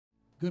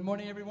Good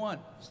morning, everyone.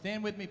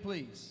 Stand with me,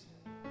 please.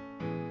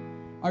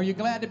 Are you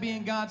glad to be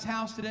in God's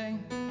house today?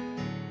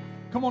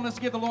 Come on, let's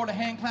give the Lord a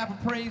hand clap of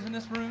praise in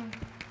this room.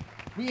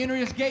 We enter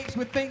his gates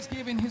with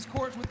thanksgiving, his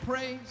courts with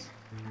praise.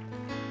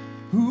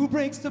 Who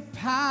breaks the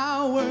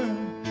power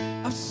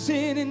of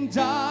sin and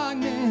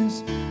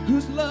darkness,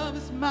 whose love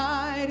is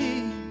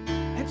mighty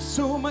and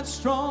so much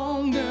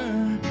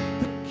stronger,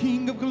 the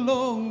King of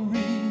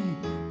glory,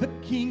 the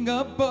King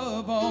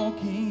above all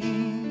kings.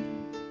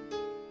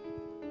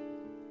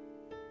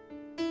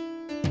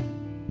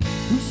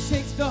 Who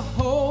shakes the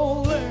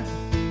whole earth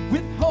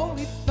with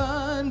holy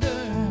thunder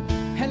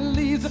and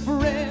leaves the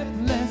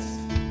breathless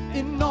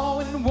in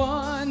awe and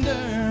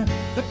wonder,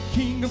 the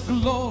King of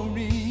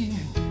glory,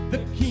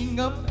 the King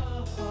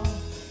above all.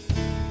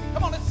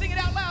 Come on, let's sing it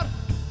out loud.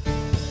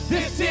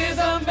 This is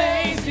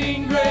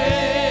amazing grace.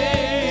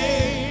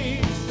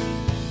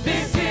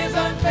 This is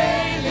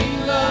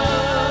unfailing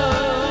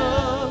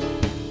love,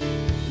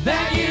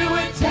 that you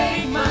would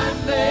take my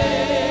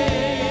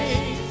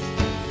place,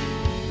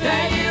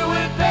 that you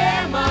would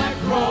bear my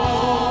cross.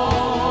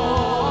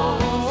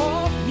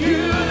 You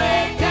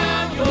laid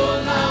down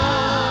your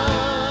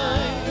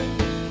life,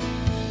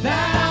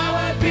 that I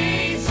would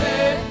be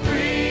set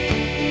free.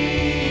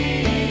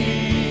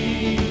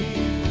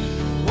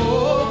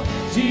 Oh,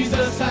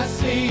 Jesus, I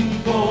sing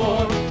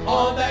for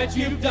all that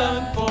you've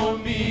done for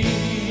me.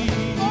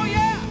 Oh,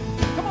 yeah.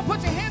 Come on,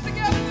 put your hands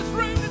together in this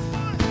room this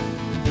morning.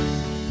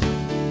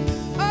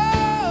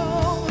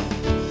 Oh,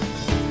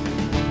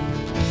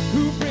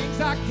 who brings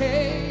our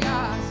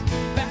chaos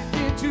back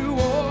into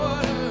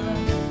order,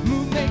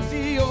 who makes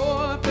the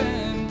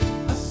orphan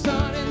a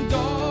son and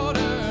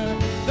daughter,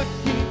 the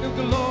King of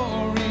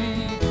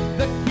glory,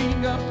 the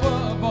King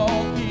above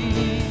all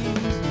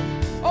kings.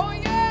 Oh,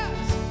 yes.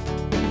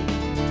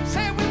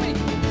 Say it with me.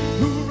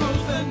 Who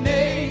rules the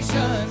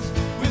nations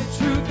with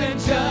truth and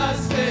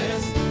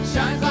justice,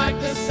 shines like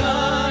the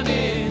sun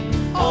in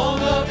all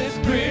of his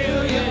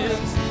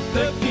brilliance,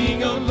 the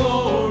King of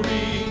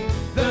glory,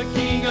 the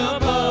King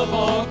above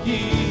all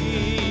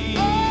kings.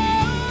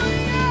 Oh,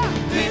 yeah.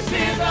 This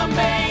is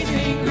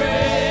amazing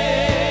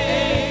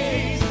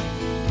grace.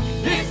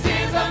 This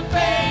is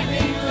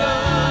unfailing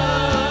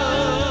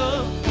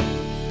love,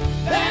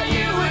 that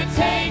you would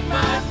take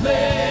my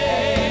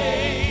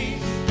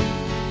place,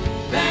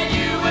 that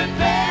you would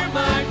bear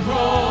my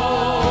cross.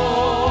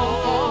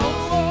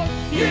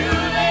 You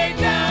laid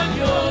down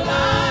your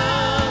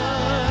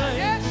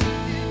life,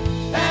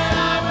 that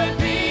I would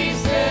be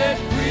set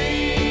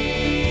free.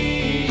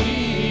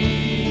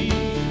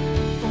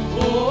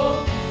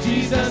 Oh,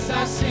 Jesus,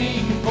 I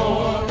sing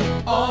for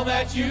all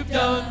that you've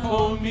done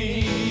for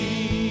me.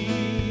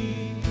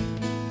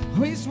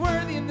 Oh, he's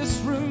worthy in this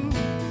room.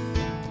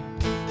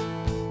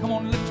 Come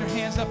on, lift your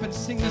hands up and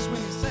sing this with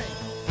me. Say,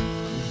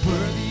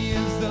 worthy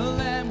is the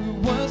Lamb who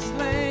was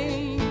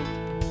slain.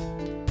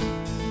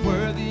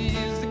 Worthy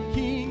is the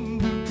King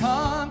who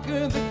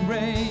conquered the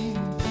grave.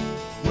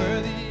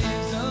 Worthy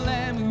is the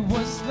Lamb who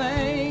was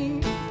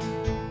slain.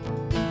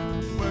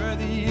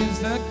 Worthy is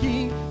the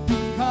King who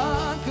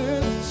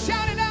conquered.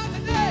 Shout it out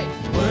today.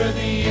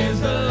 Worthy is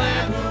the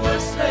Lamb who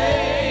was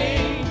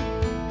slain.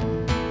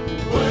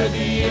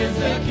 Worthy is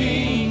the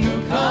King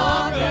who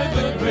conquered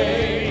the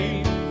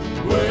grave.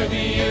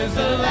 Worthy is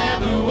the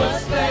Lamb who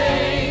was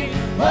slain.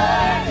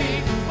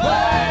 Worthy,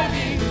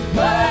 worthy,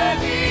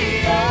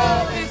 worthy.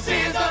 Oh, this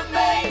is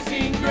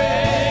amazing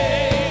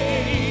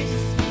grace.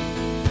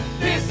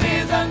 This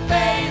is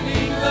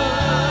unfailing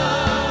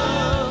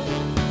love,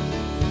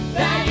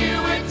 that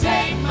you would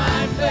take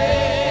my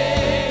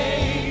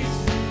place,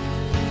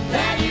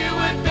 that you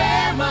would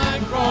bear my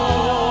cross.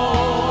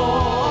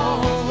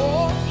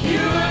 You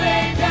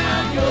laid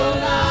down your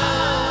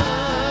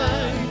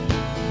life,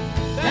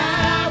 that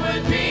I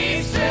would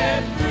be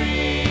set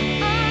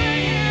free. I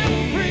am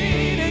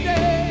free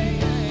today.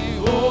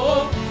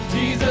 Oh,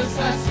 Jesus,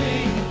 I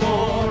sing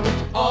for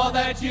all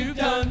that you've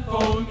done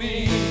for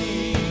me.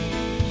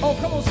 Oh,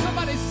 come on,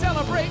 somebody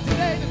celebrate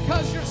today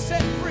because you're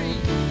set free.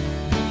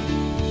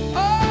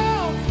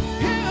 Oh,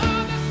 here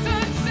who the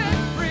Son set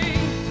free.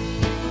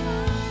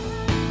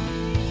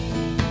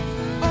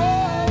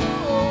 Oh,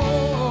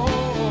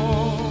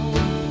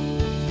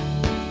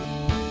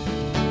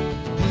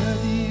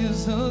 worthy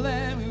is the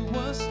Lamb who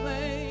was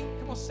slain.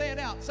 Come on, say it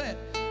out. Say it.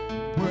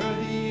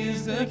 Worthy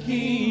is the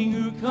King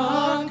who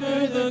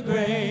conquered the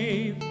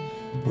grave.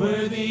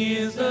 Worthy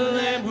is the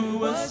Lamb who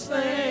was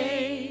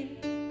slain.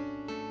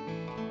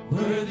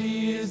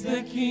 Worthy is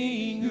the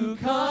King who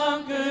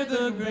conquered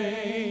the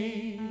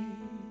grave.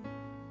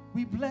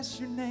 We bless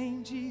your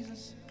name,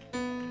 Jesus.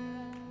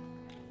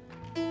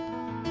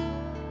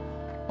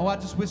 Oh, I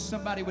just wish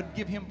somebody would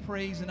give him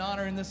praise and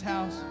honor in this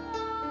house.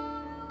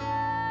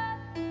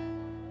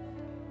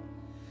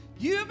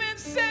 You've been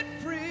set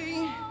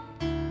free.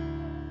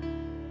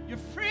 You're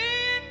free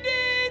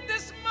indeed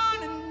this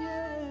morning,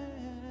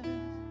 yes.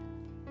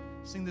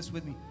 Sing this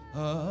with me.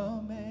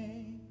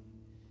 Amazing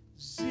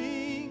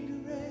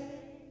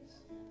grace,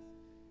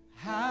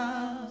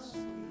 how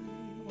sweet.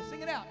 Well,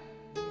 sing it out.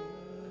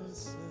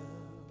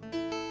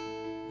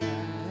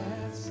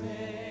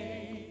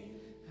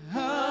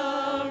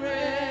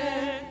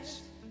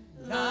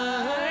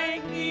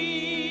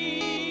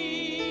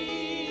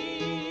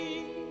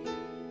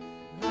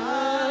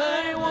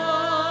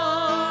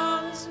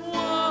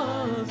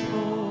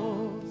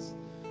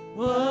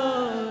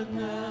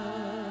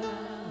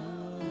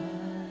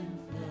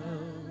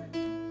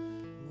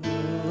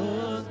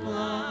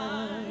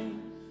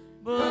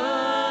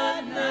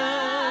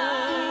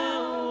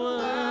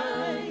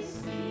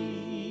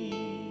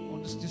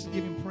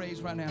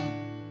 praise right now.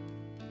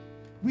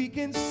 We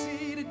can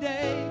see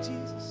today,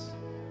 Jesus.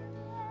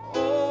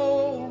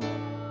 Oh,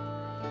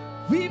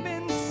 we've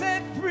been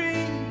set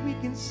free. We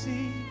can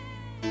see.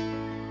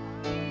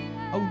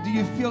 Oh, do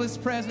you feel His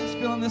presence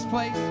filling this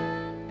place?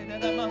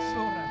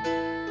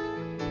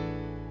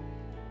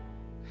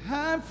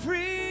 I'm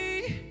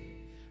free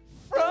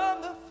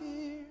from the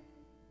fear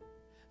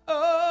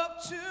of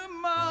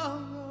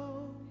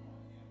tomorrow.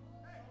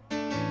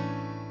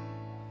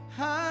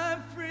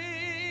 I'm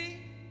free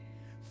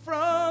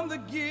from the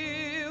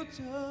guilt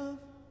of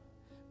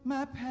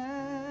my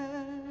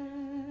past.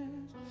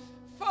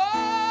 For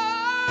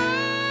I've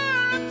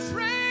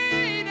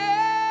traded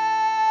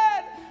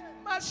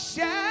my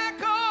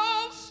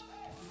shackles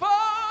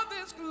for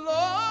this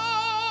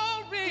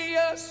glorious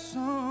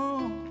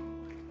song.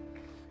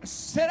 I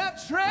said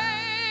I've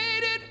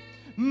traded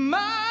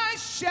my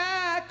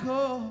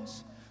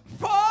shackles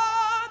for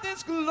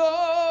this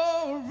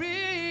glorious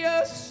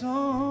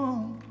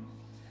song.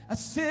 I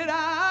said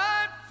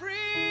I'm free.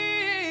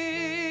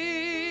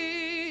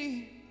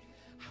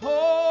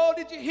 Oh,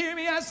 did you hear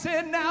me? I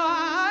said now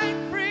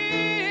I'm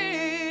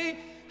free.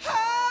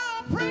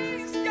 Oh,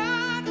 praise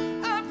God,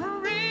 I'm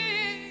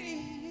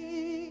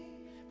free.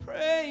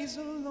 Praise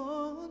the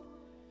Lord.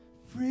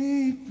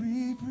 Free,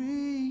 free,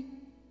 free.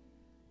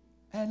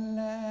 At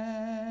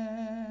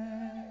last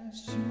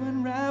you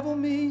unravel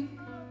me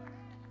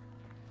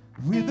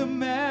with a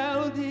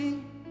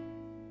melody.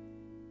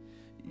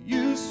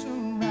 You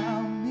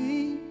surround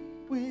me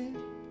with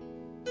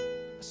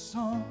a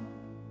song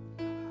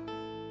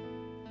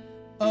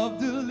of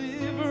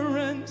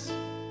deliverance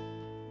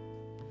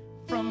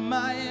from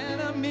my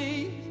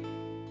enemy,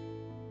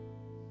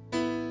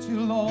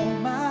 till all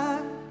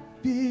my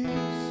fears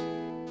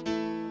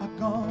are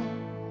gone.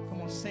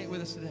 Come on, say it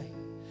with us today.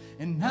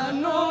 And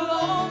I'm no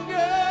longer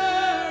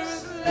a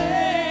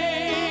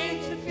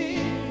slave to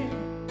fear.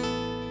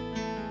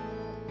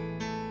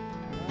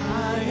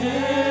 I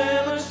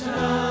am a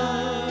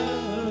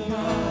child of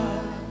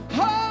God.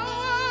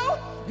 Oh,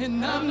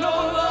 and I'm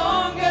no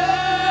longer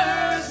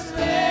a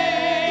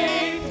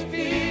slave to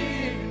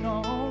fear. No,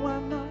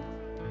 I'm not.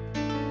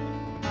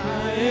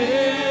 I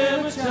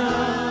am a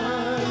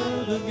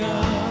child of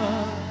God.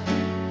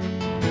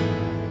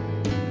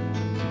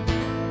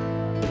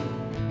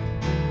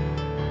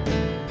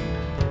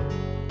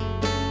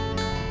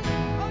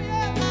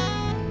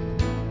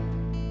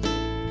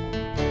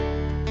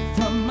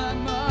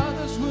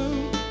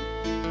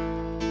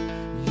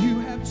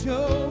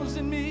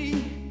 Chosen me,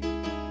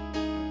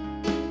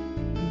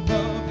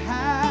 love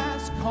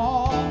has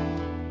called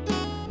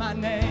my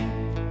name,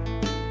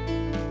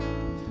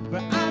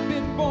 but I've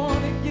been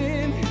born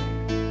again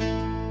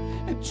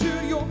into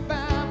your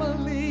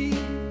family.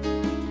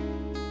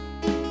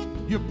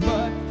 Your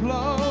blood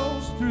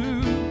flows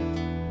through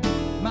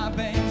my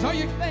veins. Are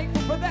you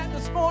thankful for that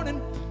this morning?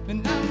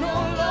 And I'm no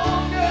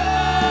longer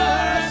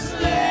a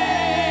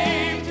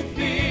slave to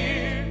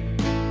fear.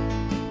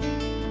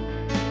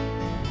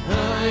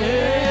 I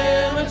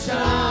am a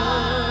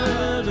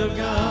child of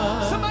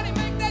God. Somebody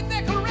make that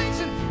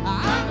declaration.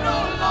 I'm no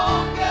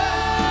longer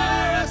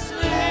a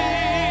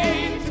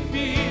slave to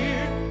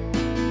fear.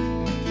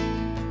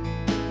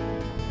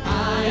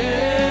 I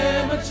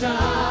am a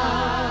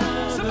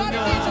child. Somebody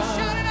needs to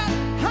shout it out.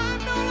 I'm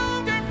no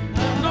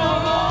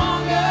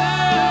longer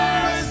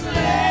a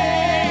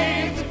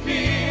slave to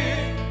fear.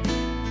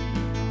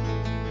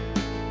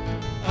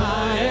 I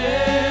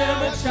am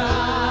a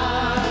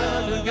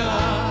child of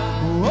God.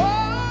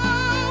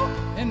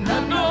 And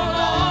I'm no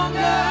longer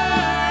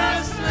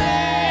a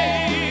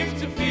slave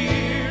to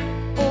fear.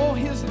 Oh,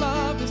 His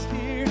love is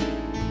here.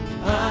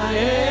 I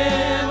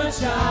am a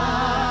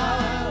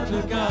child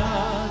of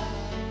God.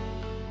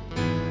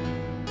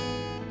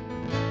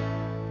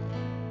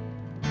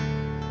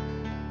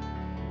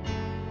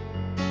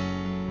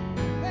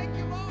 Thank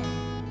you, Lord.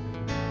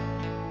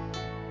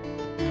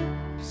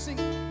 Sing.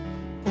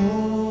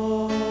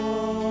 Oh,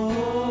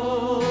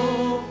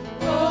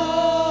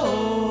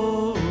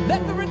 oh,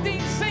 let the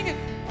redeemed sing it.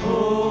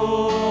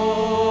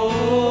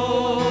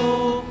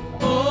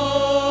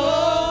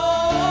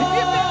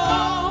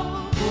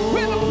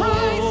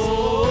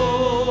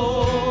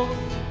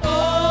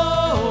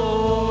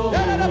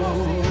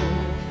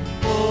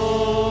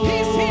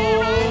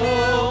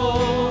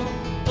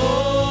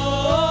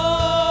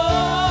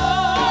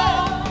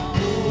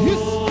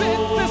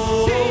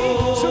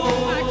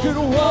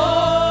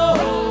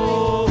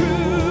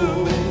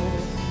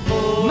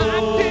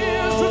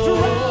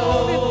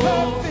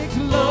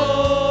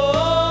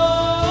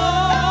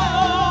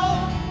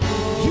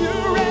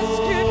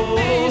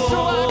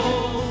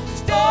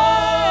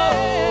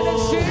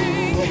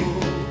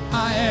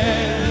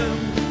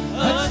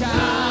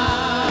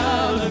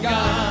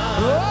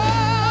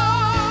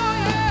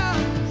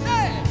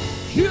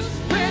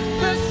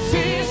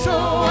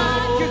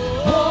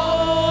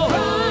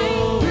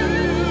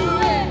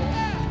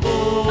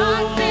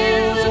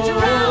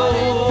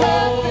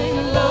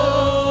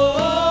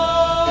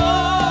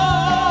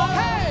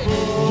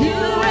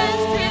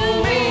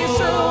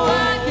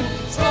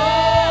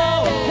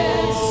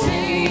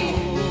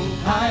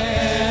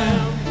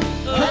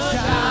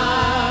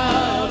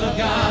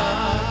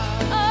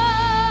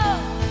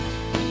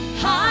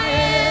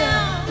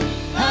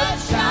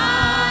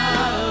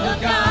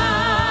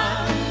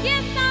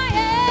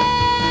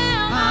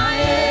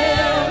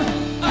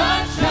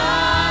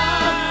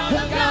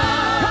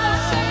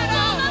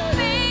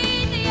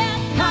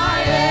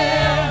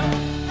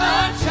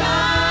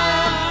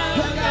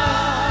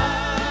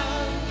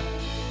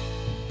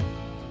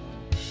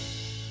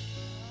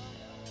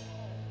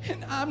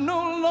 And I'm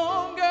no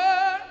longer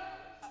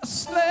a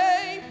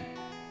slave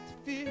to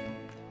fear.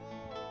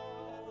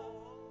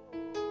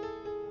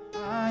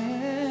 I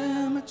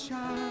am a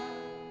child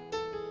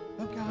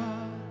of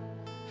God.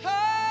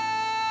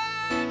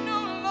 I'm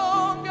no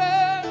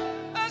longer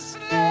a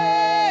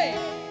slave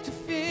to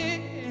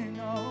fear,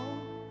 no.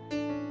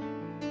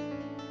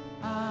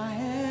 I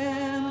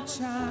am a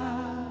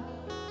child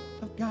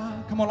of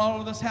God. Come on, all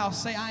over this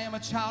house, say, I am a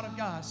child of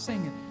God.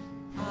 Sing it.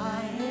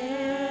 I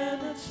am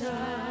a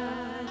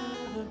child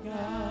of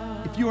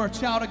God. If you are a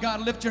child of God,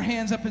 lift your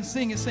hands up and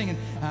sing it, singing,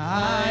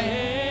 I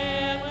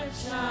am a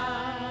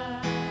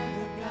child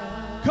of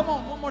God. Come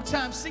on, one more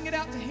time, sing it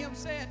out to Him,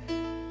 say it.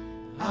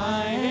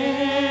 I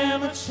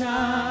am a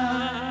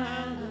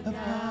child of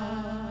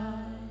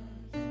God.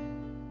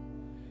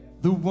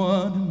 The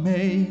one who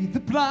made the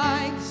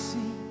blind to see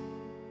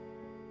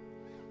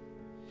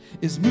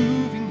is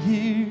moving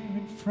here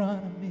in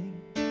front of me,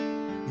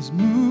 is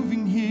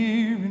moving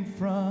here in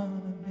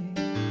front of me.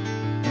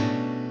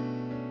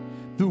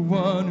 The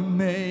one who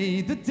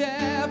made the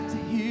deaf to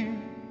hear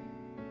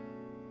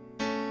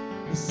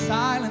is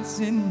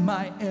silencing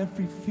my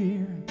every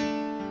fear,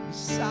 is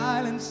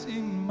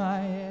silencing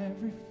my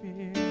every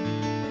fear.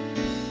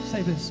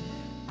 Say this.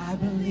 I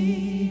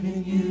believe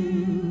in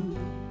you.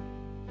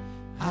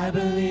 I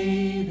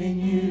believe in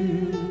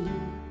you.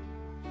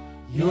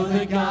 You're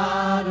the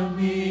God of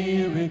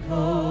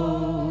miracles.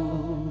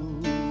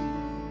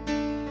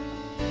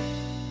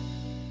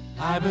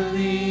 I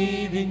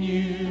believe in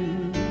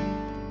you.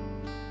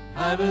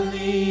 I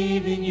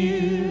believe in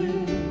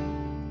you.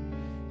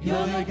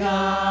 You're the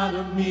God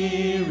of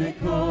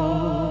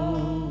miracles.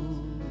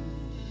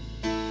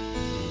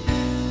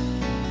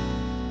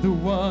 The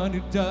one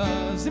who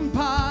does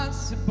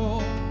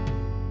impossible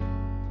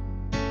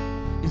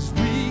is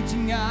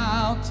reaching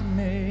out to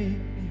make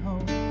me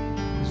whole,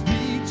 is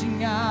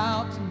reaching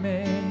out to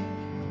make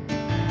me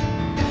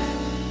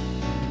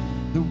whole.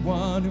 The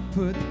one who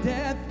put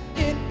death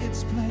in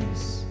its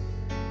place,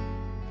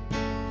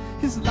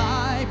 His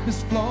life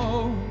is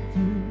flowing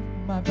through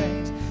my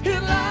veins.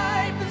 His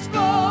life is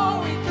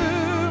flowing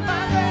through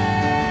my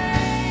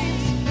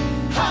veins.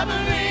 I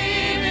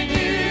believe in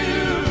you.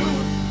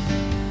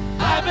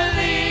 I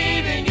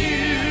believe in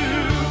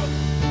you.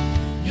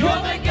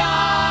 You're the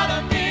God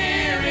of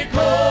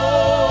miracles.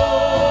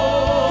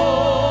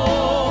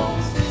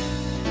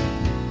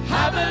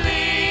 I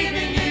believe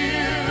in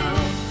you.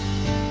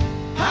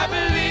 I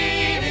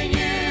believe in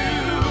you.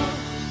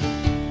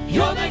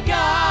 You're the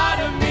God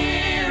of miracles.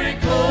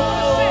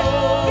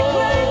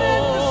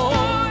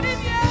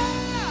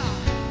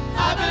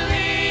 I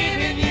believe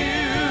in you.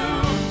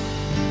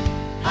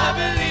 I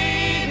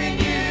believe in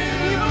you.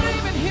 You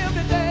believe in Him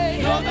today.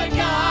 You're the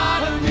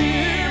God of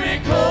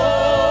miracles.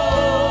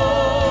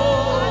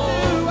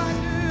 I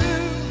do.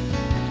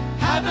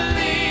 I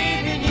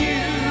believe in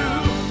you.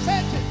 Say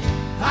it.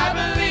 I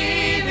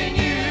believe in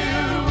you.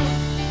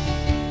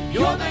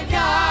 You're the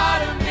God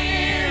of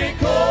miracles.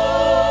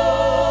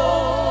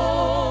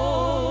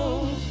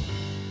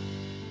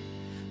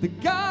 The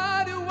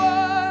God who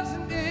was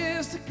and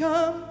is to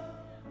come.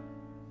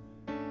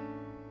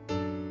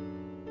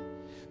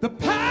 The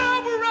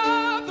power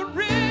of the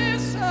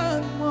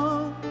risen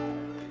one.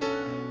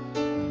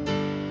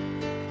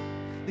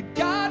 The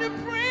God who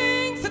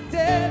brings the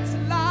dead to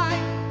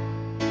life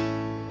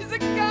is a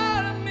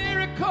God of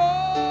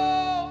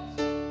miracles.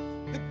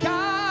 The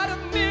God of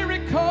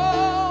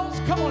miracles.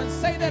 Come on and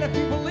say that if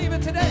you believe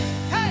it today.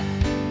 Hey!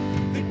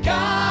 The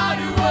God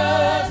who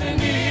was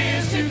and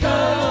is to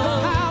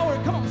come. Power.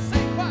 Come on, say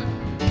it. What?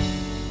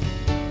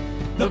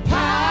 The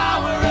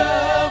power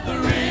of the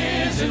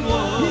risen He's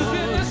one.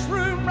 in this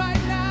room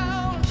right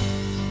now.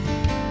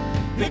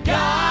 The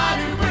God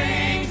who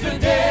brings the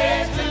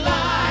dead to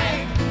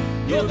life.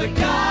 You're the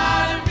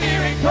God of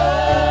miracles.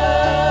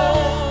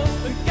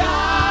 The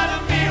God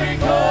of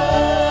miracles.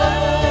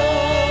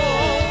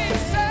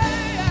 Say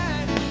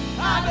it.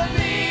 I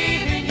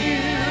believe in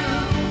you.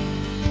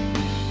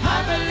 I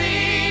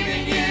believe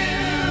in you.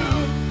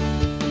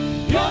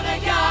 You're the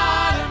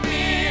God of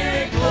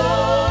miracles.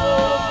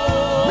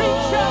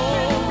 Reach up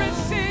and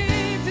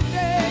receive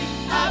today.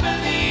 I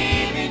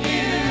believe in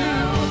you.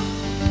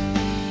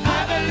 I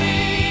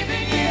believe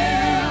in you.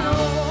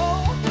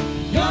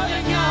 You're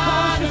the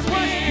God of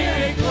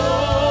miracles.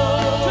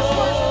 Just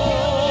worship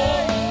Him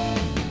today.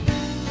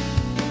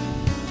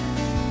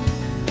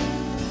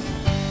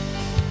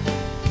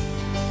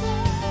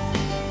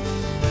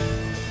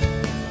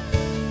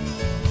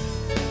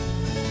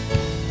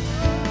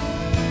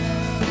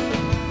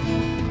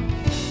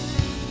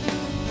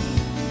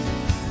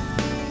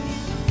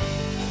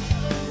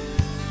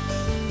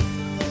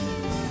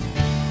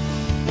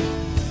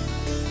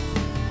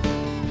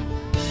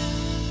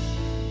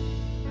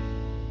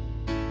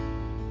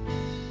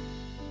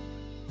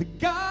 The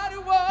God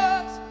who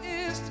was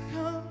is to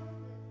come.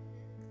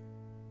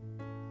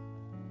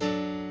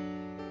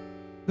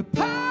 The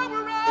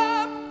power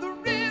of the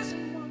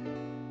risen one.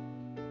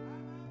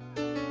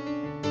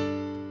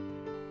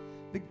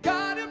 The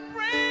God who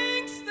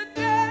brings the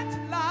dead to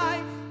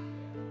life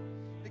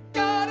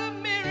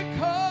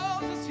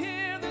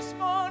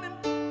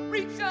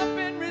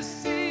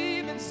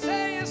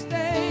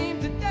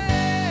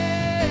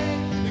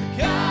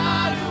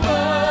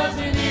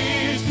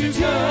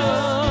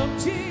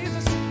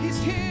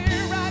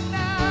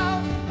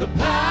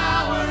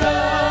power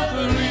of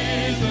the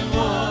risen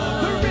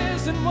one. The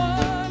risen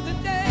one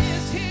today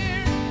is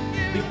here.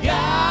 The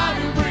God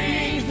who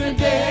brings the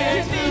dead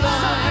You to need something,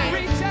 life.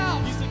 reach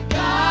out. He's the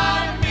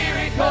God of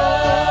miracles.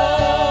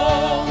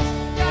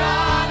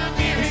 God of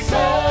miracles.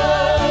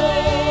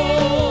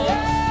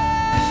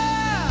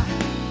 Yeah.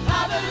 I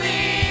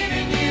believe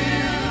in you.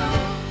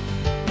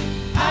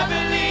 I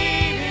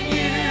believe in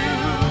you.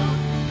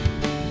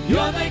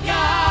 You're the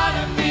God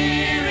of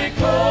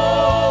miracles. Oh,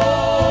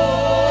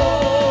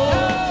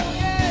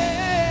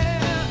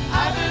 yeah. I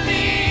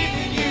believe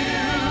in you.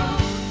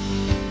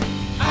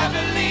 I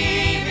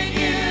believe in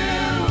you.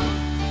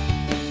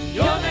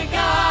 You're the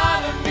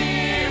God of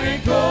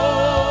miracles.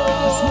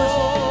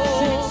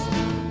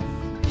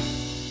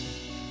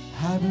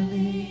 I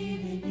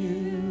believe in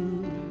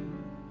you.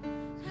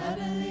 I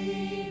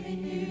believe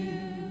in you.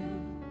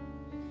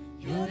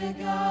 You're the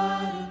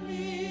God of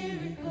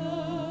miracles.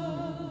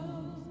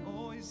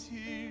 Oh, he's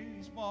here.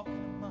 He's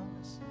walking among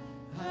us.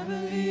 I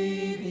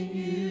believe in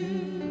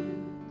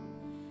you.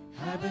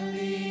 I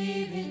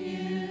believe in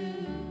you.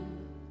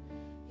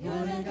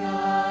 You're the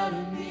God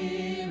of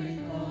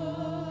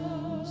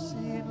miracles.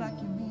 Say it like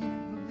you mean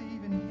it.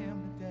 Believe in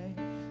him today.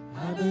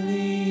 I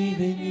believe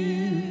in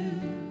you.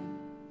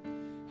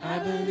 I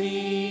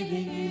believe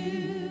in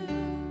you.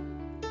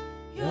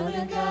 You're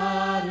the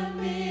God of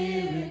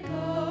miracles.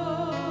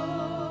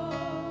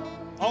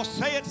 Oh,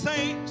 say it,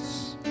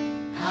 saints.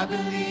 I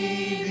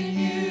believe in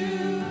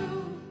you.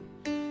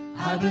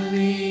 I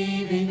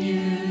believe in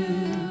you.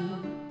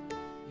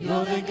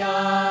 You're the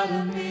God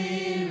of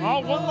miracles. Oh,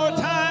 one more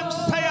time.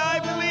 Say, I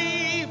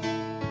believe.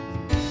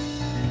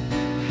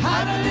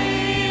 I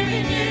believe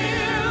in you.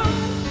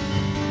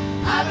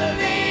 I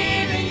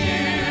believe in you.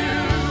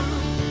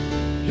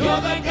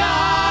 You're the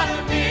God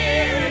of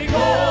miracles.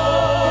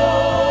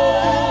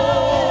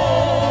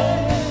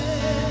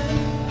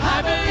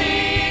 I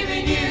believe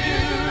in you.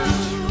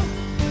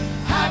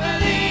 I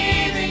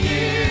believe in you.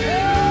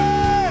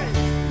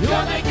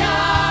 You're the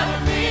God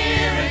of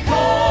miracles.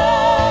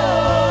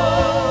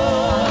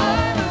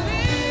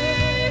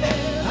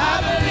 I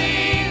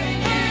believe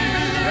in you.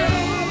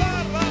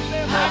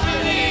 I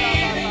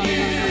believe in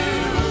you.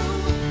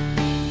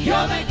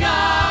 You're the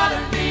God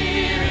of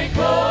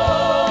miracles.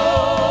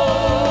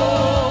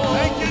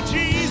 Thank you,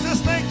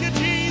 Jesus. Thank you,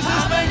 Jesus. I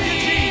Thank you,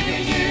 believe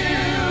in Jesus.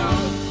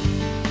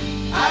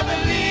 you. I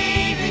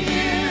believe in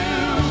you.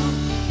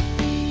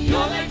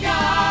 You're the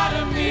God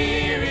of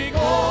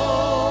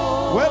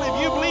miracles. Well, if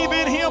you believe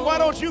in him, why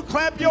don't you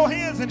clap your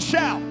hands and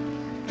shout?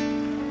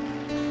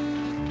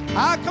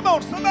 Come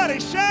on, somebody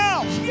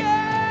shout.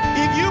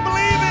 If you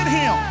believe in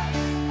him,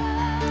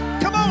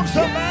 come on,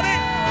 somebody.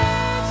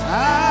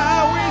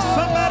 I wish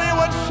somebody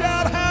would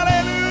shout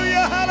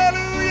hallelujah,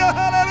 hallelujah,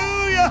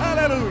 hallelujah,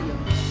 hallelujah.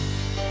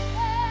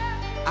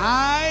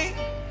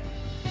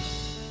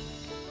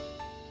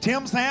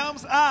 Tim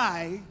Sams,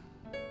 I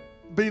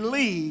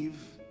believe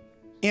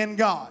in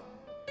God.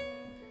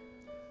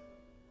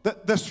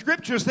 The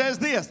scripture says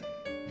this: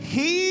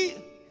 he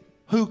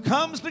who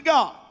comes to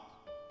God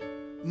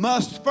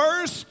must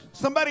first,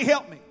 somebody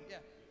help me,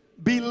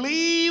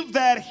 believe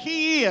that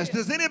he is.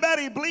 Does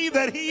anybody believe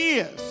that he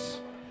is?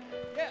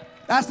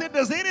 I said,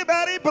 does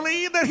anybody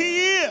believe that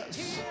he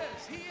is?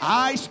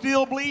 I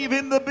still believe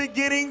in the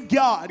beginning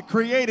God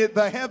created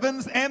the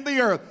heavens and the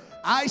earth.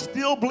 I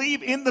still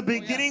believe in the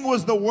beginning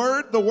was the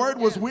Word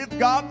was with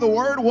God, the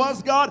Word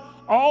was God.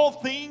 All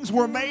things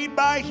were made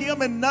by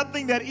him, and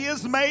nothing that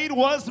is made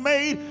was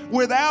made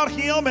without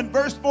him. In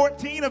verse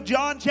 14 of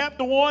John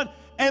chapter 1,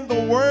 and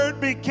the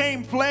Word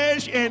became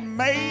flesh and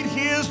made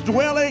his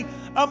dwelling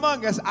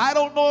among us. I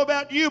don't know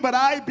about you, but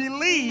I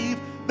believe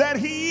that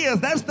he is.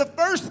 That's the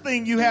first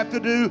thing you have to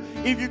do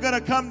if you're going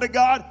to come to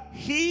God.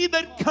 He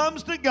that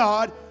comes to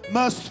God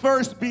must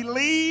first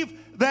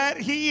believe that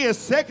he is.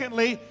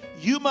 Secondly,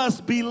 you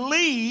must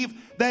believe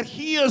that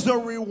he is a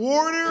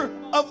rewarder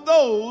of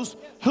those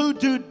who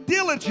do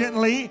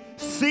diligently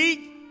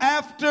seek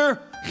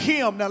after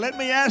him. Now let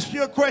me ask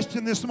you a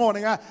question this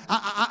morning.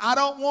 I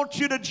don't want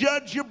you to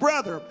judge your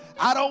brother.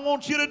 I don't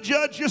want you to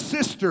judge your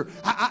sister.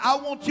 I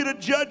want you to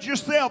judge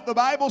yourself. The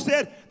Bible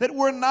said that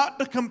we're not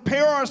to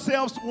compare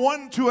ourselves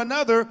one to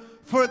another,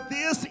 for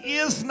this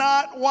is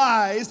not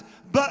wise,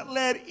 but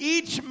let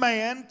each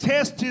man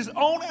test his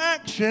own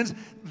actions,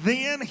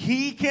 then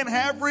he can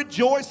have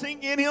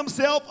rejoicing in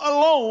himself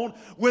alone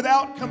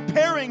without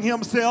comparing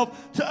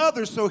himself to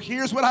others. So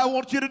here's what I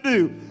want you to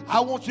do.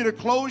 I want you to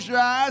close your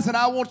eyes and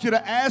I want you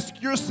to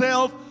ask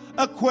yourself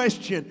a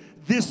question.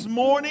 This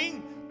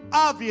morning,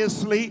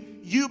 obviously,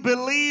 you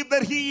believe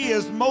that he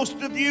is.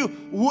 Most of you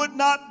would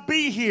not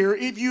be here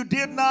if you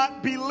did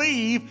not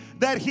believe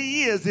that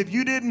he is. If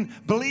you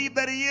didn't believe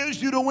that he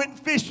is, you'd have went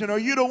fishing, or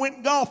you'd have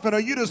went golfing, or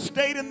you'd have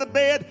stayed in the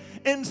bed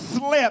and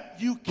slept.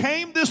 You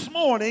came this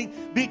morning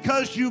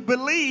because you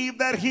believe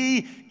that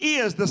he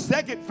is. The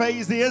second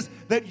phase is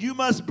that you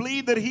must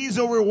believe that he's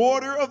a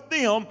rewarder of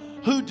them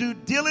who do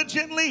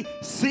diligently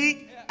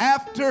seek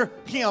after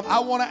him. I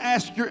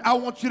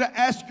want you to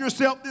ask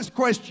yourself this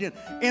question.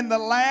 In the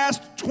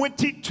last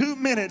 22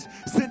 minutes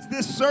since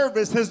this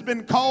service has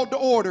been called to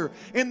order,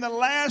 in the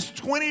last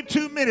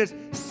 22 minutes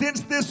since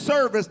this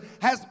service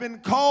has been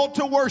called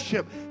to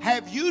worship,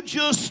 have you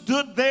just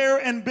stood there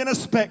and been a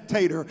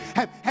spectator?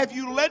 Have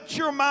you let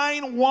your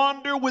mind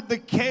wander with the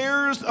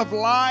cares of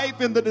life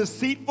and the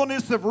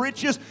deceitfulness of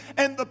riches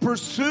and the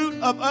pursuit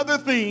of other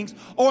things?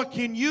 Or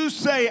can you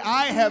say,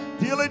 I have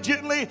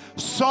diligently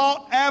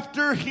sought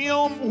after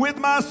him with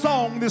my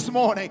song this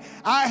morning.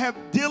 I have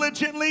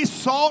diligently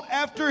sought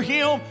after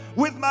him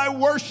with my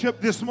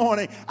worship this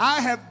morning. I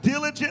have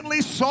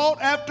diligently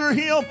sought after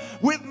him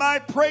with my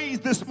praise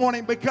this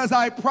morning, because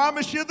I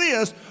promise you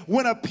this,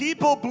 when a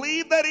people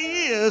believe that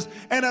he is,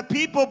 and a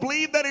people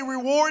believe that he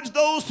rewards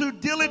those who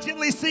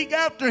diligently seek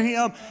after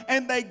him,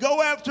 and they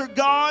go after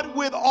God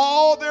with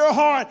all their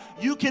heart,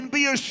 you can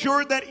be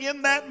assured that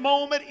in that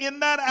moment, in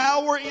that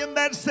hour, in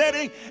that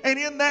setting, and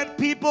in that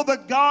people,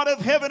 the God of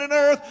heaven and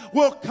earth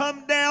will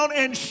come down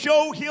and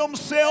show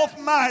himself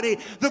mighty.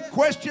 The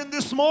question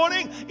this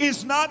morning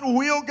is not,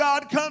 will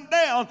God come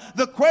down?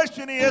 The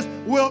question is,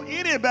 will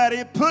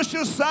anybody push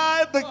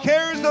aside the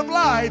cares of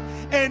life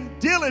and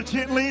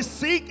diligently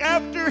seek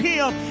after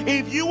him?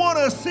 If you want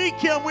to seek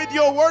him with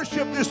your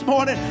worship this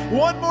morning,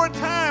 one more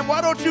time,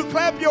 why don't you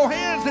clap your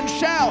hands and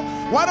shout?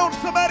 Why don't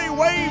somebody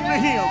wave to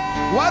him?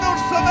 Why don't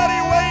somebody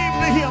wave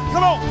to him?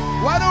 Come on.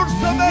 Why don't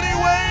somebody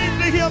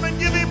wave to him and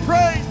give him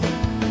praise?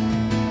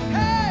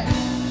 Hey,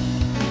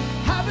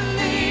 I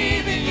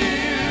believe in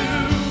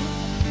you.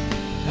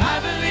 I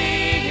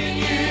believe in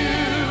you.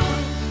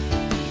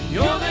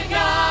 You're the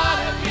God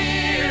of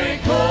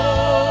miracles.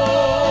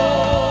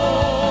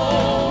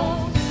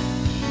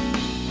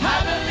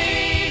 I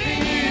believe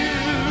in you.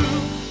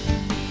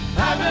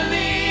 I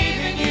believe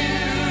in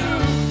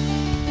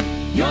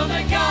you. You're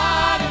the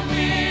God of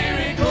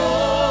miracles.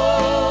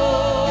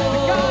 The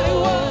God who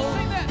was,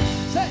 sing that,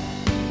 say,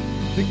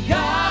 the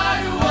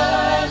God who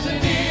was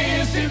and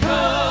is to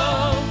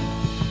come.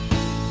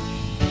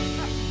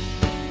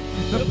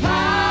 The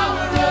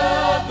power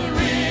of the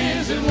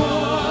risen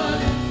one.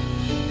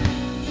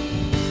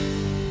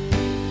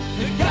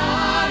 The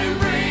God who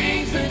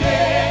brings the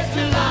dead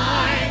to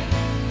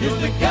life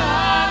is the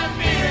God of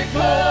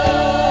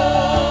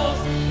miracles.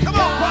 Come on,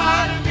 God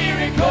choir. of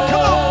miracles.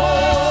 Come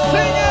on,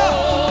 sing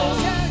out.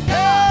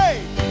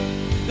 Hey!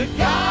 The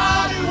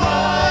God who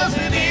was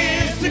and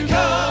is to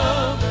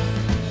come.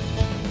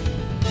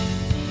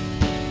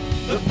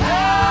 The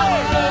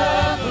power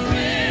of the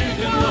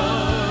risen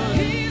one.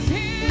 He's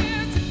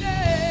here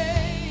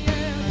today.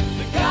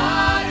 The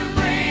God who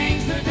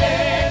brings the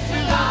dead to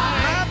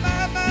life.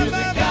 He's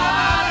the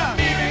God of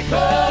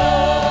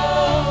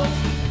miracles.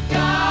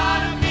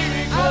 God of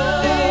miracles. I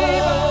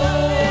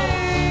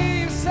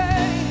believe,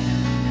 say,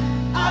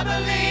 I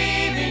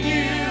believe in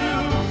you.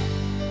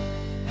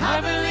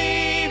 I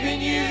believe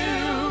in you.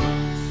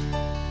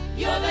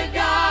 You're the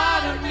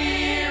God of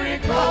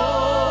miracles.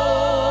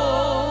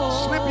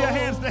 Slip your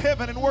hands to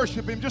heaven and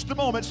worship him just a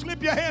moment.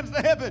 Slip your hands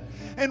to heaven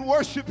and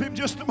worship him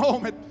just a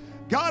moment.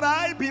 God,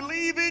 I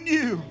believe in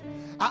you.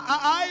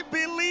 I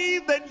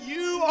believe that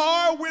you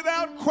are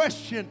without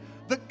question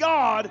the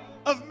God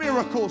of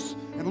miracles.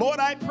 And Lord,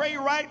 I pray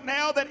right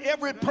now that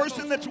every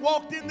person that's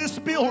walked in this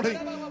building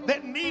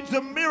that needs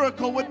a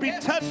miracle would be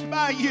touched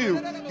by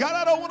you. God,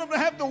 I don't want them to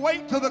have to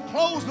wait till the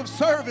close of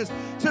service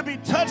to be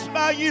touched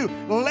by you.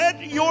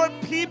 Let your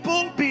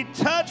people be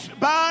touched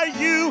by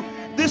you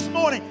this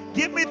morning.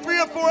 Give me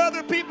 3 or 4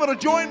 other people to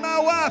join my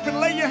wife and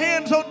lay your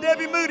hands on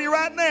Debbie Moody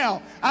right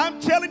now.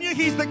 I'm telling you,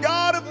 he's the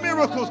God of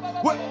miracles.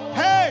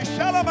 Hey,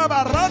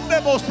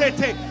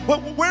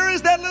 where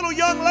is that little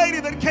young lady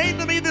that came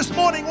to me this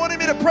morning wanting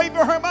me to pray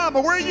for her mama?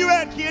 Where are you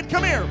at, kid?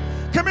 Come here.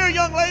 Come here,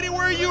 young lady.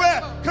 Where are you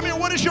at? Come here.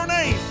 What is your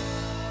name?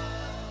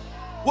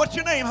 What's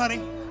your name,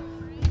 honey?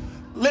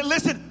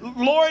 Listen,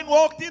 Lauren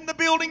walked in the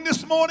building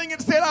this morning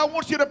and said, I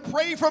want you to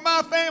pray for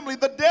my family.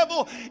 The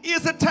devil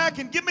is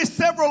attacking. Give me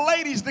several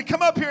ladies to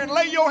come up here and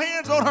lay your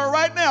hands on her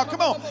right now.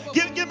 Come on.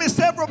 Give me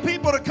several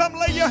people to come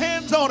lay your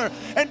hands on her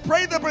and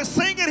pray the prayer.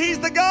 Sing it. He's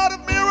the God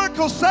of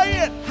miracles.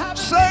 Say it.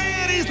 Say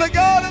it. He's the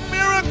God of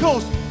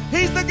miracles.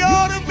 He's the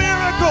God of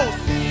miracles.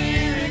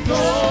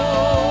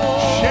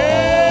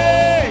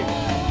 Shay.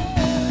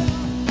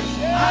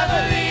 I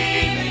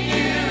believe in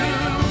you.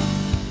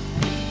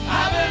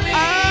 I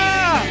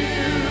believe in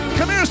you.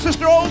 Come here,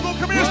 Sister Ogle.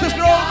 Come here,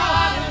 Sister Ogle.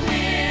 God of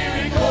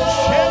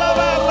miracles.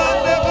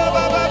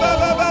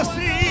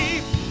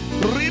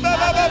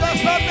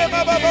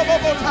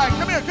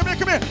 Come here, come here,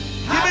 come here.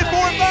 Give me 4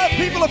 or 5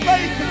 people of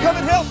faith to come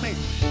and help me.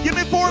 Give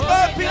me 4 or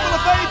 5 people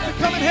of faith to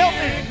come and help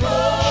me.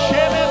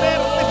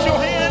 Lift your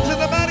hands in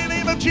the mighty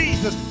name of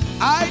Jesus.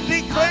 I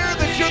declare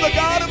that you're the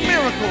God of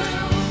miracles.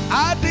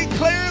 I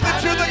declare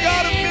that you're the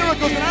God of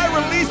miracles, and I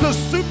release a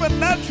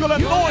supernatural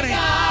anointing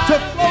to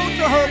flow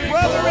to her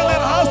brother in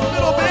that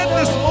hospital bed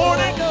this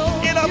morning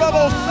in a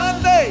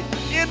Sunday.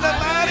 In the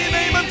mighty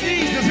name of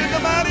Jesus. In the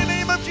mighty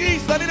name of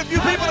Jesus. I need a few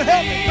people to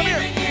help me. Come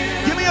here.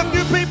 Give me a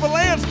few people.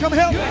 Lance, come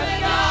help me.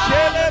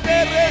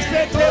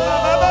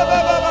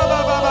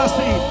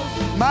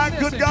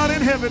 good God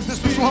in heavens,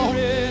 this was long.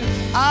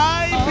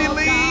 I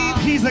believe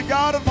He's a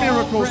God of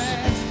miracles.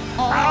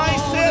 I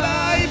said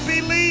I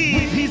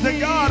believe He's a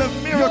God of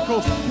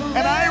miracles.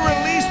 And I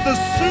release the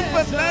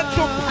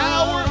supernatural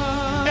power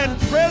and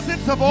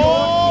presence of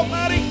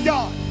Almighty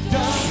God.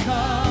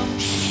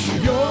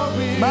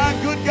 My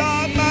good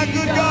God, my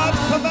good God.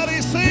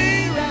 Somebody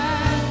sing.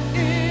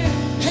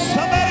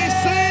 Somebody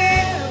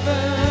sing.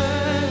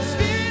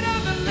 Spirit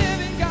of the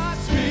living God,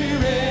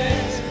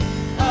 Spirit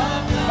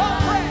of the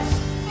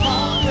rest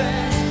on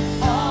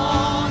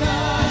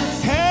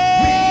us.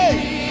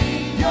 Hey!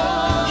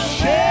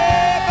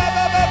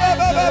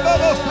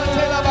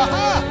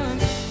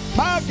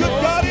 My good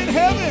God in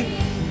heaven.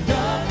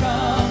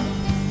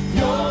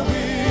 Your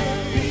will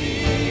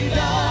be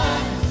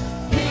done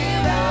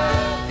here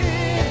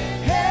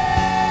in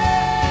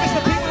heaven.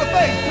 Listen, people of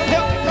faith,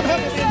 come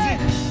help me, Lindsay.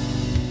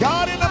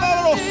 God in the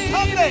middle of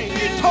Sunday,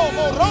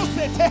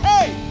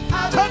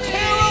 touch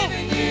Harold.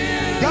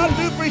 God,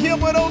 do for him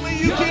what only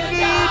you can do.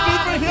 Do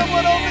for him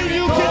what only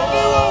you can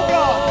do, oh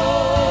God.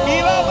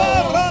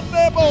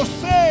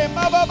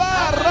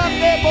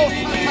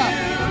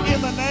 In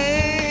the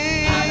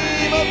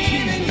name of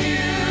Jesus.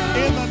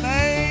 In the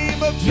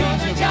name of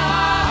Jesus.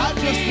 I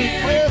just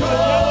declare the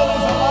devil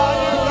is a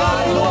liar. God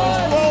is on his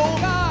throne.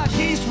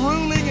 He's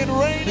ruling and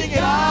reigning,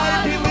 and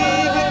I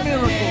believe in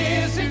miracles.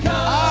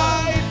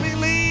 I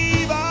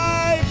believe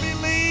in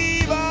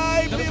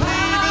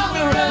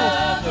miracles.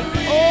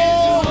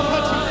 Oh,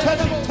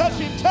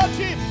 touch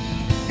him.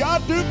 God,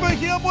 do for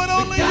him what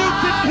only you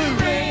can do.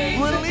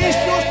 Release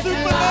your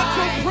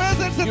supernatural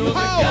presence and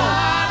power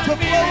to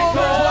flow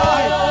over his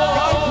life.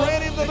 God,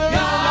 grant him the very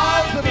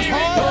desires of his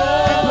heart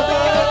and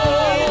provide every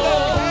need that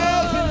he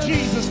has in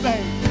Jesus'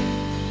 name.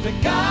 The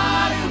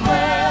God who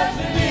was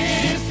and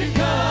is to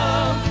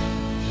come.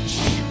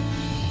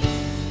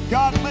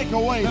 God, make a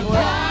way for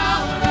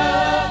Alex.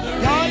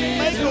 God,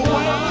 make a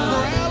way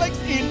for Alex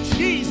in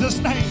Jesus'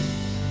 name.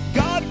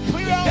 God,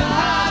 clear out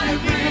paths that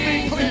need to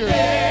be cleared.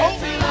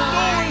 Open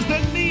doors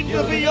that need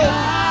to be opened.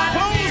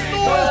 Close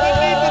doors that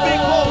need to be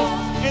closed.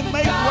 And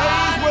make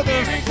ways where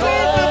there seem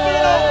to be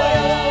no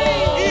ways.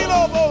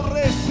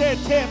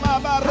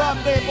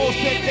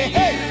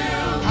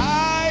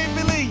 I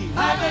believe. I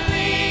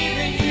believe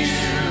in you.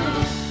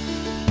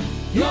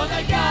 You're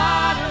the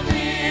God of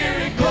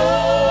miracles.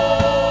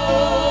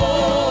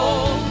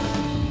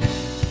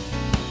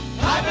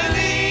 I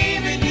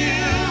believe in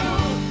you.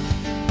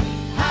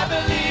 I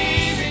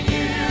believe in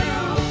you.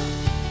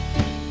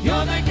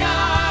 You're the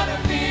God of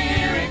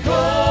miracles.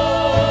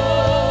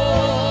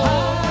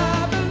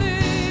 I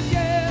believe,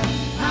 yeah.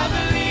 I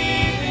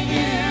believe in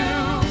you.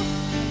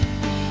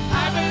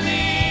 I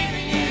believe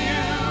in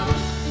you.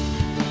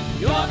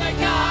 You're the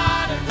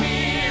God of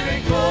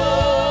miracles.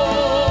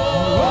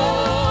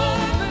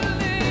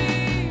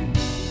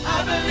 I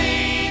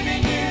believe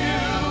in you.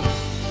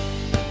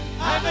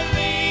 I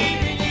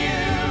believe in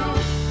you.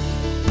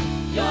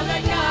 You're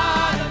the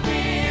God of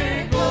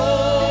miracles.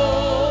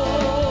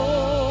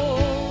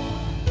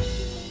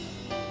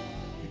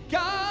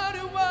 God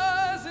who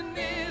was and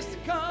is to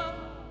come.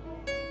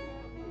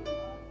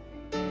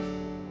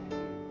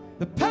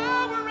 The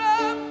power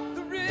of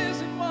the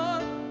risen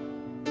one.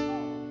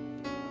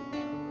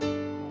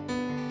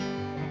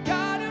 The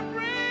God who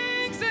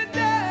brings the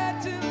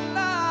dead to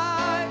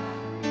life.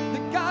 The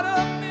God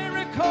of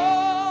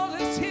miracles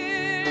is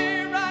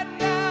here right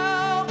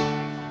now.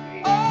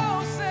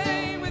 Oh,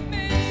 say with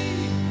me.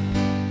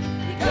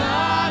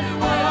 God who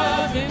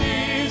was and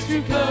is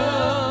to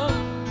come.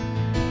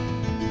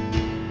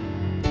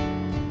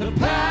 The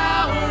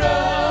power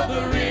of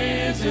the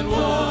risen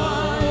one.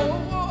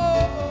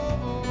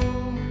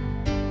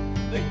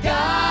 The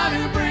God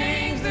who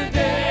brings the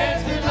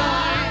dead to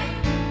life.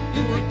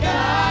 The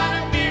God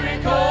of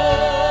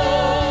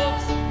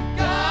miracles.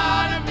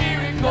 God of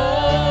miracles.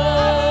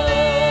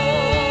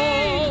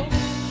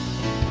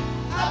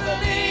 I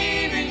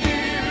believe in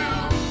you.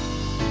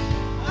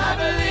 I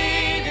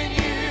believe in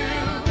you.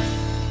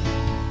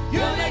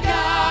 You're the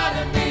God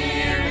of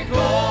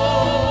miracles.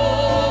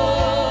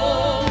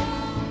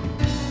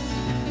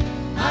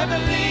 I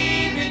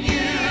believe in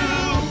you.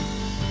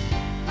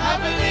 I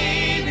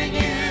believe in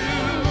you.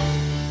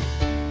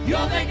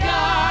 You're the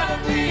God of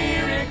miracles.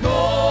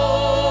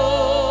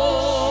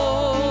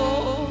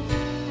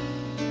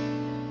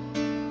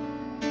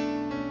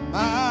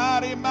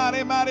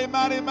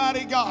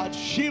 Mighty God.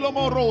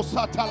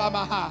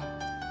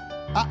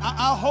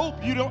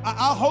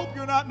 I hope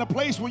you're not in a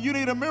place where you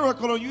need a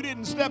miracle or you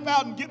didn't step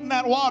out and get in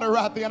that water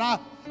right there. And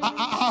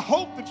I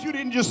hope that you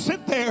didn't just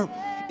sit there.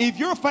 If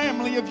your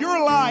family, if your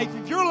life,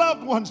 if your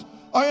loved ones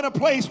are in a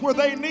place where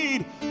they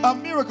need a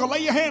miracle, lay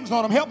your hands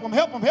on them. Help them,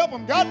 help them, help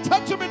them. God,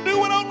 touch them and do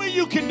what only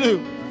you can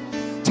do.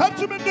 Touch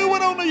them and do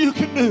what only you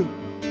can do.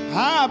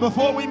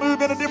 Before we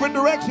move in a different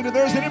direction, if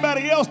there's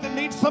anybody else that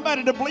needs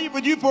somebody to believe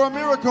with you for a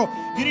miracle,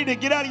 you need to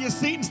get out of your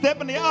seat and step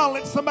in the aisle.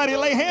 Let somebody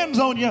lay hands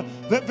on you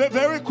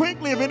very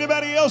quickly. If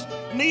anybody else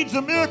needs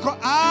a miracle,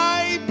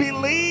 I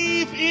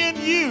believe in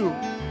you.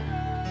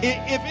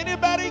 If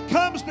anybody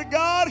comes to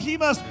God, he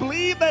must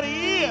believe that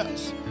he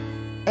is,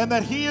 and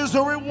that he is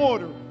a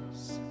rewarder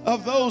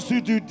of those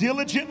who do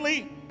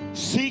diligently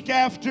seek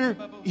after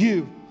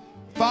you.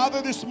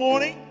 Father, this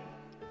morning,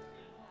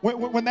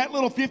 when that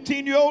little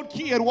 15-year-old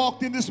kid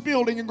walked in this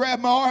building and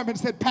grabbed my arm and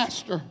said,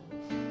 Pastor,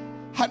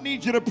 I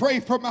need you to pray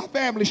for my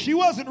family. She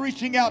wasn't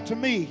reaching out to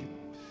me.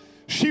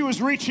 She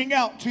was reaching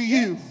out to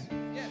you.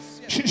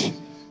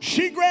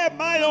 She grabbed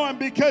my arm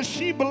because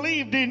she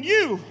believed in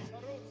you,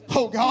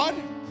 oh God.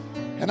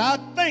 And I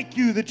thank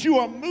you that you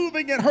are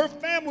moving in her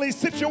family's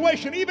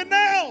situation even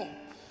now.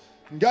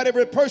 And God,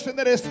 every person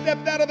that has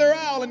stepped out of their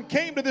aisle and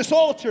came to this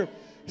altar,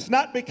 it's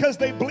not because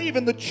they believe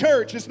in the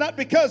church. It's not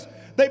because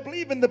they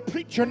believe in the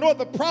preacher, nor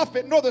the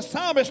prophet, nor the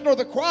psalmist, nor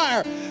the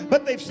choir.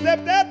 But they've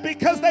stepped out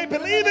because they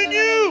believe in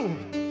you.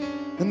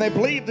 And they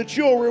believe that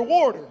you're a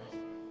rewarder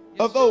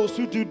of those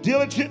who do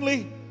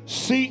diligently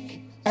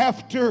seek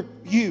after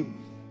you.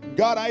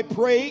 God, I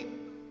pray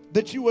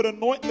that you would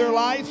anoint their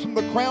lives from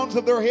the crowns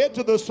of their head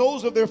to the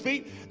soles of their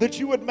feet, that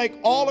you would make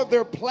all of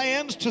their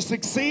plans to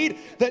succeed,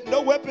 that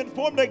no weapon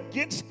formed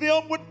against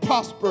them would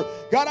prosper.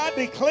 God, I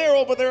declare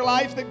over their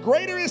lives that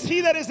greater is he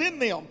that is in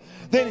them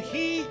than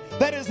he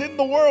that is in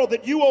the world,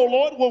 that you, O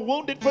Lord, were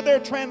wounded for their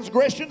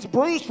transgressions,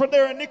 bruised for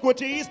their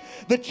iniquities.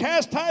 The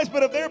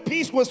chastisement of their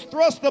peace was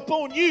thrust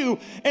upon you,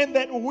 and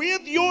that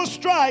with your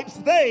stripes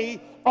they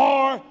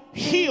are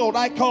healed.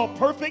 I call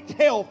perfect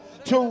health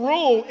to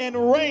rule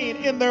and reign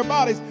in their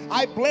bodies.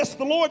 I bless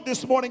the Lord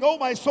this morning, oh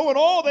my soul, and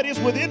all that is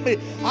within me.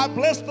 I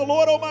bless the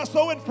Lord, oh my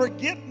soul, and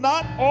forget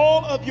not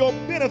all of your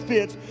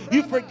benefits.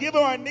 You forgive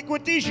our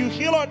iniquities, you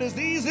heal our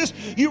diseases,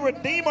 you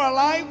redeem our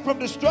life from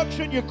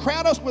destruction, you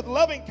crown us with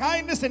loving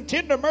kindness and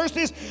tender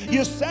mercies,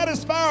 you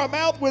satisfy our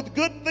mouth with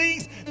good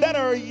things, that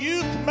our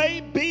youth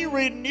may be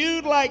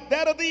renewed like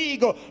that of the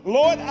eagle.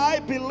 Lord, I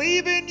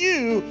believe in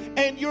you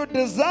and your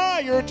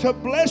desire to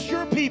bless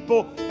your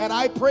people, and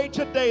I pray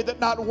today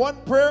that not one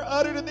prayer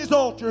uttered in these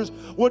altars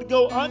would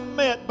go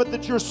unmet, but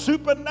that your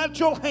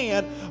supernatural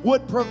hand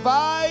would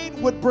provide,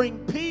 would bring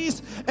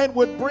peace, and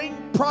would bring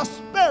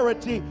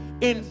prosperity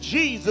in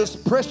Jesus'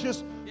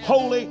 precious,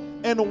 holy,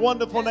 and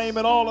wonderful name.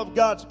 And all of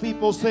God's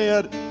people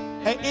said,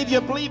 and if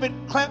you believe it,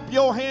 clap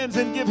your hands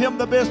and give him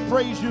the best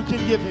praise you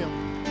can give him.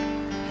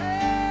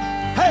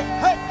 Hey,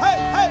 hey, hey,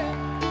 hey.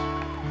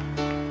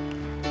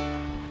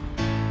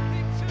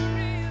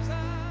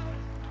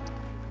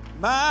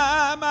 My.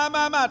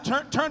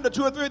 Turn to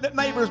two or three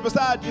neighbors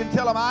beside you and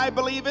tell them, I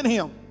believe in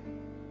him.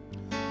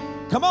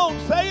 Come on,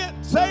 say it,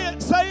 say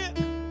it, say it.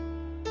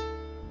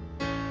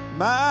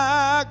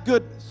 My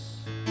goodness.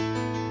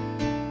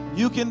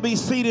 You can be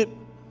seated.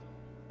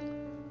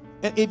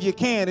 If you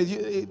can,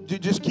 you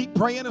just keep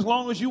praying as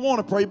long as you want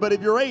to pray. But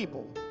if you're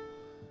able,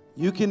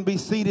 you can be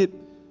seated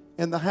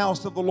in the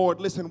house of the Lord.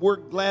 Listen, we're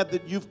glad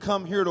that you've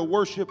come here to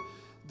worship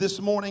this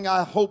morning.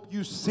 I hope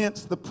you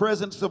sense the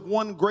presence of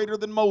one greater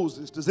than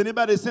Moses. Does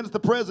anybody sense the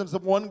presence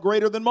of one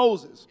greater than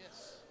Moses?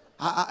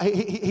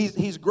 Yes.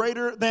 He's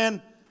greater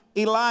than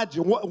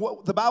Elijah.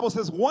 The Bible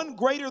says one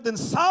greater than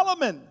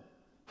Solomon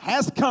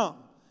has come,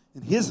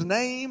 and his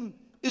name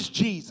is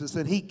Jesus,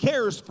 and he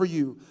cares for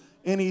you,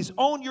 and he's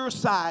on your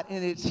side,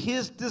 and it's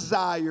his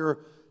desire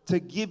to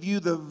give you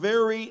the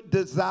very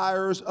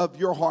desires of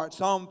your heart.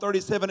 Psalm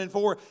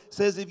 37:4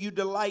 says, if you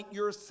delight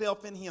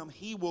yourself in him,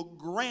 he will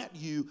grant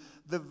you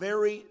the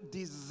very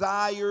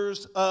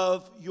desires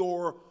of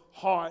your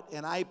heart.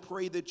 And I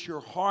pray that your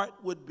heart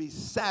would be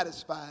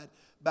satisfied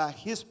by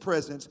his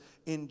presence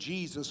in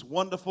Jesus'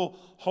 wonderful,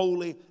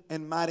 holy,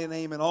 and mighty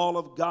name. And all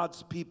of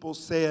God's people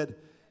said,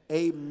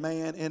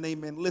 amen and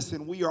amen.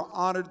 Listen, we are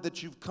honored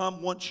that you've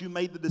come. Once you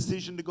made the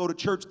decision to go to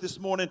church this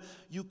morning,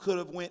 you could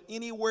have went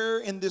anywhere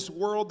in this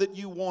world that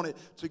you wanted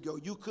to go.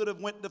 You could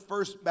have went to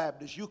First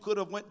Baptist. You could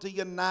have went to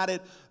United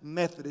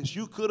Methodist.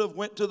 You could have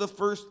went to the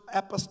First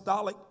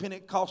Apostolic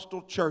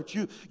Pentecostal Church.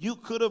 You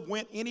could have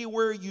went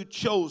anywhere you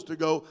chose to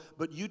go,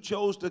 but you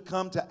chose to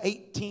come to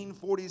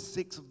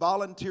 1846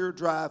 Volunteer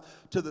Drive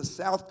to the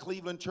South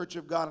Cleveland Church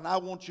of God. And I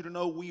want you to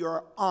know we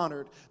are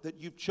honored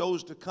that you've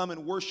chose to come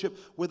and worship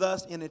with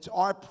us. And it's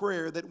our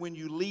prayer that when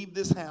you leave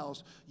this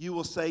house, you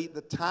will say,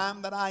 the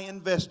time that I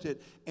invested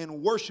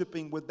in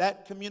worshiping with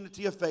that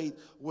community of faith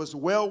was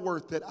well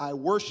worth it. I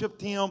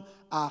worshiped him.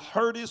 I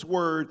heard his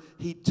word.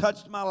 He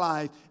touched my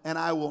life, and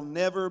I will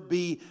never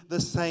be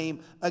the same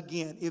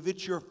again. If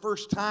it's your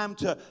first time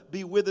to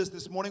be with us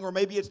this morning, or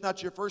maybe it's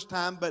not your first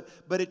time, but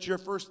it's your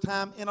first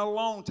time in a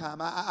long time.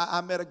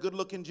 I met a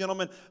good-looking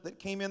gentleman that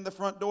came in the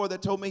front door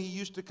that told me he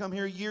used to come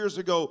here years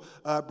ago,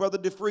 Brother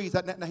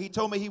DeFries. Now, he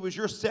told me he was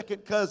your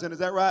second cousin. Is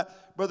that right,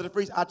 Brother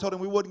DeFries? I told him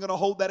we wasn't going to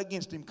hold that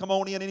against him. Come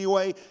on in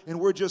anyway, and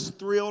we're just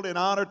thrilled and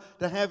honored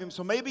to have him.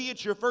 So maybe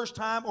it's your first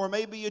time, or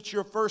maybe it's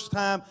your first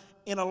time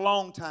in a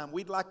long time.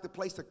 We'd like to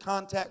place a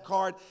contact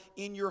card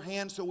in your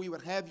hand so we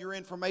would have your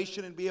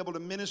information and be able to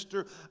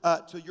minister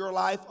to your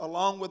life.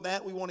 Along with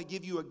that, we want to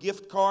give you a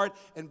gift card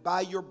and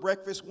buy your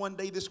breakfast one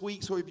day this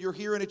week. So if you're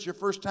here and it's your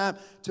first time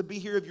to be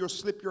here, if you'll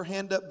slip your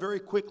hand up very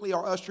quickly,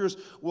 our ushers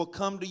will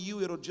come to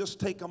you. It'll just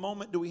take a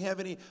moment. Do we have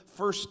any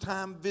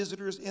first-time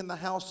visitors in the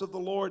house of the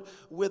Lord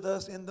with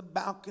us in the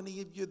balcony?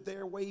 If you're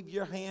there, wave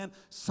your hand.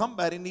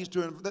 Somebody needs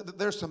to,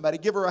 there's somebody.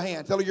 Give her a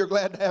hand. Tell her you're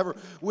glad to have her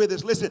with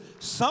us. Listen,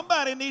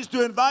 somebody needs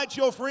to invite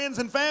your friends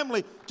and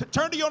family to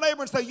turn to your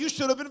neighbor and say, you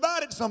should have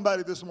invited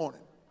somebody this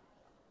morning.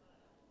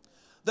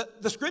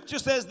 The scripture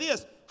says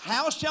this,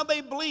 how shall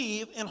they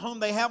believe in whom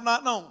they have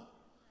not known?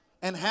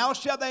 And how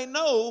shall they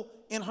know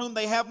in whom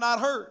they have not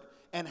heard?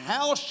 And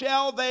how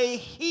shall they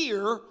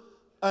hear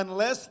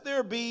unless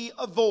there be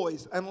a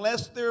voice,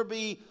 unless there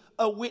be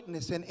a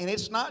witness? And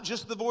it's not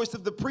just the voice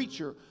of the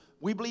preacher.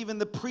 We believe in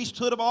the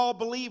priesthood of all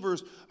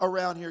believers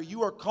around here.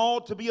 You are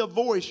called to be a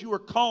voice. You are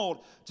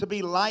called to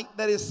be light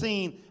that is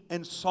seen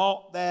and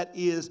salt that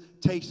is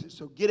tasted.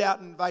 So get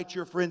out and invite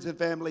your friends and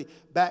family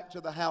back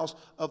to the house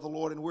of the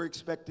Lord. And we're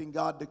expecting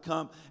God to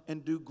come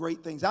and do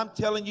great things. I'm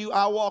telling you,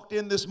 I walked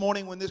in this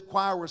morning when this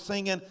choir was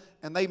singing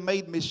and they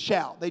made me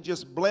shout. They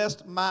just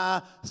blessed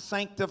my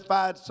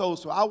sanctified soul.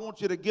 So I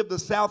want you to give the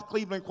South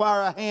Cleveland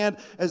Choir a hand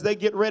as they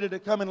get ready to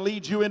come and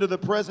lead you into the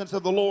presence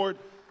of the Lord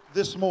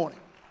this morning.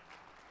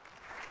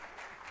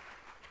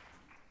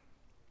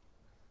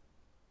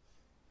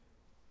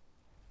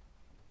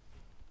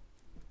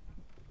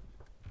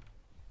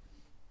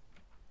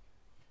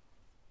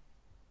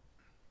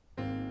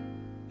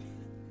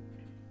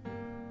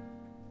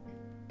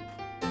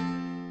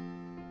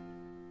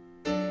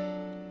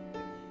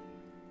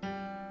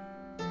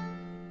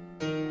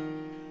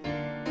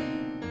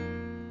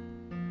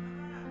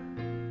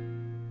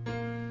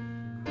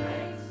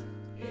 Great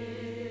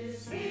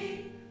is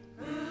He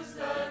who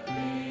stood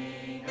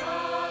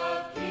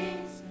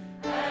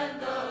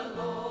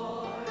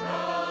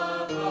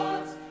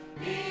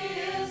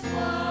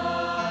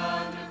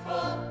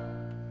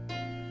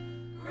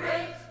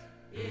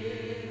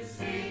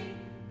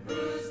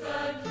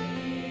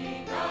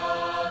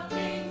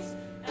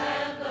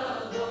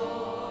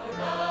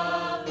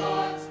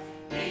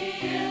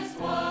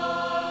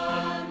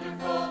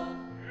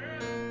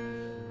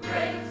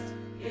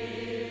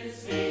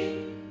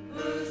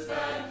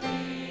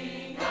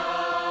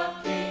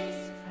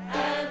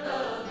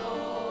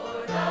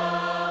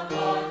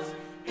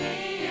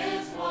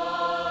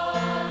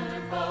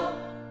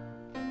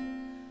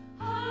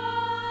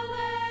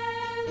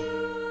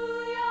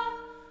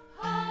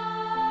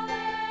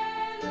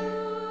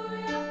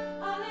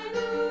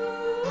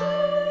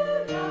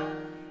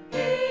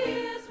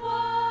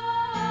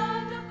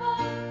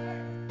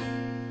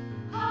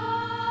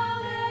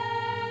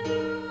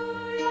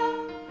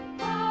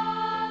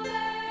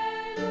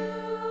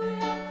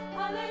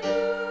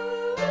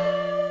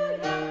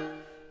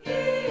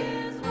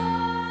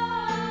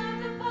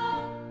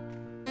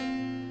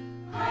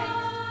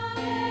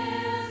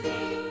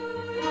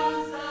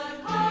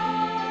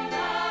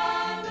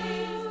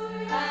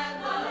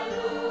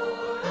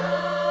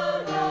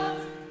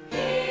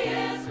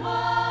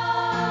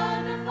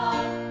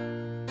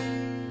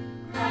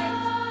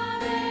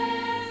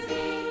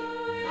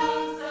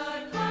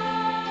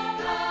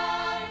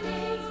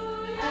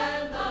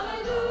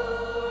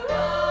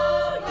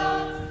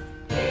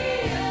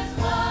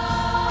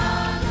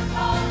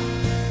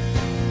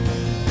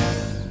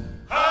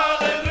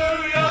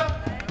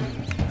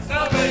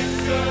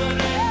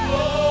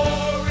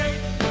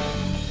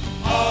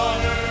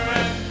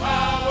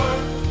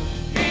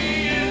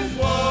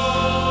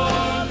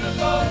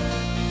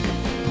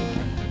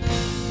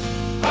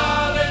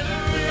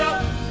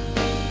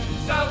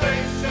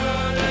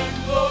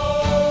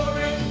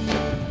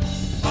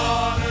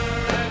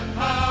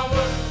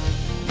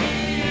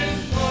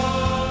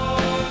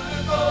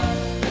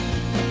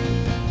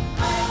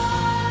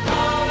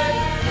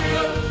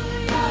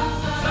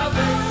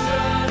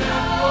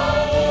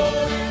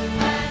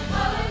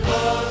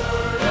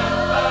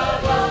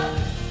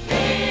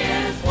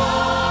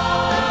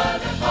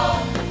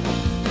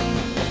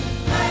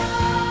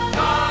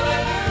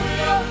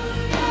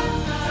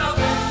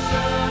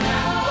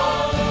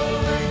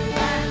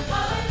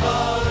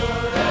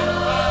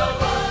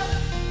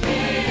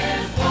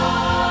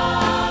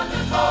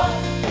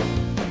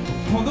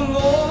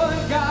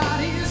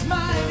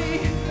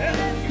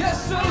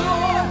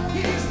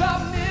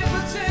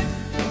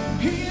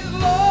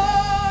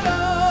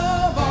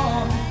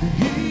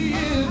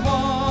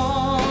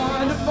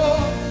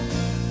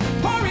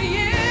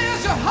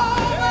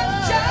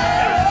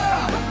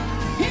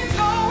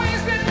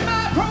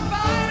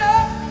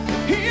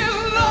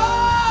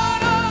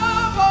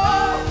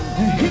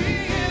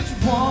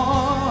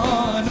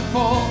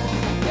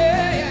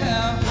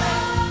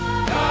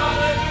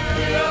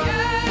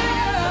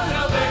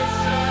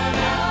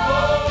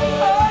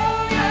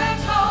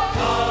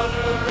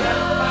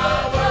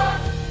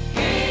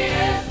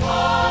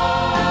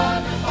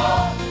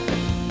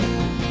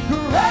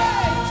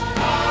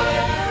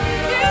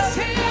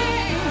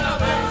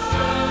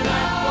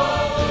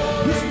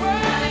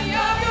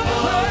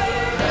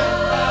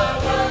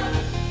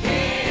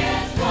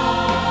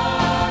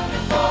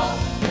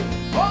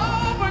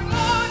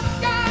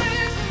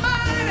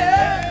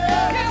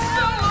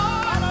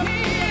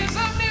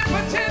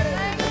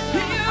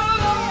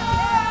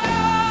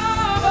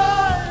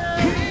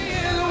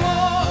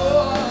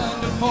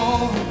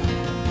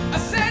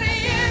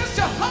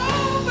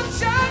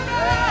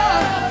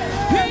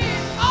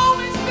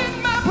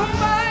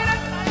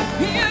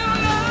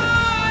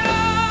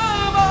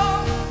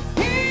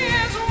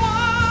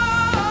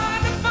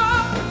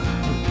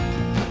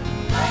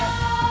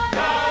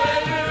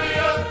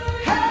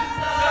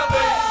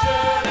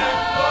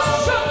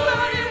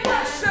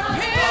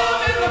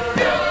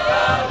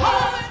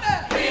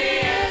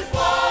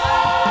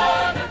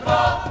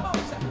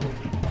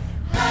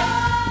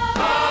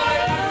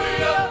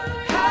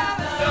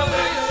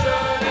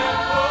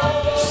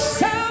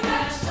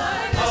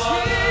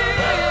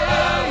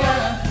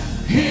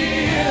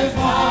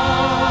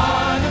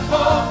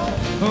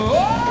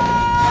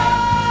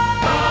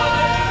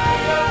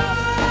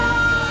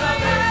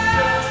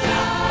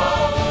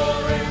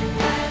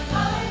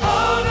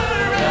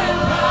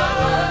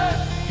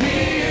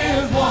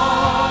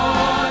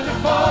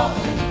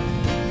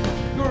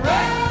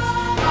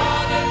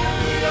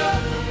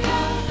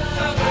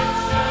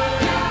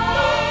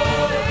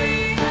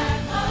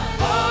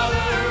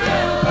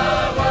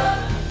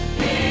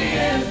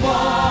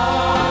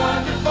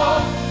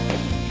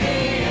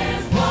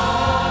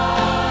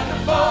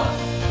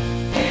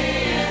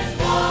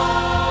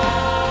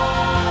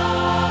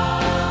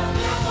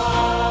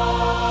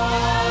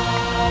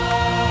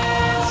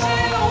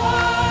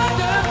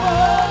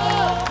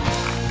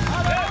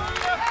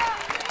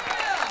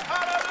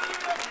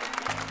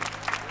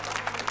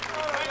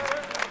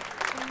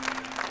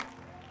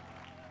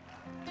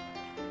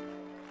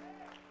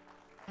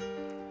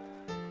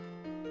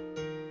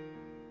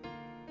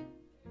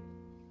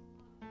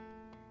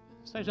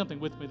Say something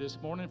with me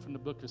this morning from the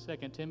book of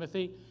 2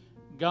 Timothy.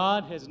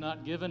 God has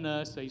not given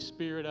us a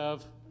spirit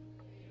of,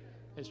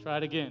 let's try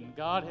it again.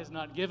 God has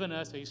not given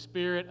us a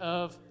spirit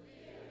of,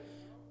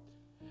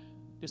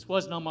 this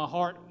wasn't on my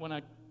heart when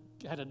I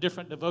had a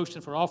different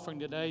devotion for offering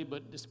today,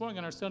 but this morning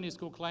in our Sunday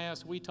school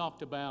class, we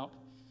talked about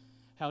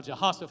how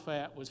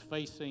Jehoshaphat was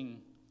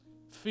facing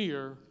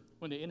fear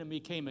when the enemy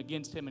came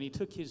against him, and he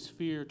took his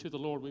fear to the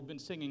Lord. We've been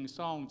singing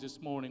songs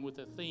this morning with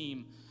the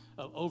theme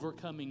of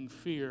overcoming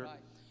fear. Right.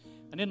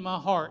 And in my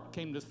heart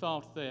came the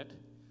thought that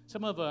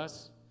some of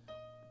us,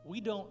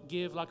 we don't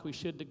give like we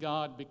should to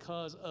God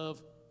because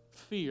of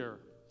fear.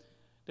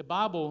 The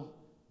Bible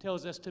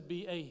tells us to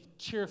be a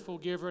cheerful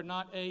giver,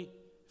 not a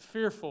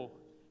fearful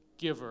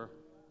giver.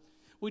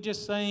 We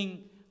just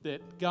saying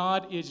that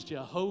God is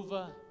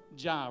Jehovah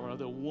Jireh,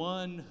 the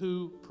one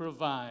who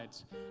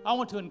provides. I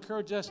want to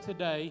encourage us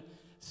today,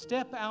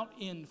 step out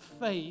in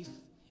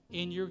faith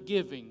in your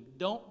giving.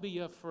 Don't be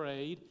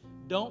afraid.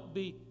 Don't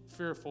be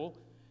fearful.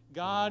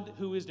 God,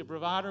 who is the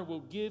provider, will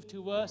give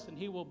to us and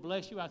he will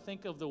bless you. I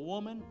think of the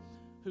woman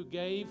who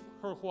gave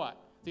her what?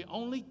 The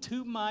only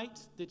 2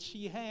 mites that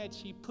she had,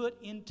 she put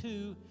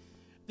into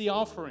the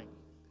offering.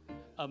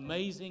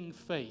 Amazing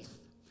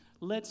faith.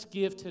 Let's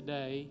give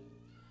today.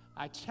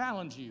 I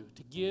challenge you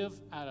to give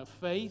out of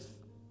faith,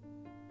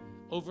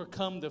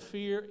 overcome the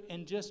fear,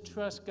 and just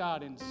trust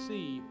God and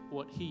see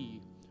what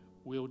he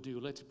will do.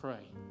 Let's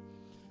pray.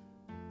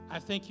 I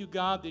thank you,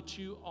 God, that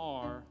you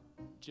are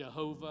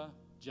Jehovah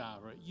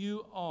Jireh.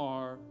 You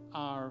are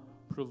our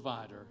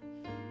provider.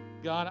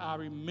 God, I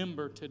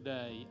remember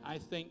today, I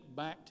think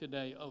back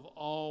today of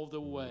all the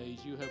ways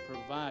you have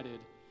provided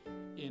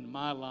in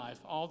my life,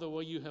 all the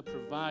way you have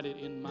provided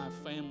in my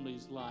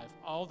family's life,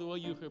 all the way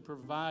you have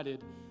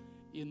provided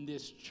in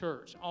this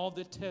church, all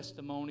the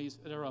testimonies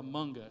that are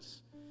among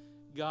us.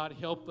 God,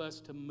 help us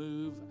to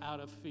move out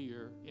of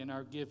fear in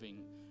our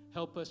giving.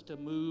 Help us to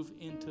move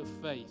into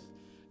faith.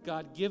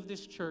 God, give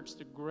this church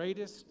the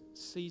greatest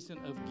season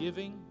of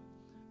giving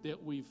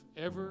that we've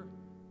ever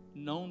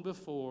known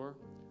before,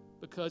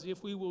 because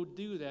if we will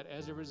do that,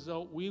 as a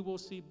result, we will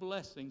see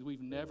blessings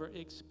we've never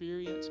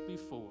experienced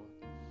before.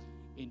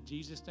 In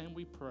Jesus' name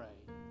we pray.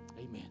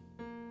 Amen.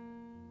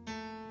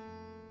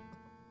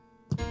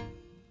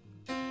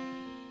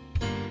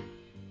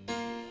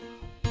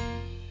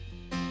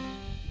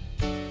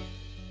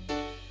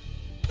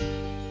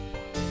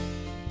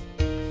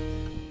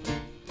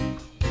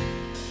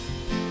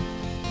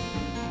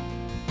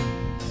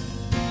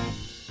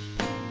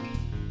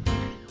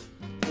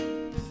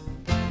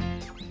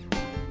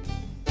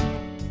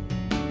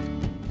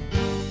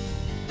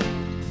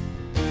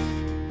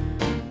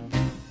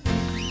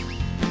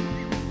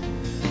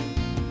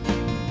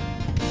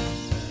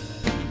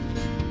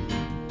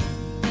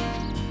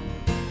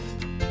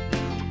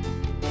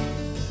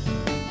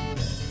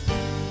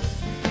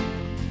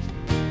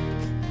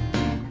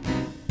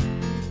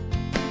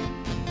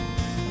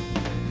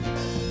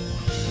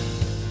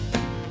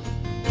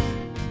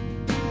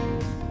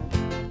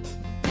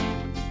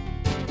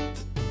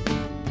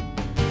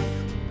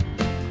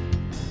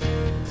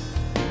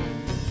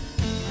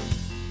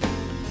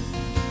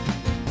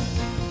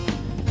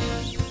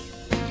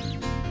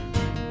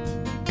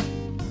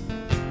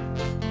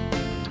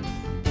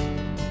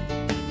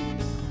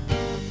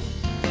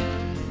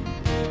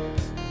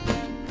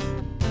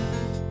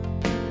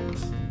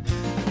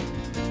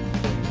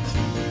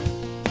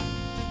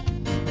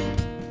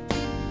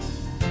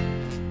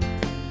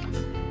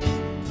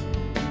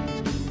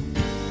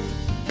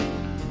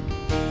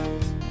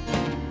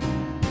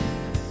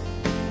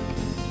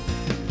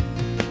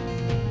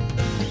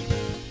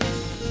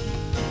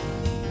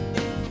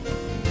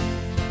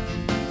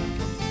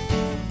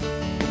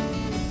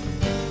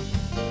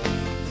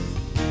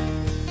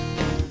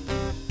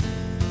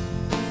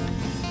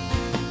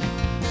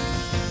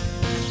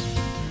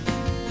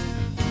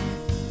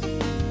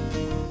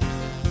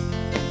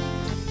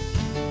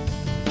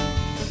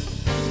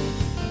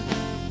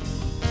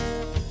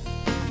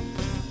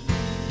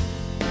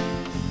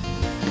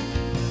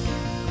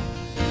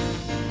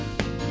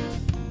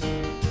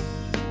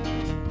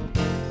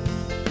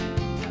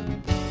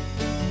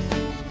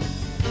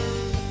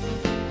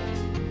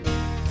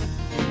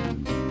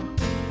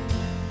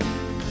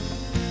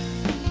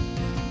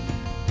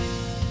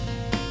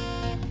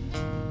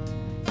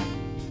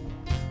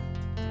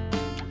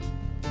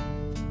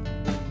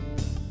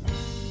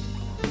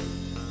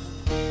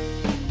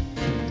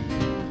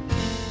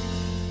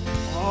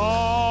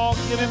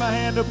 Give him a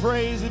hand of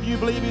praise if you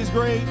believe he's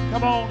great.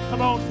 Come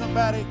on,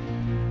 somebody.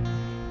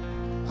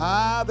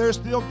 They're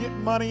still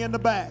getting money in the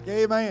back.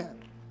 Amen.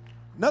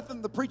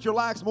 Nothing the preacher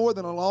likes more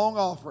than a long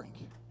offering.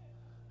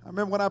 I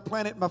remember when I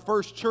planted my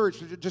first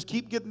church, just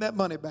keep getting that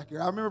money back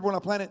here. I remember when I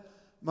planted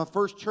my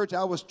first church,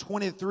 I was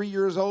 23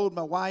 years old.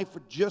 My wife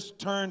had just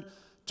turned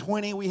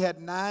 20. We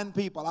had 9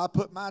 people. I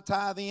put my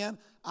tithe in.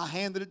 I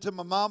handed it to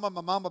my mama.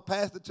 My mama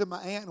passed it to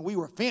my aunt, and we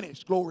were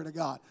finished. Glory to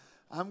God.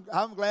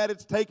 I'm glad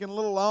it's taken a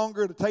little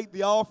longer to take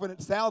the offering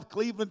at South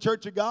Cleveland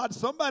Church of God.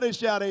 Somebody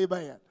shout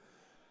amen.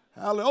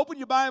 Hallelujah. Open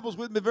your Bibles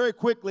with me very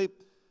quickly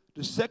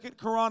to 2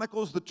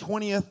 Chronicles, the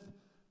 20th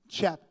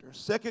chapter.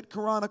 2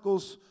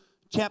 Chronicles,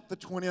 chapter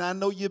 20. And I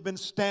know you've been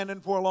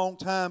standing for a long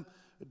time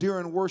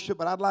during worship,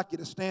 but I'd like you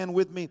to stand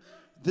with me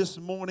this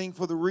morning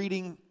for the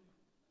reading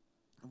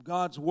of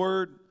God's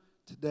Word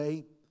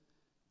today.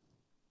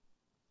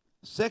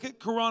 2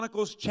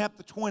 Chronicles,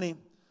 chapter 20.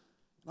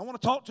 I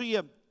want to talk to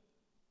you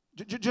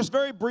just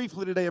very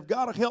briefly today. If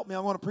God will help me, I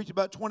want to preach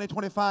about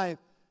 25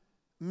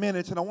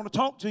 minutes. And I want to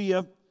talk to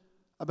you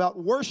about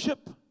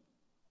worship,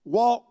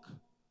 walk,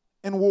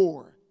 and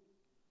war.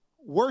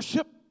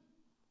 Worship,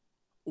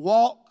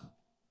 walk,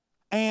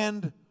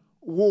 and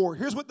war.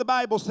 Here's what the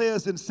Bible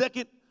says in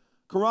 2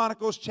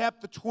 Chronicles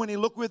chapter 20.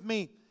 Look with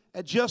me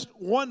at just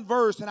one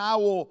verse, and I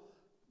will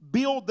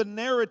build the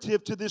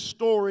narrative to this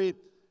story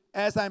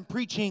as I'm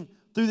preaching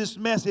through this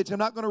message. I'm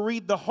not going to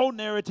read the whole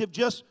narrative,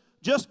 just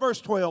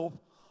verse 12.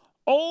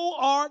 O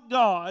our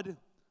God,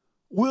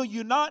 will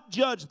you not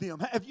judge them?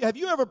 Have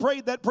you ever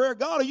prayed that prayer?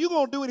 God, are you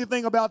going to do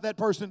anything about that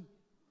person?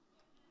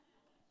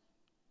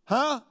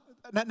 Huh?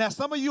 Now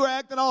some of you are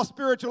acting all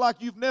spiritual like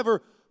you've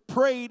never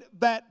prayed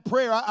that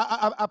prayer.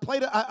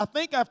 I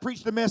think I've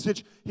preached a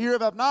message here.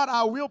 If I've not,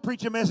 I will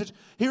preach a message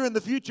here in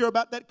the future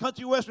about that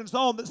country western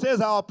song that says,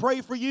 I'll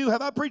pray for you.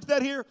 Have I preached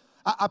that here?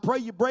 I pray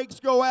your brakes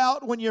go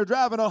out when you're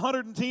driving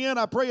 110.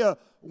 I pray a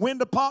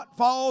window pot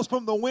falls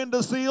from the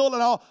window sill,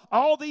 and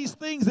all these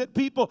things that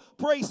people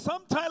pray.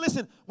 Sometimes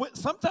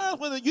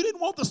when you didn't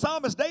want the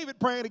psalmist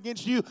David praying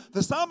against you,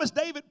 the psalmist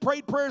David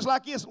prayed prayers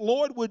like this: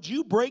 Lord, would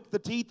you break the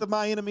teeth of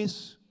my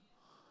enemies?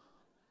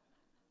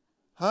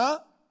 Huh?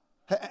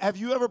 Have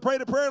you ever prayed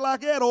a prayer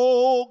like that?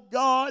 Oh,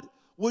 God,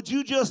 would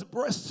you just,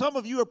 some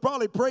of you have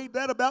probably prayed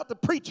that about the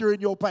preacher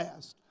in your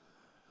past.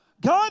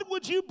 God,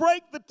 would you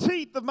break the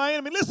teeth of my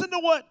enemy? Listen to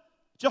what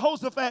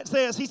Jehoshaphat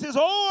says. He says,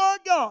 oh, our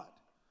God,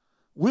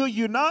 will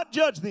you not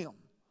judge them?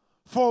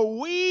 For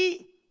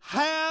we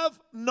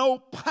have no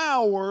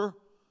power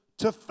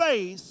to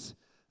face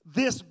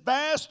this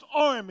vast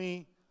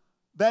army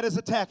that is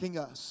attacking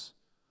us.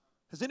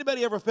 Has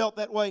anybody ever felt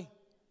that way?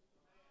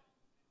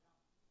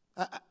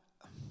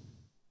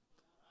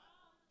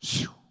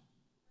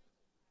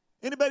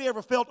 Anybody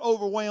ever felt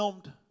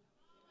overwhelmed?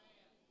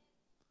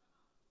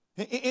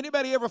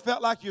 Anybody ever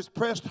felt like you was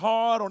pressed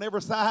hard on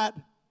every side?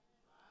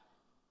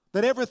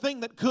 That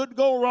everything that could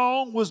go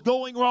wrong was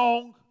going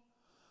wrong?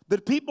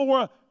 That people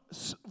were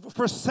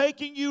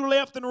forsaking you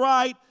left and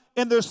right,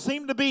 and there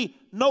seemed to be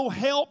no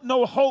help,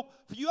 no hope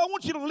for you? I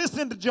want you to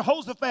listen to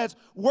Jehoshaphat's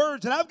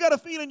words, and I've got a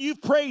feeling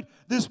you've prayed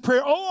this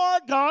prayer. Oh,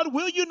 our God,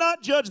 will you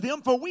not judge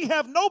them? For we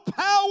have no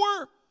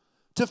power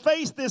to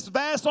face this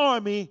vast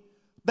army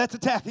that's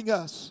attacking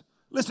us.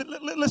 Listen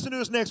to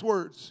his next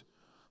words.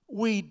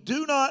 We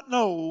do not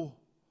know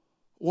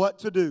what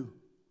to do.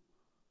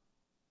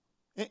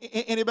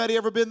 Anybody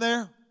ever been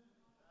there?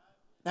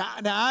 Now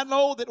I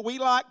know that we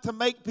like to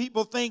make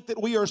people think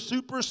that we are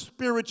super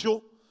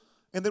spiritual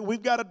and that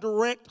we've got a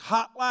direct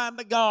hotline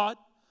to God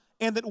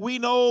and that we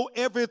know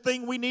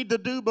everything we need to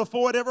do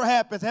before it ever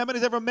happens. How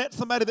many's ever met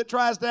somebody that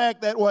tries to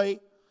act that way?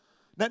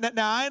 Now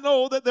I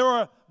know that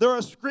there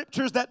are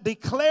scriptures that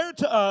declare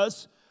to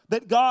us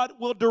that God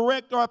will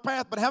direct our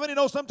path. But how many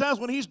know sometimes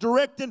when He's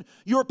directing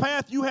your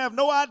path, you have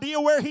no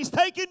idea where He's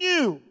taking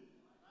you?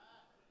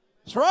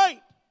 That's right.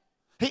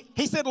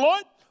 He said,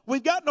 Lord,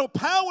 we've got no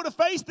power to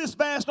face this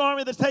vast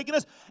army that's taking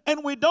us,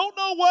 and we don't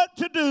know what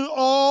to do.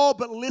 Oh,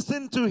 but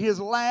listen to his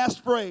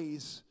last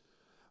phrase.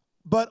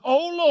 But,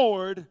 oh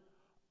Lord,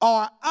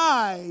 our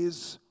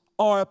eyes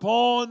are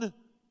upon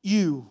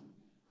you.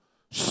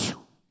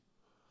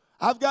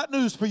 I've got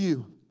news for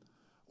you.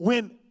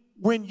 When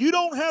you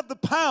don't have the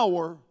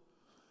power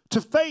to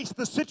face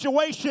the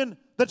situation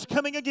that's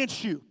coming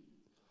against you,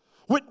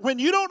 when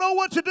you don't know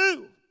what to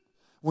do,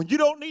 when you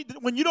don't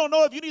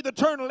know if you need to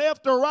turn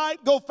left or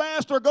right, go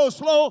fast or go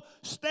slow,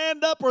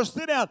 stand up or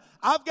sit down,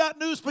 I've got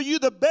news for you.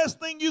 The best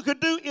thing you could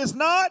do is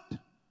not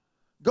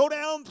go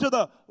down to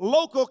the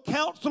local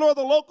counselor or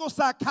the local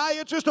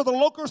psychiatrist or the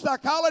local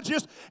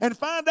psychologist and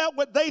find out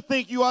what they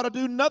think you ought to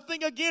do.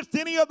 Nothing against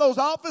any of those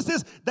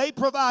offices. They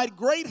provide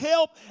great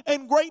help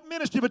and great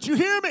ministry. But you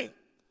hear me?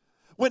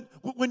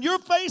 When you're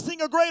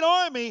facing a great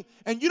army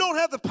and you don't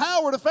have the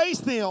power to face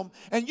them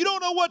and you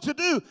don't know what to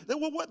do,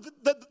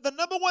 the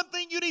number one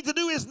thing you need to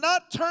do is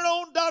not turn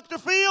on Dr.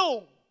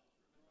 Phil.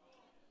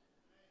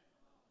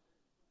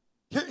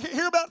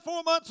 Here about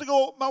 4 months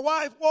ago, my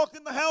wife walked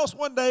in the house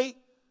one day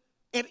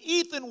and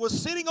Ethan was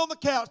sitting on the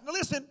couch. Now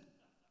listen,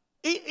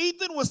 he's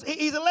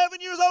 11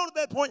 years old at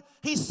that point.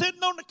 He's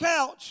sitting on the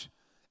couch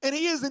and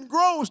he is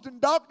engrossed in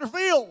Dr.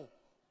 Phil.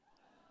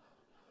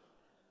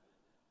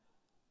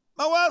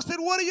 My wife said,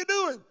 what are you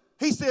doing?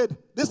 He said,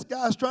 this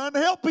guy's trying to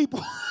help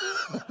people.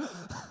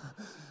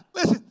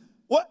 Listen,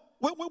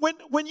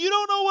 when you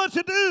don't know what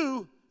to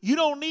do, you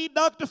don't need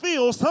Dr.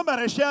 Phil.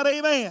 Somebody shout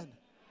amen.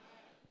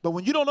 But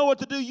when you don't know what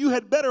to do, you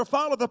had better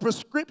follow the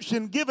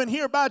prescription given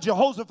here by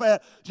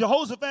Jehoshaphat.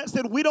 Jehoshaphat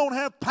said, we don't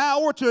have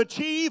power to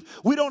achieve.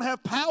 We don't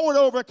have power to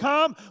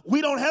overcome.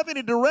 We don't have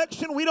any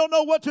direction. We don't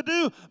know what to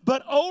do.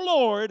 But, oh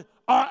Lord,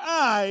 our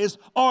eyes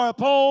are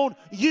upon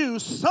you.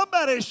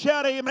 Somebody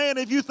shout amen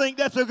if you think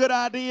that's a good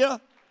idea.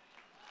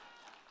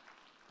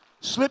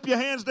 Slip your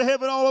hands to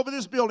heaven all over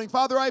this building.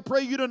 Father, I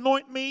pray you to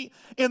anoint me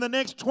in the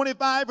next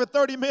 25 or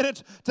 30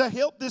 minutes to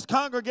help this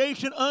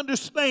congregation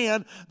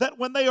understand that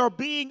when they are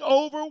being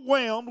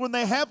overwhelmed, when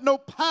they have no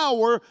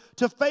power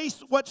to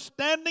face what's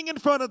standing in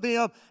front of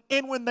them,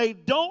 and when they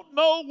don't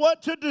know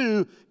what to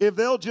do, if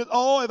they'll just,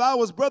 if I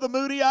was Brother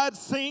Moody, I'd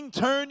sing,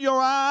 turn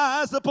your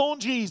eyes upon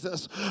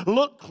Jesus.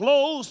 Look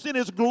close in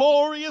his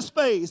glorious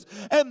face,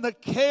 and the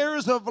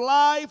cares of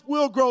life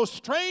will grow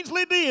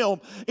strangely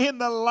dim in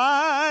the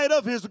light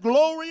of his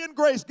glory and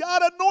grace.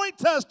 God,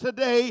 anoint us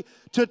today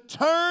to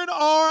turn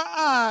our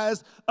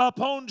eyes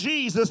upon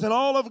Jesus. And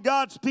all of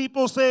God's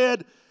people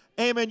said,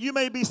 amen. You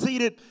may be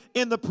seated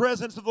in the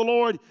presence of the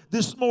Lord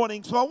this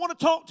morning. So I want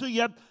to talk to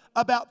you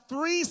about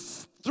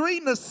three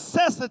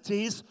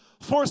necessities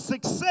for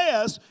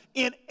success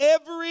in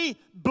every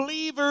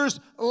believer's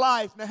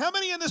life. Now, how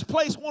many in this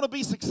place want to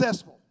be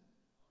successful?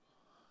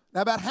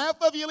 Now, about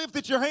half of you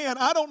lifted your hand.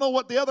 I don't know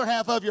what the other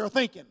half of you are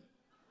thinking.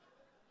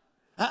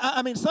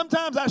 I mean,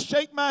 sometimes I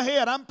shake my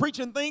head. I'm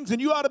preaching things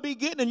and you ought to be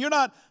getting it, and you're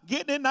not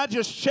getting it, and I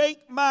just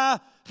shake my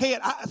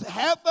head.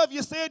 Half of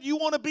you said you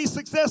want to be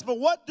successful.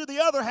 What do the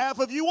other half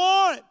of you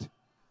want?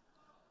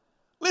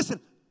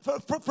 Listen,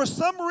 for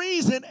some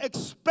reason,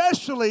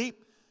 especially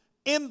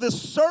in the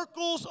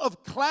circles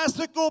of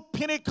classical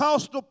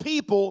Pentecostal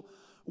people,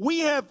 we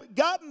have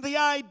gotten the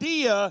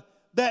idea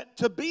that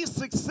to be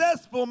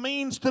successful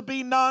means to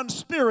be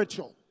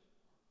non-spiritual.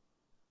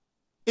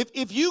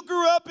 If you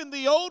grew up in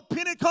the old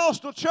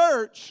Pentecostal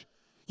church,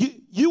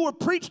 you were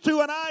preached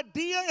to an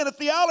idea and a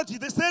theology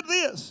that said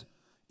this: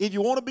 if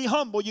you want to be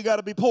humble, you got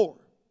to be poor.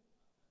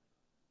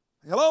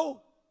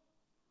 Hello?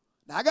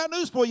 Now, I got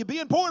news for you.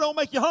 Being poor don't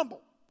make you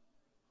humble.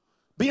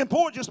 Being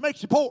poor just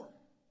makes you poor.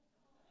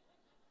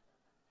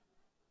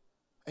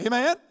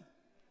 Amen?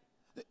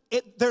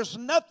 There's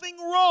nothing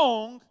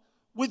wrong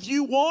with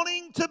you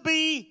wanting to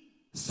be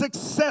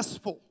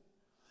successful.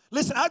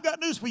 Listen, I've got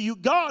news for you.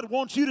 God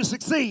wants you to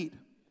succeed.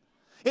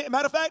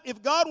 Matter of fact,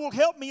 if God will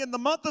help me in the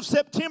month of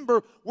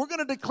September, we're going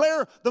to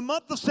declare the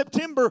month of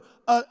September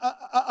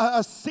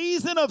a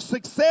season of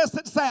success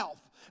at South.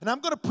 And I'm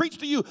going to preach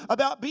to you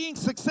about being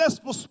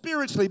successful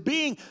spiritually,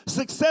 being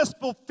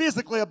successful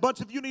physically. A bunch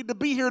of you need to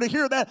be here to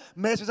hear that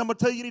message. I'm going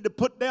to tell you, you need to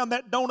put down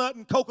that donut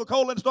and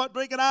Coca-Cola and start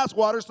drinking ice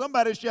water.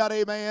 Somebody shout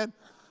amen.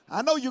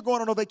 I know you're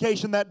going on a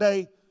vacation that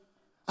day.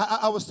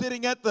 I was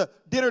sitting at the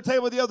dinner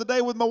table the other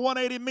day with my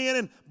 180 men,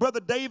 and Brother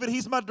David,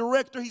 he's my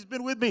director. He's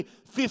been with me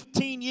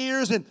 15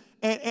 years, and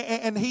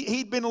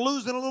he'd been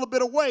losing a little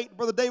bit of weight.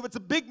 Brother David's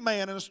a big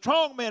man and a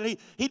strong man.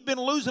 He'd been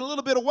losing a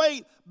little bit of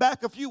weight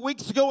back a few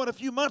weeks ago and a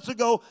few months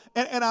ago,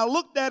 and I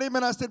looked at him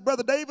and I said,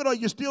 Brother David, are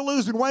you still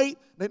losing weight?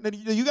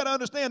 You got to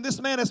understand,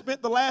 this man has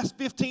spent the last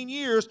 15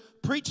 years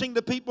preaching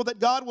to people that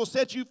God will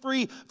set you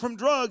free from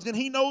drugs, and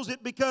he knows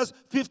it because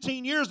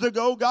 15 years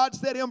ago, God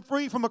set him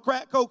free from a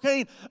crack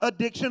cocaine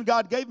addiction.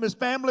 God gave him his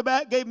family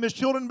back, gave him his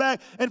children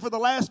back, and for the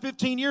last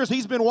 15 years,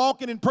 he's been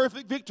walking in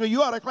perfect victory.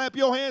 You ought to clap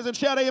your hands and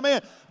shout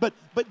amen. But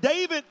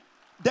David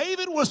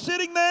was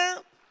sitting there.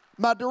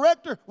 My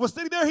director was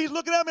sitting there. He's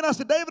looking at me, and I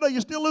said, David, are you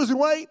still losing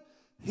weight?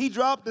 He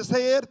dropped his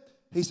head.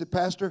 He said,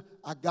 Pastor,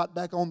 I got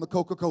back on the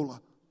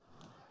Coca-Cola.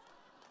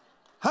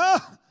 Huh?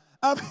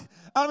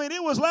 I mean,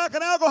 it was like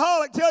an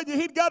alcoholic telling you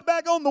he'd got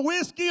back on the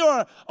whiskey,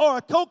 or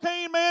a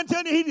cocaine man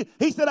telling you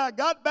he said, I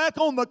got back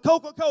on the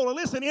Coca-Cola.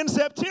 Listen, in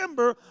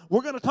September,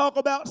 we're going to talk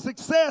about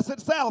success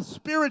at South,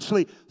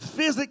 spiritually,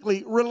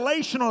 physically,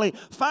 relationally,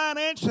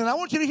 financially. And I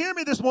want you to hear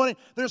me this morning.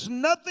 There's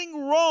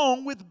nothing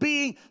wrong with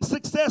being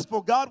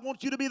successful. God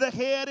wants you to be the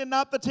head and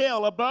not the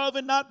tail, above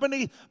and not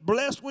beneath,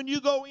 blessed when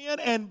you go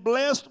in and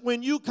blessed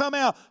when you come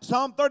out.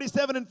 Psalm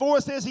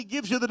 37:4 says he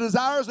gives you the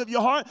desires of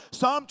your heart.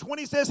 Psalm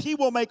 20 says he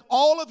will make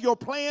all of your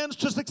plans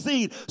to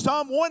succeed.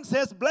 Psalm 1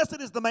 says,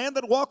 blessed is the man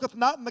that walketh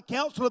not in the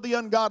counsel of the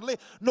ungodly,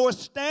 nor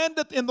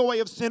standeth in the way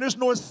of sinners,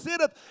 nor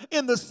sitteth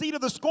in the seat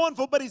of the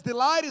scornful, but his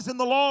delight is in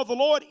the law of the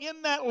Lord.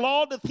 In that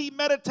law doth he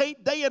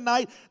meditate day and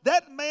night.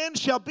 That man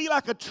shall be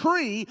like a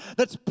tree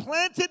that's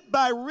planted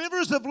by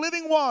rivers of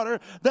living water,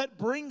 that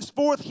brings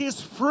forth his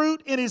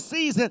fruit in his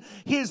season.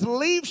 His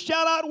leaves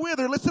shall not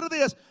wither. Listen to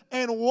this.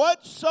 And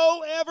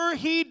whatsoever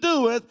he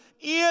doeth,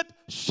 it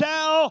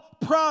shall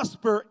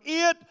prosper.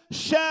 It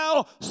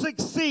shall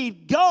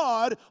succeed.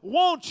 God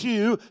wants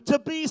you to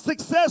be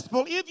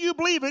successful. If you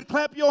believe it,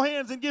 clap your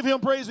hands and give him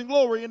praise and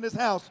glory in this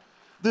house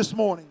this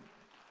morning.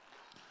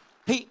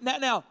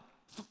 Now,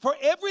 for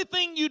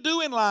everything you do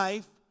in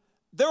life,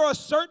 there are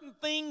certain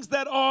things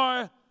that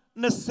are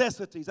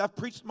necessities. I've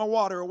preached my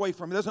water away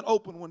from me. There's an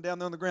open one down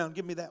there on the ground.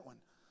 Give me that one.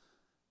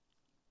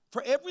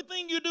 For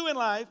everything you do in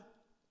life,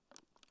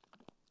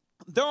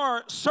 there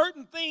are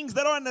certain things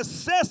that are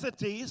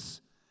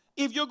necessities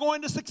if you're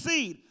going to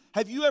succeed.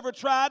 Have you ever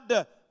tried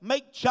to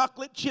make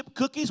chocolate chip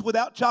cookies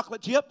without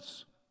chocolate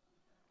chips?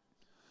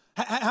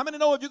 How many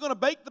know if you're going to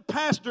bake the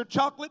pastor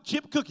chocolate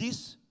chip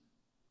cookies,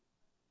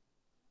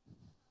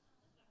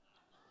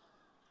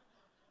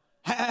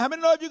 How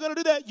many know if you're going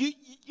to do that?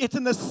 It's a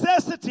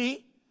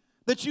necessity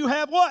that you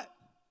have what?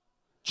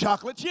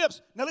 Chocolate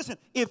chips. Now listen,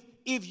 if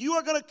you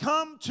are going to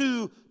come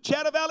to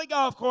Chatter Valley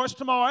Golf Course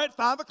tomorrow at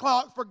 5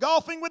 o'clock for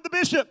golfing with the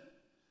bishop,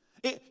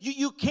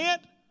 you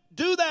can't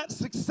do that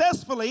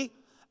successfully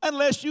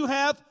unless you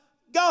have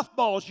golf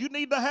balls. You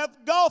need to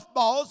have golf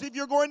balls if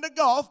you're going to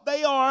golf.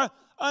 They are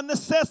a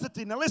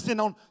necessity. Now listen,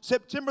 on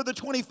September the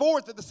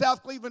 24th at the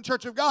South Cleveland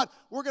Church of God,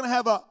 we're going to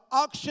have an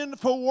auction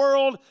for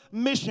world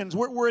missions.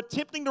 We're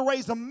attempting to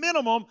raise a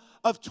minimum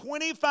of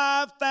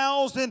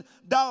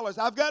 $25,000.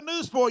 I've got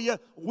news for you.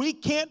 We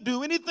can't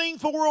do anything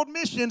for world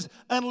missions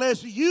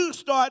unless you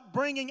start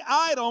bringing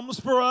items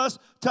for us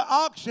to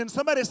auction.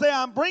 Somebody say,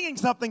 I'm bringing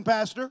something,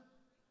 Pastor.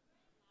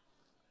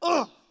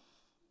 Ugh.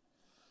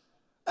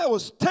 That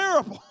was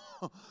terrible.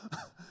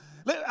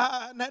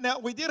 Now,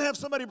 we did have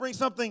somebody bring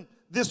something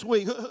this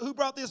week. Who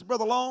brought this?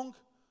 Brother Long?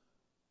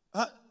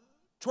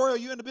 Troy, are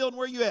you in the building?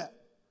 Where are you at?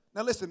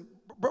 Now listen,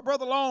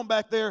 Brother Long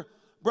back there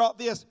brought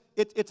this.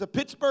 It's a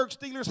Pittsburgh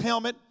Steelers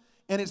helmet,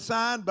 and it's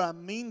signed by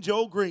Mean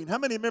Joe Green. How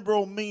many remember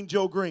old Mean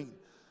Joe Green?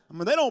 I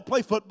mean, they don't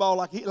play football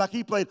like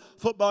he played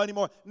football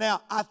anymore.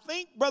 Now, I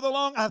think, Brother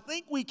Long, I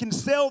think we can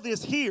sell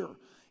this here.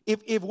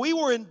 If we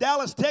were in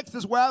Dallas,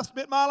 Texas, where I've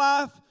spent my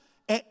life,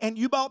 and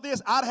you bought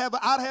this,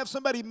 I'd have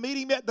somebody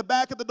meeting me at the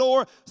back of the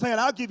door saying,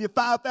 I'll give you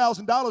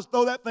 $5,000,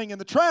 throw that thing in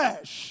the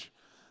trash.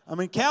 I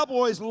mean,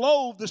 Cowboys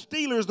loathe the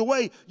Steelers the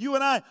way you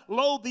and I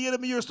loathe the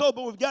enemy of your soul.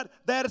 But we've got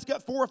that. It's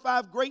got 4 or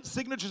 5 great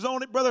signatures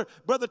on it. Brother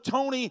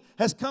Tony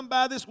has come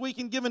by this week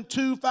and given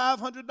 2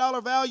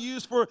 $500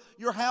 values for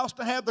your house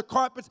to have the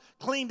carpets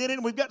cleaned in it.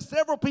 And we've got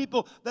several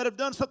people that have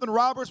done something.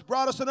 Robert's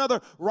brought us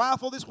another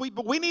rifle this week.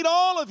 But we need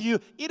all of you.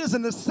 It is a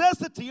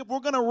necessity if we're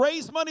going to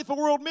raise money for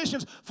world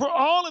missions for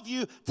all of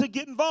you to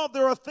get involved.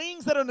 There are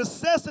things that are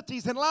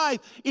necessities in life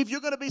if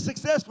you're going to be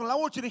successful. And I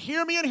want you to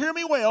hear me and hear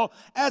me well.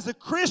 As a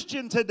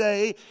Christian today,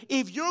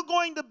 if you're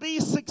going to be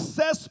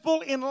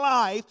successful in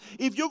life,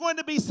 if you're going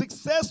to be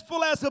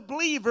successful as a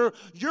believer,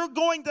 you're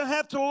going to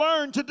have to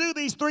learn to do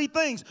these 3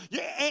 things.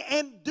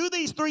 And do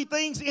these 3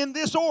 things in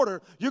this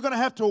order. You're going to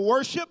have to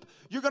worship,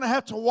 you're going to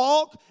have to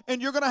walk,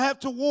 and you're going to have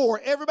to war.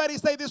 Everybody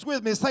say this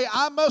with me. Say,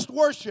 I must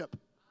worship.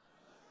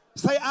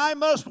 Say, I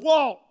must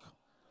walk.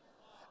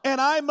 And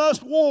I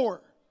must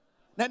war.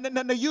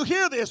 Now, you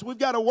hear this. We've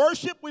got to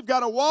worship, we've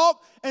got to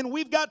walk, and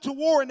we've got to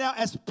war. Now,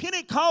 as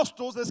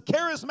Pentecostals, as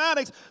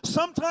charismatics,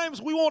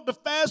 sometimes we want to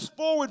fast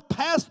forward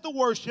past the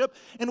worship,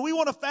 and we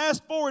want to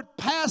fast forward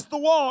past the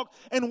walk,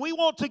 and we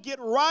want to get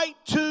right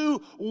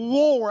to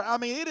war. I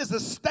mean, it is a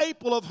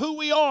staple of who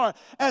we are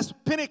as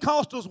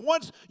Pentecostals.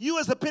 Once you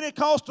as a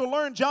Pentecostal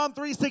learn John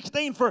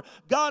 3:16, for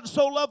God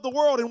so loved the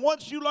world, and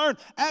once you learn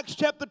Acts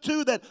chapter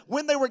 2, that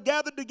when they were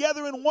gathered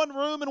together in one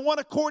room in one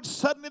accord,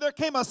 suddenly there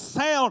came a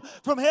sound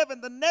from heaven.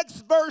 The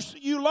next verse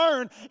you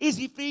learn is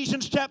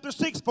Ephesians chapter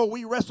 6. For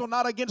we wrestle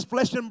not against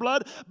flesh and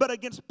blood, but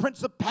against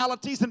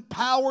principalities and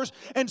powers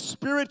and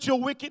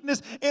spiritual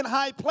wickedness in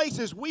high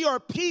places. We are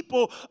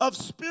people of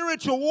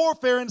spiritual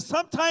warfare, and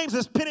sometimes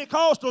as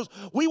Pentecostals,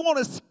 we want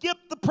to skip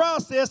the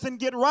process and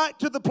get right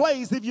to the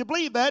place. If you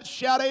believe that,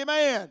 shout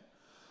amen.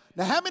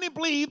 Now, how many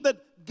believe that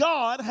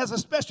God has a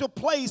special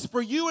place for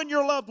you and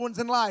your loved ones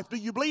in life? Do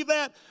you believe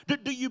that?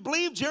 Do you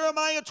believe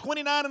Jeremiah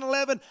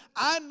 29:11?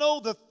 I know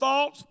the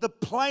thoughts, the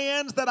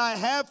plans that I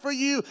have for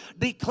you,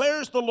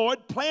 declares the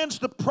Lord, plans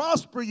to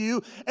prosper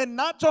you and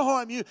not to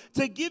harm you,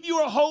 to give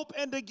you a hope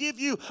and to give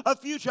you a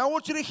future. I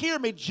want you to hear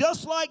me.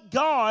 Just like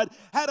God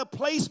had a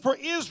place for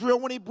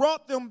Israel when he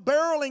brought them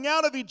barreling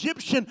out of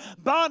Egyptian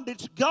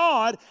bondage,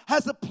 God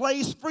has a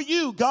place for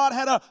you. God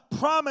had a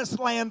promised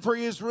land for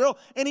Israel,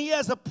 and he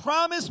has a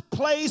promised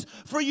place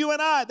for you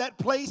and I. That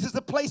place is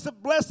a place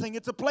of blessing.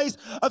 It's a place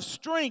of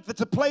strength.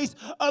 It's a place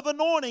of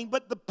anointing.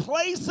 But the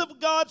place of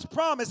God's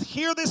promise,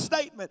 hear this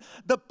statement,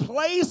 the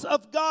place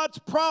of God's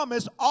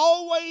promise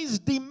always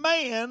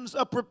demands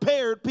a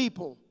prepared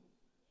people.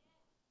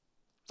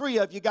 3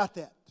 of you got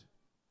that.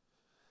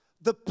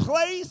 The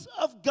place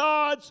of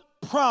God's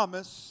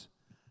promise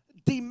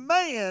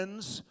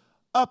demands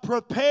a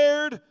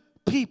prepared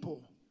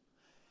people.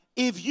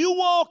 If you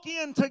walk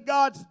into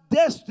God's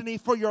destiny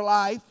for your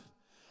life,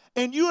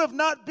 and you have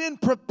not been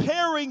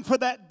preparing for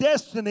that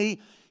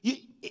destiny,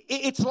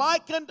 it's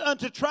like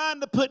unto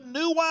trying to put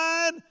new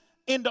wine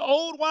into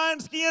old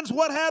wineskins.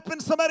 What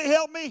happens? Somebody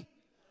help me.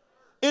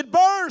 It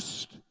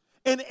burst.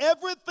 And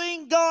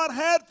everything God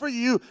had for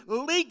you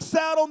leaks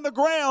out on the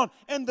ground,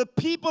 and the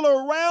people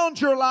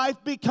around your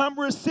life become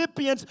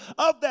recipients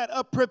of that.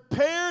 A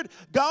prepared,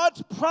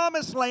 God's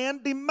promised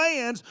land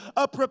demands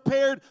a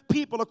prepared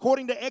people.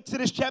 According to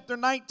Exodus chapter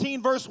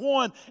 19, verse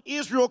 1,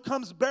 Israel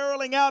comes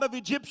barreling out of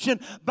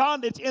Egyptian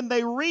bondage, and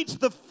they reach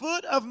the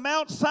foot of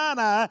Mount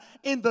Sinai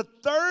in the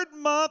 3rd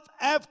month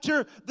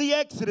after the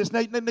Exodus. Now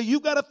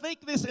you've got to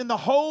think this in the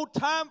whole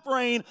time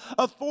frame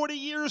of 40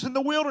 years in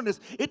the wilderness.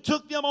 It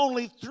took them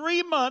only 3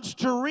 3 months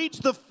to reach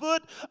the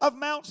foot of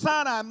Mount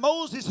Sinai.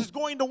 Moses is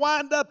going to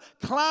wind up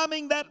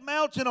climbing that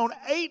mountain on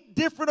 8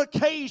 different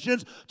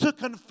occasions to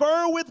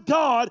confer with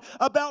God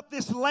about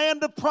this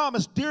land of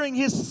promise. During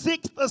his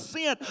 6th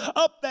ascent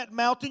up that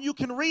mountain, you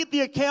can read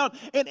the account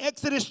in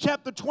Exodus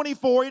chapter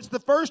 24. It's the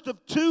first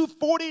of 2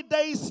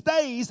 40-day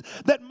stays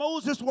that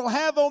Moses will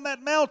have on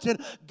that mountain.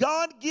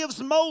 God gives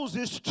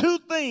Moses 2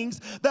 things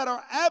that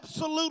are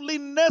absolutely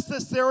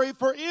necessary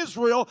for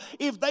Israel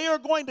if they are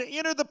going to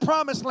enter the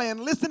promised land.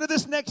 Listen to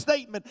this next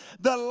statement.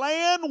 The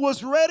land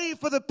was ready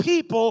for the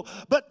people,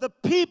 but the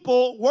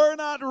people were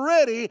not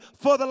ready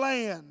for the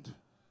land.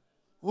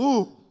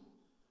 Ooh.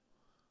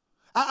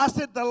 I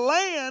said the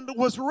land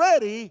was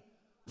ready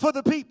for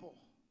the people,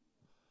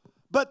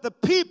 but the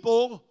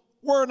people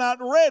were not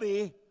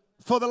ready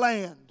for the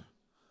land.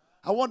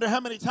 I wonder how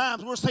many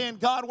times we're saying,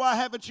 God, why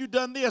haven't you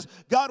done this?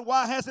 God,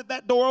 why hasn't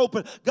that door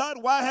opened? God,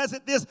 why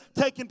hasn't this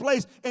taken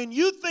place? And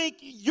you think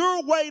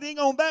you're waiting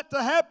on that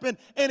to happen,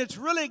 and it's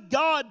really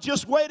God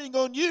just waiting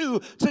on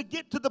you to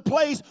get to the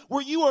place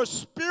where you are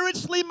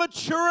spiritually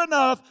mature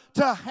enough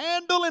to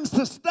handle and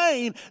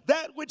sustain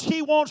that which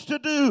He wants to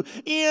do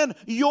in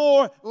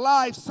your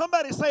life.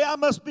 Somebody say, I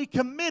must be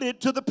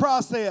committed to the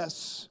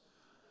process.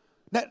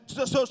 Now,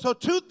 so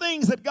 2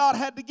 things that God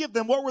had to give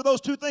them. What were those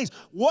 2 things?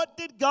 What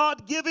did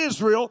God give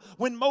Israel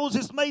when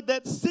Moses made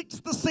that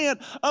 6th ascent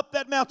up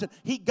that mountain?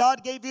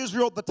 God gave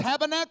Israel the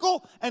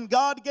tabernacle, and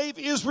God gave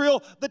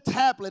Israel the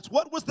tablets.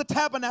 What was the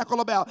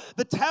tabernacle about?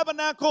 The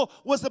tabernacle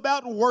was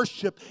about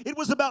worship. It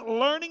was about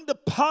learning to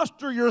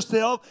posture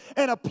yourself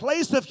in a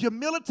place of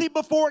humility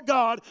before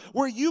God,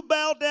 where you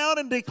bow down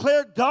and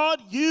declare,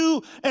 God,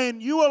 you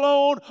and you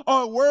alone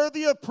are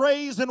worthy of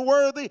praise and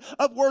worthy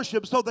of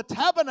worship. So the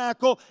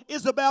tabernacle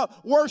is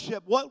about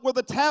worship. What were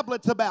the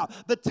tablets about?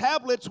 The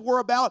tablets were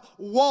about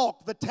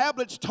walk. The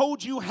tablets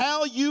told you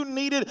how you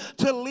needed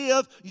to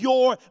live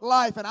your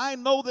life. And I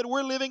know that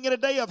we're living in a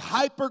day of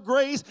hyper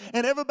grace,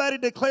 and everybody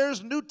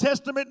declares New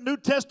Testament, New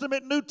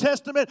Testament, New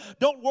Testament.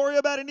 Don't worry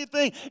about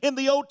anything in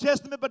the Old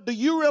Testament. But do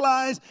you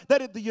realize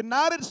that if the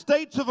United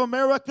States of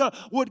America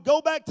would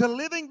go back to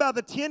living by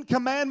the 10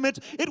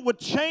 Commandments, it would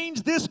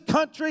change this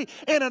country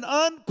in an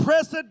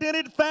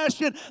unprecedented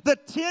fashion? The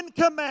 10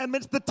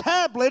 Commandments, the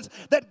tablets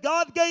that God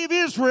gave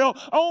Israel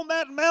on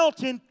that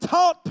mountain,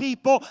 taught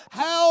people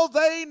how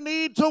they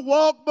need to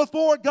walk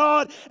before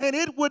God, and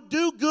it would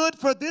do good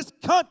for this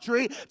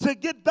country to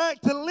get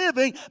back to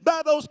living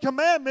by those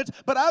commandments.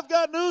 But I've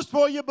got news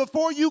for you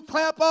before you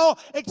clap all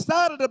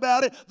excited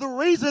about it. The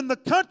reason the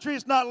country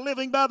is not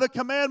living by the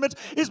commandments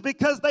is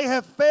because they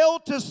have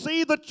failed to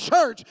see the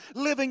church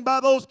living by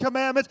those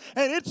commandments.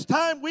 And it's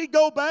time we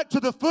go back to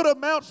the foot of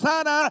Mount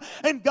Sinai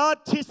and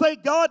say,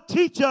 God,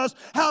 teach us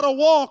how to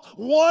walk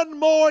one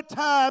more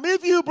time.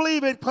 If you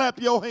believe it,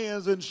 clap your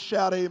hands and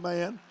shout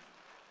amen.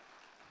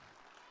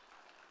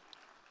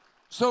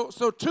 So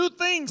 2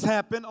 things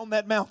happen on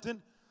that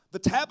mountain. The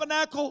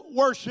tabernacle,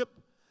 worship.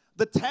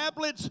 The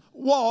tablets,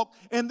 walk.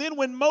 And then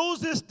when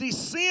Moses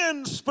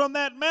descends from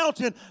that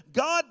mountain,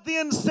 God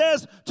then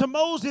says to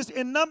Moses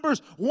in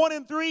Numbers 1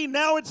 and 3,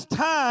 now it's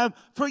time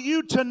for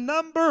you to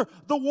number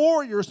the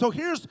warriors. So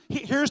here's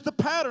the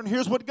pattern.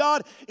 Here's what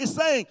God is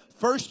saying.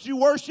 First you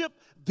worship,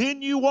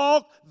 then you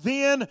walk,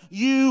 then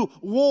you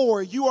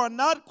war. You are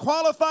not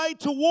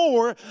qualified to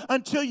war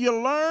until you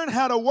learn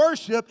how to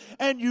worship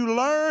and you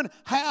learn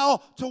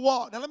how to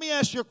walk. Now let me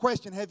ask you a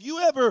question. Have you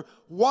ever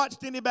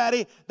watched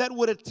anybody that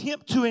would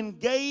attempt to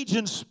engage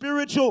in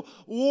spiritual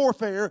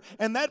warfare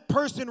and that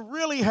person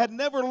really had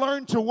never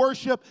learned to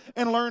worship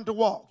and learn to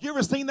walk? You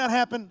ever seen that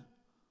happen?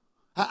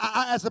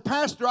 As a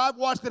pastor, I've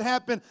watched it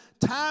happen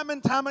time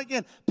and time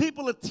again.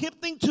 People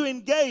attempting to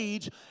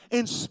engage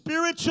in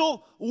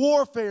spiritual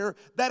warfare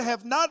that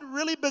have not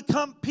really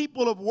become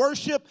people of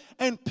worship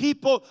and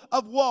people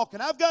of walk.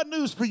 And I've got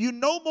news for you.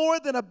 No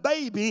more than a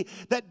baby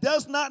that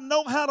does not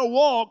know how to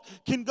walk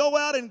can go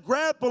out and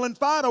grapple and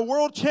fight a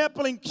world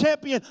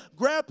champion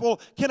grapple.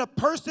 Can a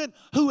person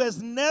who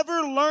has never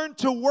learned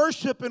to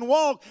worship and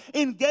walk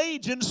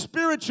engage in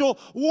spiritual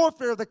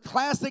warfare? The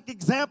classic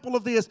example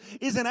of this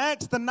is in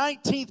Acts, the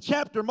 19th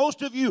chapter.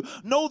 Most of you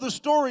know the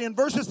story. In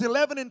verses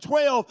 11 and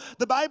 12,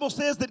 the Bible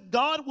says that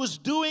God was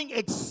doing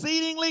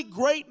exceedingly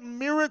great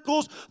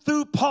miracles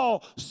through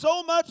Paul,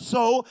 so much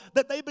so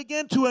that they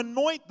began to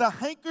anoint the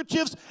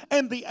handkerchiefs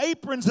and the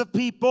aprons of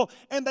people,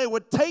 and they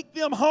would take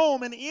them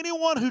home, and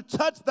anyone who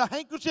touched the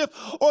handkerchief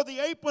or the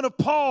apron of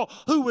Paul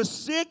who was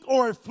sick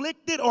or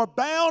afflicted or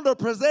bound or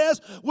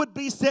possessed would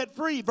be set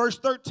free. Verse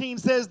 13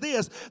 says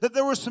this, that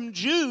there were some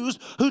Jews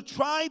who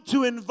tried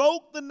to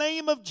invoke the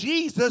name of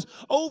Jesus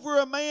over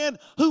over a man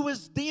who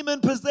was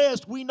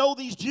demon-possessed. We know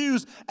these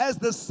Jews as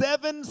the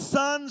 7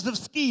 sons of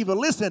Sceva.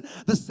 Listen,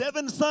 the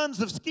 7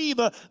 sons of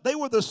Sceva, they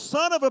were the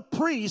son of a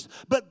priest,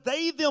 but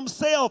they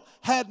themselves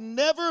had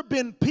never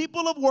been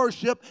people of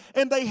worship,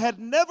 and they had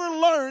never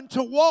learned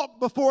to walk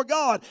before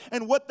God.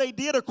 And what they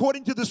did,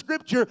 according to the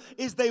scripture,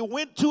 is they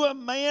went to a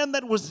man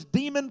that was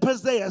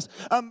demon-possessed.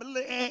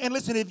 And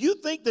listen, if you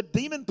think that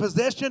demon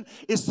possession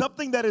is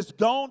something that is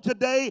gone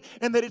today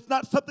and that it's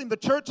not something the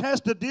church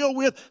has to deal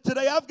with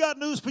today, I've got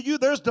news for you.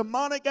 There's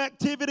demonic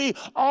activity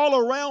all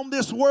around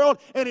this world,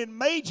 and it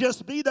may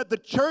just be that the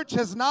church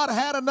has not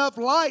had enough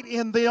light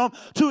in them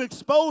to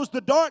expose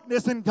the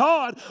darkness, and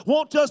God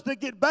wants us to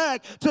get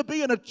back to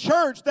being a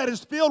church that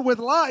is filled with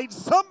light.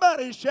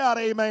 Somebody shout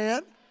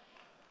amen.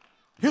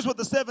 Here's what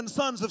the 7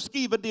 sons of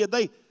Sceva did.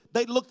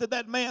 They looked at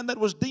that man that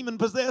was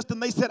demon-possessed,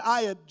 and they said,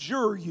 I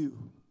adjure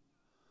you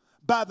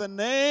by the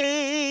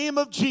name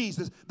of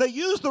Jesus. They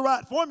used the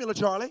right formula,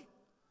 Charlie.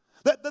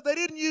 That they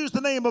didn't use the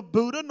name of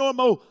Buddha, nor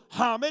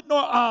Mohammed,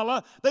 nor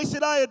Allah. They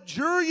said, I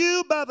adjure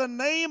you by the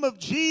name of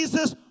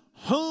Jesus,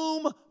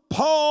 whom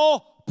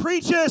Paul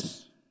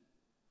preaches.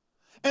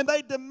 And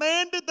they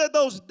demanded that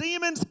those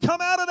demons come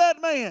out of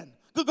that man.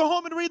 Go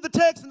home and read the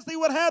text and see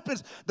what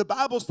happens. The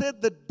Bible said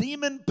the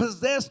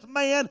demon-possessed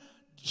man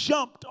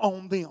jumped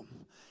on them.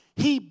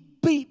 He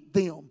beat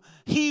them.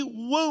 He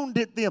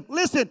wounded them.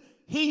 Listen,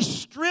 he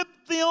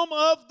stripped them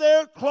of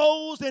their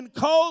clothes and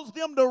caused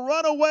them to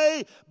run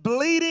away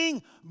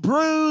bleeding,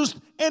 bruised,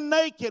 and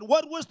naked.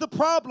 What was the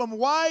problem?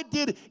 Why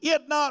did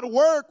it not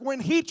work when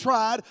he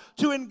tried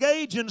to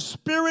engage in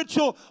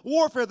spiritual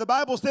warfare? The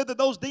Bible said that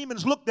those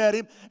demons looked at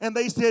him and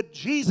they said,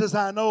 Jesus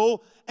I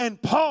know,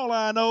 and Paul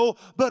I know,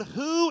 but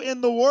who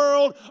in the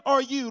world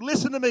are you?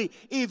 Listen to me.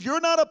 If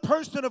you're not a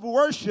person of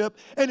worship,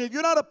 and if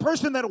you're not a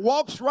person that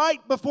walks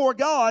right before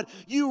God,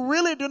 you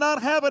really do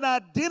not have an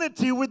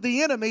identity with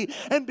the enemy.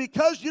 And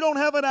because you don't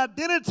have an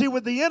identity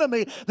with the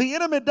enemy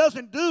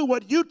doesn't do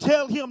what you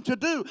tell him to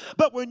do.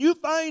 But when you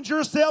find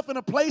yourself in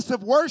a place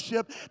of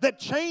worship that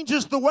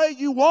changes the way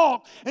you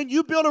walk, and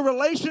you build a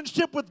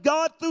relationship with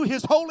God through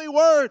his holy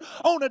word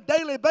on a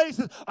daily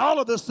basis, all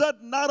of a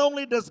sudden, not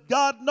only does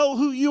God know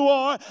who you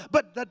are,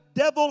 but the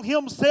devil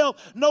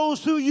himself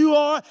knows who you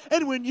are.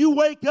 And when you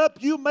wake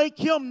up, you make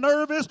him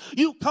nervous.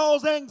 You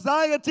cause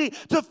anxiety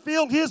to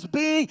fill his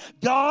being.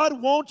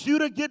 God wants you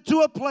to get to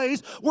a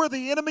place where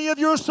the enemy of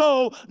your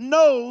soul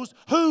knows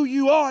who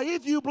you are.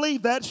 If you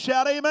believe that,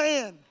 shout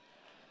amen.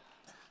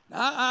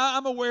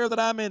 I'm aware that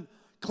I'm in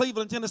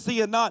Cleveland,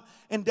 Tennessee, and not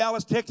in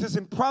Dallas, Texas,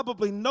 and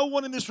probably no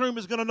one in this room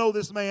is going to know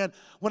this man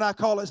when I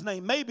call his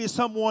name. Maybe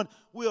someone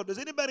will. Does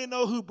anybody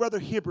know who Brother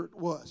Hibbert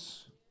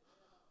was?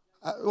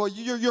 Well,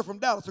 you're from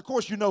Dallas. Of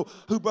course you know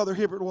who Brother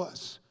Hibbert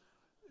was.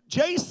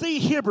 J.C.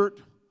 Hibbert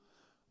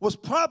was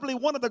probably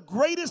one of the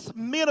greatest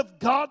men of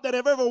God that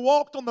have ever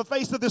walked on the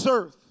face of this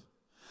earth.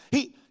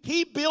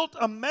 He built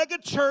a mega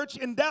church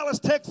in Dallas,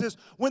 Texas,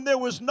 when there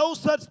was no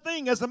such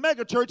thing as a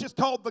mega church. It's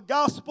called the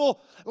Gospel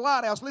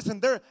Lighthouse. Listen,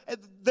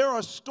 there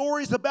are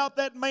stories about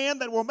that man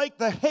that will make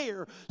the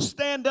hair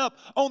stand up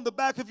on the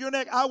back of your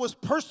neck. I was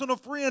personal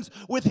friends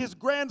with his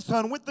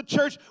grandson, went to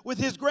church with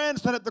his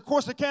grandson at the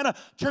Corsicana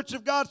Church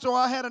of God, so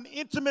I had an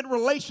intimate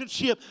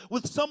relationship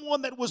with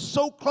someone that was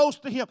so close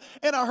to him,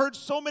 and I heard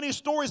so many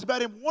stories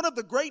about him. One of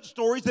the great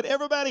stories that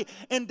everybody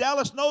in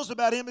Dallas knows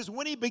about him is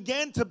when he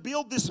began to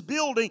build this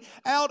building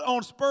out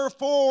on Spur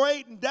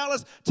 408 in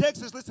Dallas,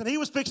 Texas. Listen, he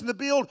was fixing to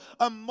build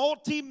a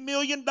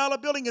multi-million-dollar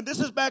building, and this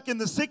is back in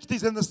the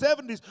 60s and the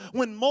 70s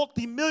when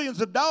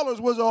multi-millions of dollars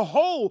was a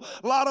whole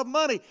lot of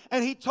money.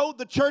 And he told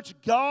the church,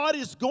 God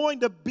is going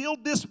to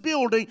build this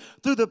building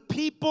through the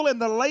people and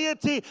the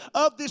laity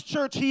of this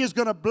church. He is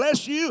going to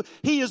bless you.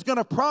 He is going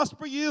to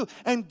prosper you,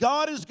 and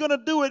God is going to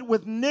do it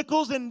with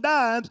nickels and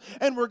dimes,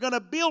 and we're going to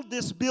build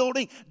this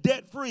building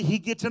debt-free. He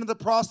gets into the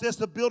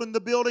process of building the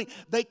building.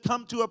 They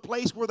come to a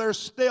place where they're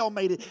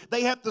stalemated.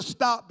 They have to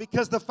stop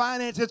because the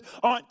finances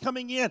aren't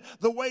coming in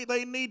the way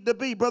they need to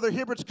be. Brother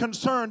Hibbert's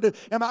concerned.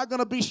 Am I going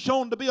to be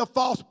shown to be a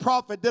false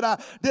prophet? Did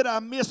I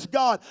miss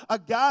God? A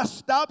guy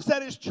stops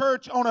at his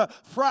church on a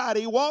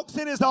Friday, walks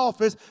in his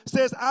office,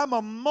 says, I'm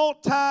a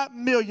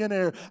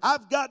multi-millionaire.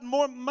 I've got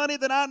more money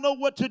than I know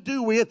what to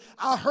do with.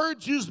 I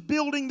heard you's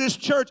building this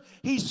church.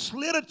 He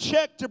slid a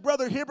check to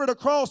Brother Hibbert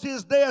across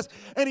his desk,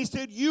 and he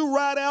said, you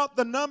write out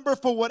the number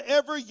for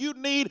whatever you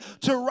need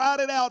to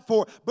write it out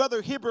for.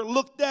 Brother Hibbert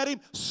looked at him,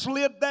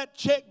 slid that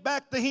check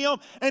back to him,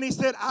 and he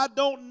said, I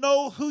don't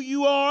know who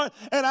you are,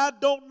 and I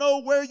don't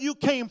know where you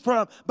came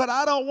from, but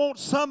I don't want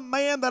some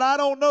man that I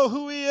don't know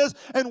who is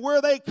and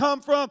where they come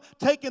from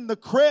taking the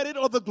credit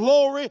or the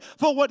glory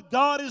for what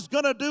God is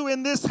going to do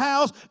in this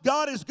house.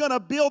 God is going to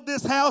build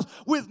this house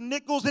with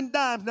nickels and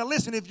dimes. Now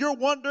listen, if you're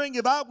wondering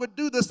if I would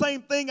do the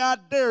same thing, I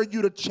dare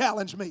you to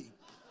challenge me.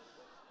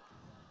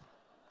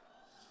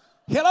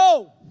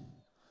 Hello?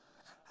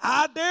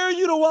 I dare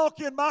you to walk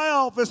in my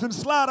office and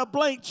slide a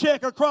blank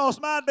check across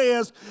my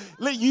desk.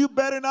 You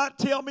better not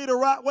tell me to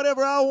write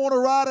whatever I want to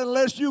write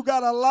unless you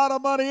got a lot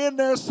of money in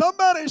there.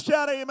 Somebody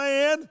shout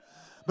amen.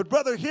 But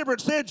Brother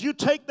Hibbert said, you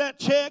take that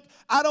check.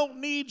 I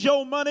don't need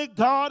your money.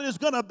 God is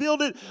going to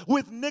build it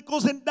with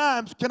nickels and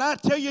dimes. Can I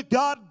tell you,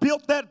 God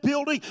built that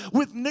building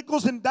with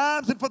nickels and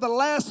dimes, and for the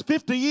last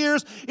 50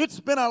 years, it's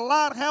been a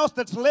lighthouse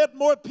that's led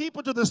more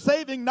people to the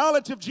saving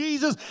knowledge of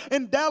Jesus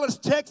in Dallas,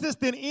 Texas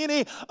than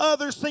any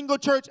other single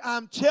church.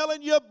 I'm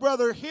telling you,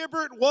 Brother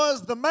Hibbert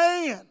was the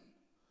man.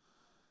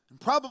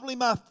 And probably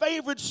my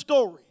favorite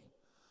story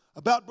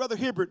about Brother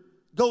Hibbert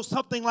goes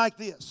something like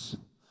this.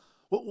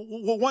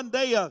 Well, one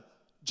day a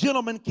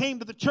gentleman came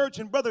to the church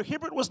and Brother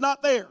Hibbert was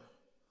not there.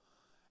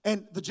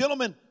 And the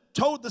gentleman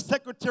told the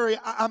secretary,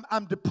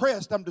 I'm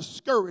depressed, I'm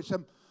discouraged,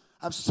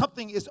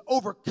 something is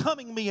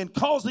overcoming me and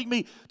causing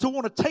me to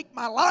want to take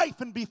my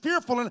life and be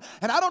fearful, and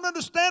I don't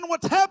understand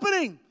what's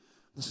happening.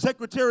 The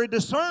secretary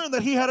discerned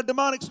that he had a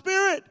demonic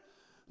spirit.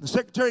 The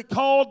secretary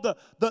called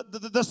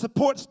the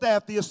support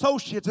staff, the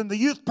associates, and the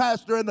youth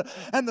pastor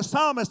and the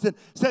psalmist, and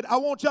said, I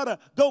want y'all to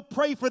go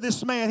pray for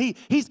this man.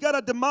 He's got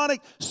a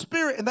demonic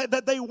spirit. And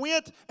that they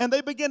went and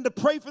they began to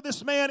pray for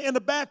this man in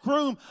the back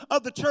room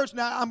of the church.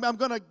 Now, I'm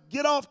going to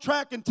get off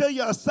track and tell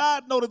you a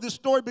side note of this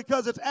story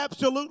because it's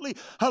absolutely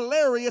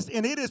hilarious,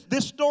 and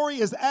this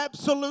story is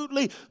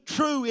absolutely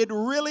true. It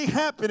really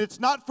happened. It's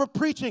not for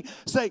preaching.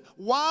 Say,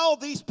 while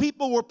these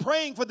people were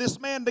praying for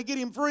this man to get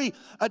him free,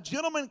 a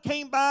gentleman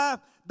came by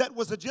that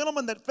was a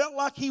gentleman that felt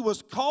like he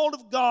was called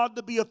of God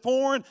to be a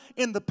thorn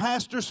in the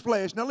pastor's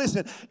flesh. Now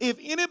listen, if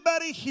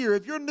anybody here,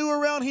 if you're new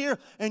around here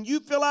and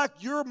you feel like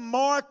your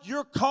mark,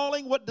 your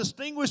calling, what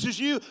distinguishes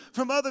you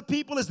from other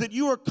people is that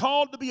you are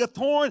called to be a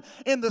thorn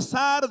in the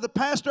side of the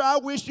pastor, I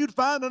wish you'd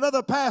find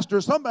another pastor.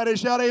 Somebody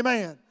shout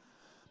amen.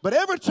 But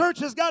every church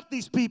has got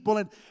these people,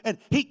 and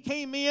he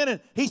came in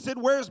and he said,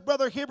 where's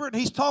Brother Hibbert? And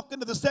he's talking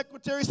to the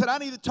secretary. He said, I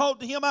need to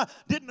talk to him. I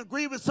didn't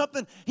agree with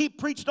something he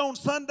preached on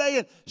Sunday.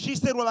 And she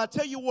said, well, I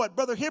tell you what,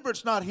 Brother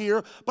Hibbert's not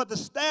here, but the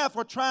staff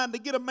are trying to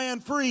get a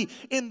man free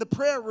in the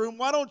prayer room.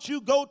 Why don't you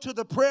go to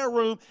the prayer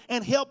room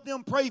and help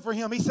them pray for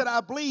him? He said,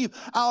 I believe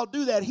I'll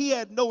do that. He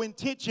had no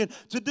intention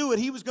to do it.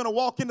 He was going to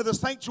walk into the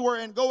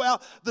sanctuary and go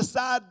out the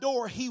side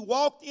door. He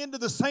walked into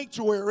the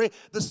sanctuary.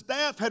 The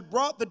staff had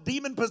brought the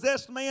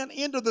demon-possessed man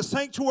into the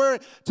sanctuary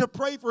to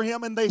pray for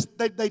him, and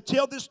they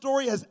tell this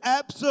story as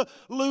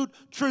absolute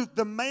truth.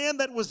 The man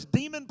that was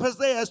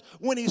demon-possessed,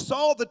 when he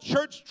saw the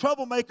church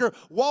troublemaker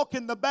walk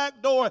in the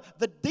back door,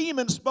 the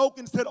demon spoke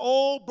and said,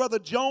 oh, Brother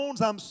Jones,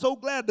 I'm so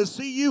glad to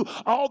see you.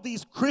 All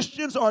these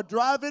Christians are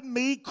driving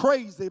me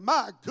crazy.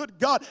 My good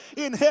God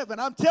in heaven.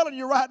 I'm telling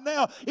you right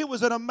now, it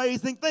was an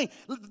amazing thing.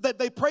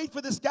 They prayed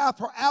for this guy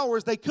for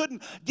hours. They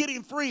couldn't get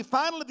him free.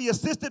 Finally, the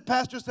assistant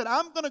pastor said,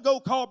 I'm going to go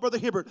call Brother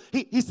Hibbert.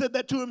 He said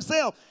that to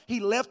himself.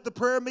 He left the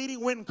prayer meeting,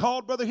 went and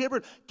called Brother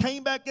Hibbert,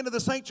 came back into the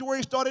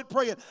sanctuary, started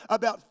praying.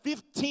 About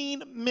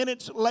 15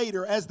 minutes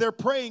later, as they're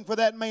praying for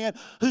that man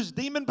who's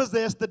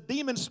demon-possessed, the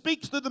demon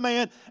speaks to the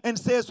man and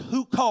says,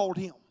 who called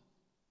him?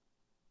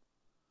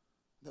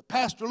 The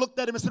pastor looked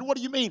at him and said, what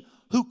do you mean,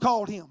 who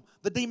called him?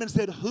 The demon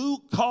said,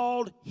 who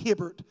called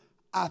Hibbert?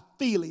 I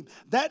feel him.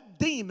 That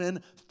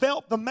demon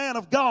felt the man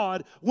of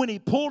God when he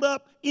pulled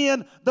up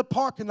in the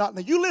parking lot.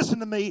 Now, you listen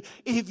to me.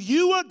 If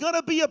you are going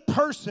to be a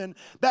person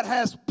that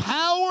has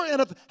power,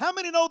 and how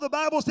many know the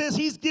Bible says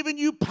he's given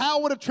you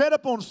power to tread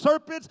upon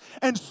serpents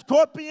and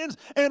scorpions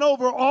and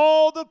over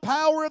all the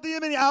power of the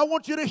enemy? I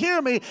want you to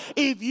hear me.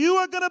 If you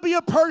are going to be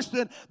a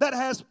person that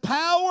has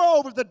power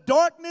over the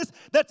darkness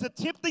that's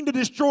attempting to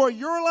destroy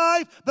your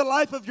life, the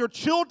life of your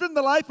children,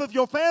 the life of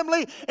your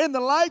family, and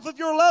the life of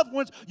your loved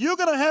ones, you're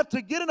going to have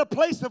to get in a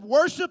place of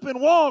worship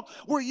and walk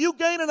where you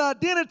gain an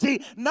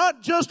identity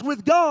not just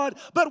with God,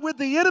 but with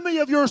the enemy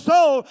of your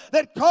soul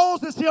that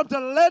causes him to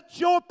let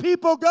your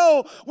people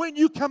go when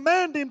you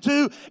command him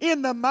to,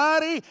 in the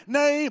mighty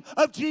name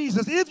of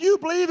Jesus. If you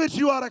believe it,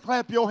 you ought to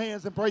clap your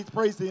hands and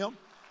praise him.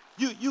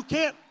 You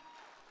can't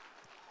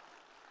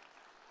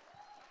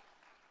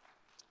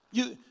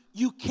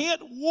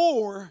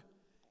war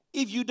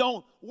if you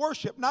don't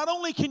worship. Not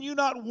only can you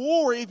not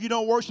war if you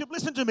don't worship,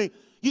 listen to me,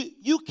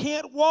 you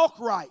can't walk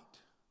right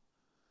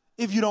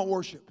if you don't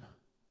worship.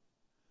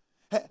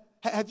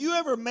 Have you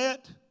ever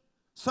met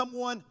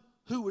someone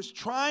who was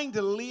trying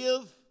to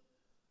live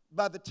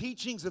by the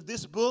teachings of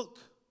this book,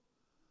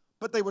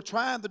 but they were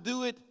trying to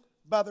do it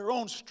by their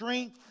own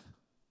strength,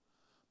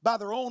 by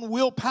their own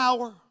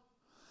willpower,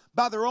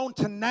 by their own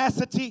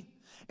tenacity,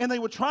 and they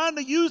were trying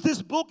to use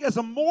this book as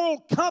a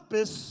moral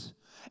compass,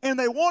 and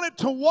they wanted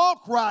to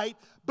walk right,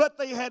 but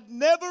they had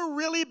never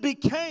really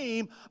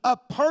became a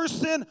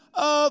person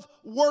of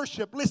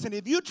worship. Listen,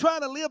 if you try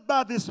to live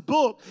by this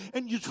book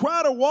and you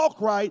try to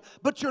walk right,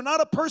 but you're not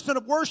a person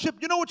of worship,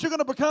 you know what you're going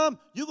to become?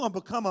 You're going to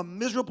become a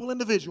miserable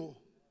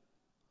individual.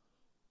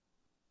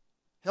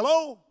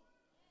 Hello?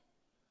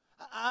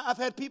 I've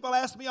had people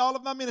ask me all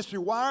of my ministry,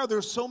 why are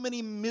there so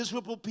many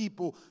miserable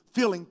people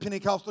filling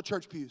Pentecostal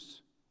church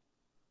pews?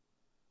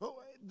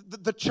 Well,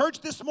 the church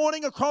this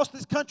morning across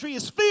this country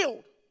is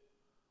filled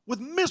with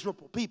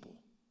miserable people.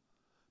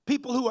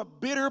 people who are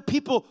bitter,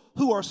 people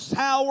who are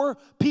sour,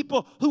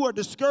 people who are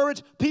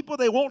discouraged, people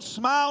they won't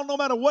smile no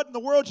matter what in the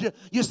world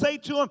you say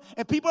to them.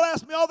 And people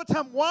ask me all the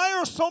time, why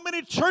are so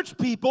many church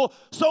people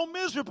so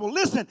miserable?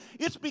 Listen,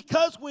 it's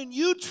because when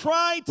you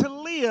try to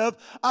live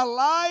a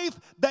life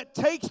that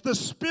takes the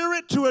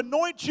Spirit to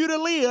anoint you to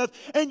live,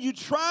 and you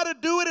try to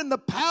do it in the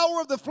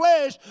power of the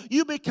flesh,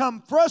 you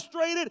become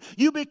frustrated,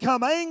 you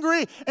become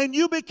angry, and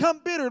you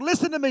become bitter.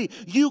 Listen to me,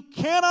 you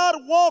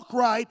cannot walk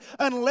right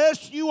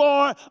unless you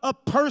are a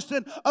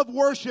person of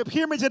worship.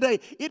 Hear me today.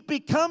 It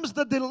becomes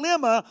the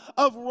dilemma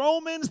of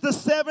Romans, the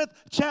 7th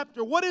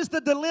chapter. What is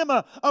the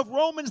dilemma of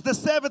Romans, the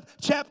 7th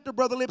chapter,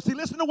 Brother Lipsy?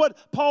 Listen to what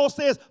Paul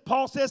says.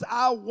 Paul says,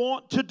 I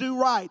want to do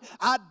right.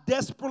 I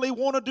desperately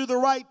want to do the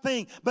right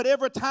thing. But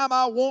every time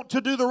I want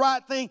to do the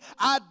right thing,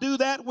 I do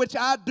that which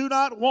I do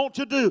not want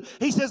to do.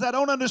 He says, I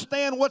don't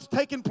understand what's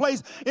taking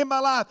place in my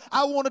life.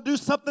 I want to do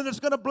something that's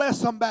going to bless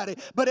somebody.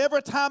 But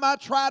every time I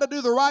try to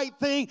do the right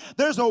thing,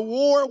 there's a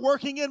war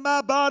working in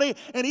my body.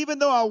 And even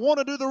though I want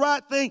to do the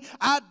right thing,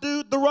 I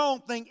do the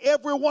wrong thing.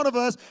 Every one of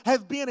us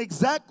have been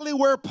exactly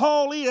where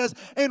Paul is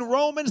in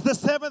Romans, the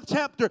 7th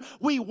chapter.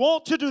 We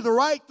want to do the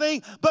right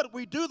thing, but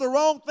we do the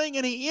wrong thing.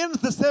 And he ends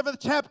the 7th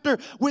chapter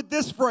with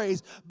this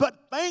phrase,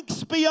 but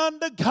thanks be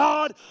unto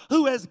God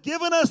who has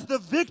given us the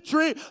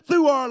victory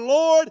through our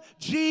Lord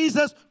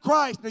Jesus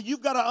Christ. Now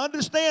you've got to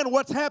understand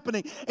what's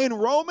happening. In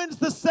Romans,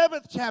 the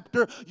 7th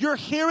chapter, you're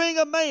hearing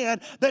a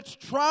man that's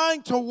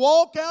trying to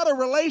walk out a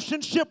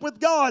relationship with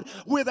God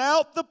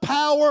without the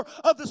power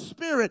of the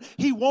Spirit.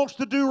 He wants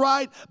to do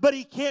right, but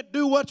he can't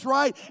do what's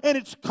right, and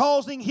it's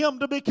causing him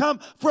to become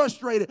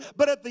frustrated.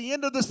 But at the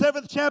end of the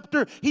 7th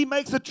chapter, he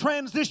makes a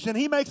transition.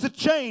 He makes a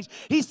change.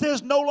 He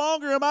says, no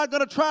longer am I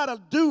going to try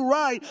to do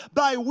right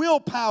by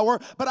willpower,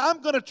 but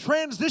I'm going to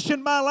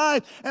transition my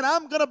life, and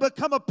I'm going to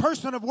become a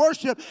person of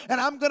worship,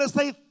 and I'm going to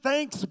say,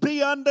 thanks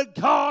be unto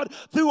God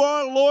through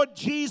our Lord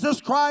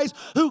Jesus Christ,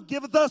 who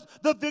giveth us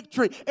the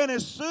victory. And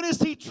as soon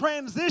as he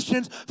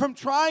transitions from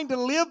trying to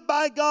live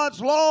by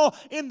God's law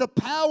in the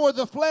power of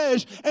the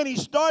flesh, and he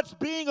starts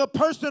being a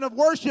person of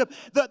worship,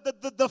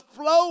 the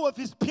flow of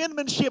his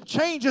penmanship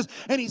changes,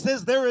 and he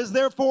says, there is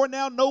therefore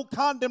now no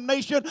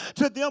condemnation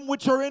to them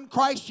which are in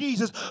Christ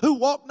Jesus, who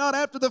walk not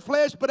after the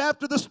flesh, but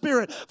after the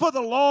Spirit. For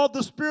the law of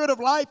the Spirit of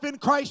life in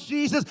Christ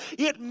Jesus,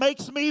 it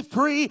makes me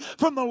free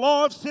from the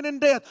law of sin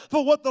and death.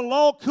 For what the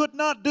law could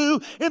not do,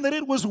 in that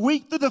it was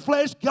weak through the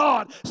flesh,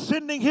 God,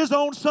 sending his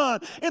own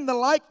Son in the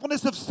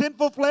likeness of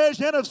sinful flesh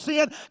and of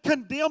sin,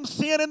 condemned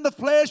sin in the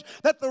flesh,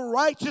 that the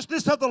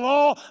righteousness of the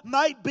law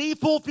might be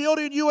fulfilled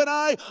in you and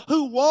I,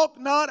 who walk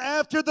not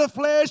after the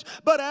flesh,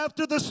 but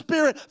after the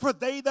Spirit. For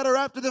they that are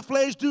after the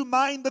flesh do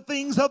mind the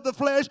things of the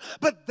flesh,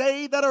 but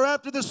they that are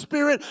after the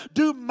Spirit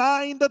do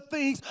mind the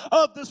things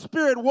of the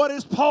Spirit. What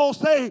is Paul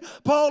saying?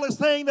 Paul is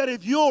saying that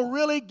if you'll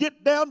really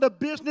get down to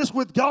business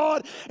with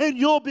God, and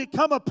you'll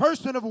become a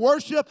person of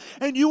worship,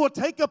 and you will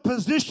take a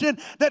position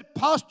that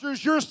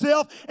postures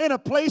yourself in a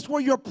place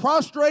where you're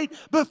prostrate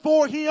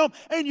before him,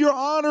 and you're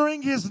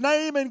honoring his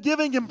name and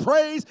giving him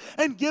praise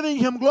and giving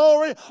him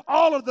glory,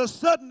 all of a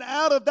sudden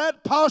out of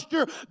that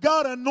posture,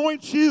 God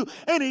anoints you,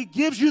 and he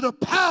gives you the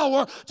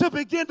power to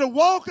begin to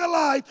walk a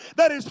life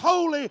that is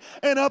holy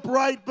and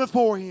upright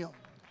before him.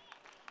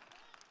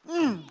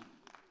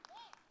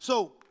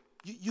 So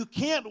you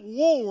can't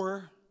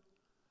war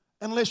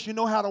unless you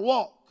know how to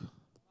walk.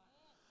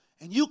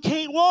 And you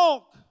can't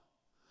walk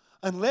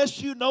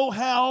unless you know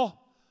how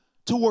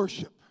to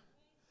worship.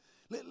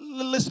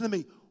 Listen to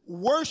me.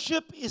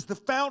 Worship is the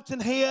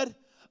fountainhead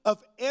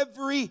of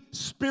every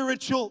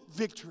spiritual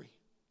victory.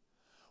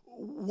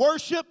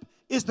 Worship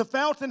is the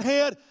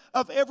fountainhead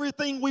of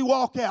everything we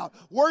walk out.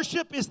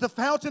 Worship is the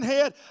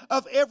fountainhead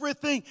of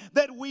everything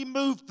that we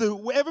move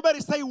through.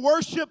 Everybody say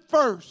worship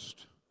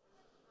first.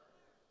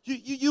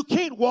 You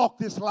can't walk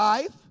this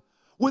life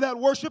without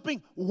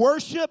worshiping.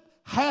 Worship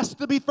has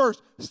to be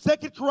first.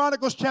 2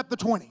 Chronicles chapter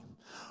 20.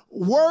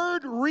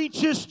 Word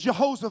reaches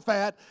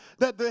Jehoshaphat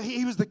that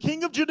he was the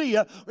king of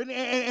Judea,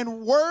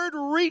 and word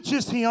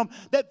reaches him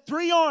that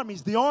three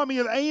armies, the army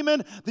of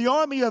Ammon, the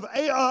army of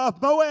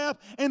Moab,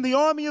 and the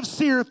army of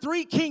Seir,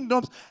 three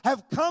kingdoms,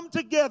 have come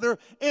together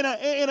in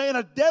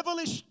a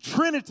devilish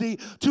trinity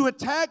to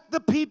attack the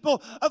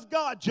people of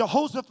God.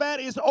 Jehoshaphat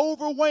is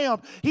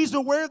overwhelmed. He's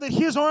aware that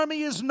his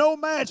army is no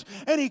match,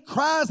 and he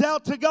cries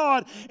out to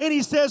God, and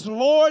he says,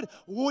 Lord,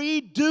 we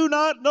do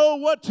not know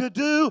what to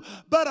do,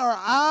 but our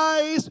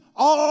eyes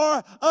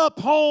are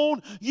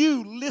upon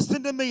you.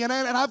 Listen to me. And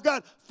I've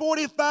got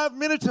 45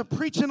 minutes of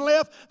preaching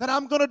left that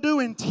I'm going to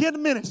do in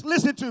 10 minutes.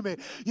 Listen to me.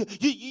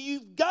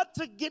 You've got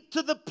to get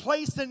to the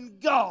place in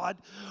God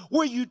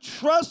where you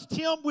trust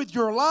him with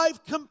your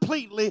life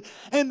completely,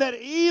 and that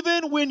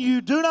even when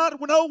you do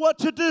not know what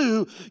to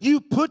do,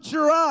 you put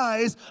your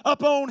eyes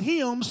upon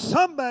him.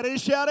 Somebody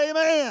shout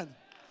amen.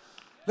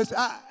 Listen,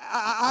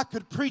 I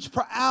could preach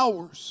for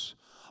hours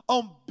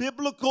on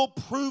biblical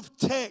proof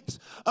texts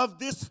of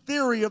this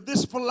theory, of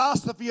this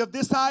philosophy, of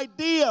this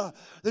idea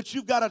that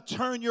you've got to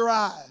turn your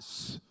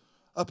eyes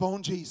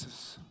upon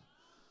Jesus.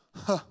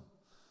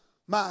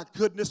 My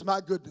goodness, my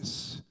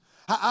goodness.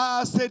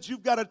 I said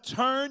you've got to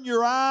turn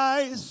your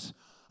eyes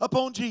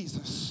upon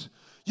Jesus.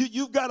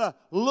 You've got to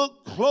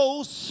look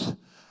close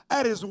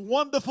at his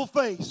wonderful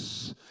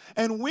face.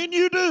 And when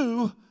you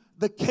do,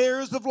 the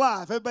cares of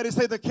life, everybody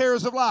say the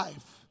cares of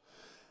life,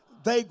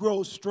 they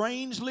grow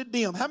strangely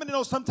dim. How many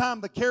know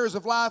sometimes the cares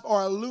of life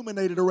are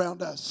illuminated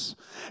around us?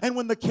 And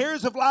when the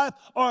cares of life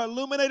are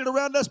illuminated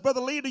around us,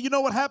 Brother Lee, do you know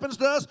what happens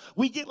to us?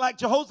 We get like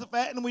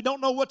Jehoshaphat and we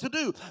don't know what to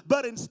do.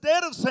 But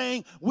instead of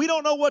saying we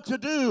don't know what to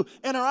do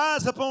and our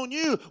eyes upon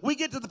you, we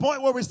get to the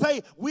point where we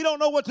say we don't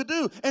know what to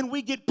do and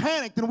we get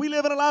panicked and we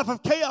live in a life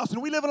of chaos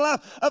and we live in a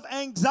life of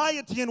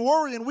anxiety and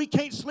worry and we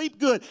can't sleep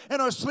good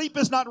and our sleep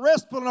is not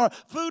restful and our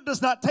food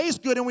does not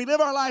taste good and we live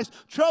our lives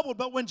troubled.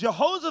 But when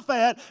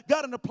Jehoshaphat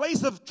got in a place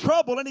of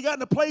trouble and he got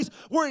in a place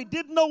where he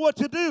didn't know what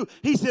to do,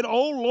 he said,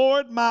 "Oh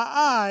Lord, my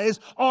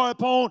eyes are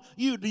upon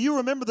you." Do you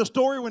remember the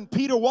story when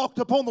Peter walked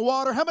upon the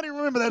water? How many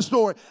remember that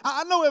story?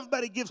 I know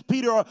everybody gives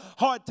Peter a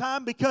hard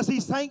time because he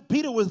sank.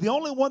 Peter was the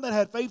only one that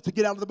had faith to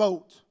get out of the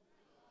boat.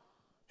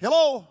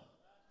 Hello?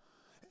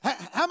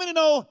 How many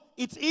know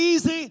it's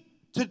easy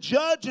to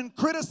judge and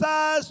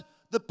criticize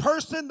the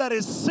person that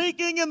is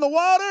sinking in the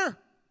water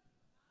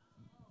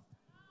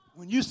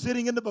when you're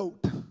sitting in the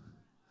boat?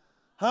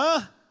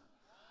 Huh?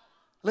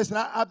 Listen,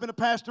 I've been a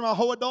pastor my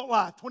whole adult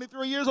life,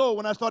 23 years old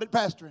when I started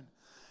pastoring.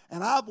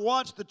 And I've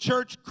watched the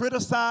church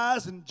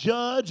criticize and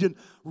judge and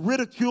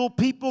ridicule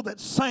people that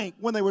sank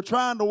when they were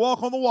trying to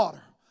walk on the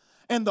water.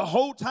 And the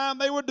whole time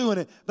they were doing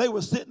it, they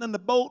were sitting in the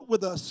boat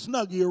with a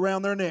Snuggie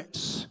around their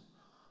necks.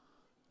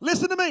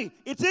 Listen to me.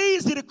 It's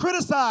easy to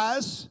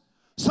criticize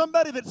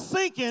somebody that's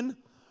sinking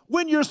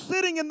when you're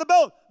sitting in the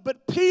boat.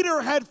 But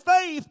Peter had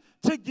faith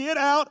to get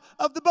out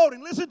of the boat.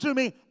 And listen to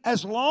me.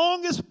 As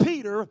long as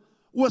Peter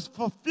was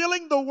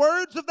fulfilling the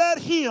words of that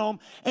hymn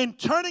and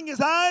turning his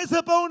eyes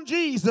upon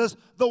Jesus,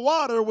 the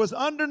water was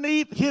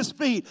underneath his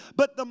feet.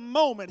 But the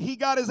moment he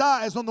got his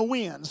eyes on the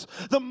winds,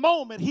 the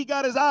moment he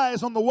got his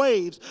eyes on the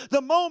waves,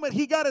 the moment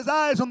he got his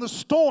eyes on the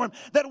storm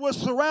that was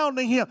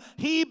surrounding him,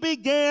 he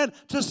began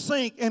to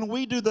sink. And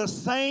we do the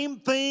same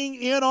thing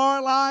in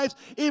our lives.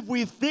 If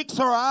we fix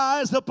our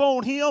eyes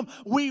upon him,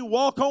 we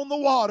walk on the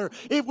water.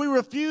 If we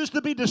refuse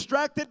to be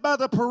distracted by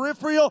the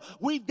peripheral,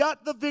 we've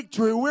got the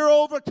victory. We're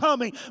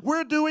overcoming.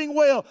 We're doing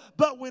well.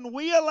 But when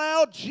we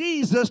allow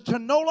Jesus to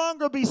no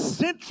longer be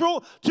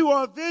central to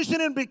our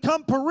vision and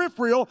become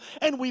peripheral,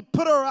 and we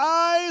put our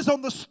eyes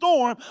on the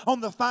storm,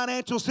 on the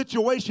financial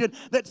situation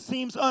that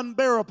seems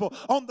unbearable,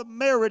 on the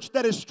marriage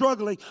that is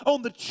struggling,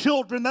 on the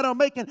children that are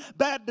making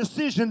bad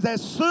decisions,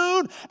 as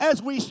soon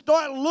as we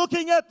start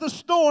looking at the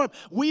storm,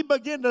 we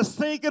begin to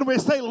sink and we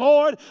say,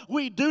 "Lord,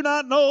 we do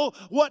not know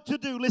what to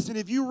do." Listen,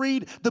 if you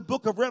read the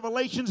book of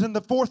Revelations in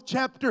the 4th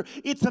chapter,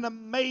 it's an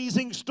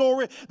amazing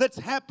story that's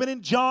happening.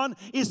 John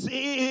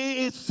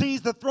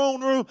sees the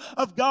throne room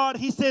of God.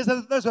 He says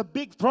that there's a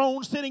big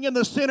throne sitting in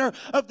the center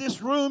of this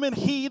room, and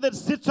he that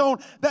sits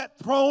on that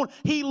throne,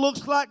 he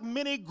looks like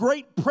many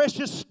great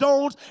precious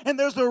stones, and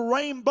there's a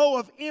rainbow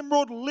of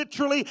emerald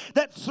literally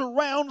that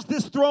surrounds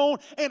this throne,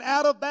 and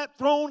out of that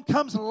throne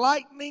comes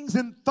lightnings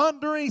and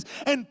thunderings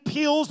and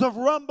peals of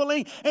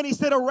rumbling. And he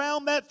said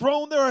around that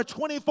throne there are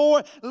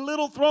 24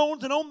 little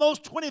thrones, and on those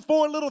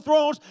 24 little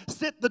thrones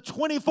sit the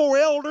 24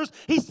 elders.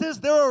 He says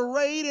they're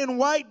arrayed in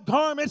white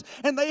garments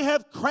and they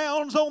have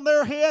crowns on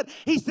their head.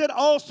 He said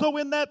also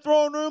in that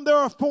throne room there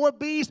are 4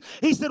 beasts.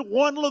 He said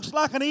one looks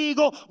like an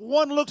eagle,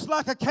 one looks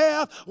like a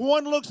calf,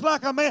 one looks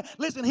like a man.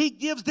 Listen, he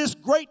gives this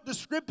great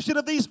description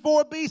of these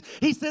 4 beasts.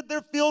 He said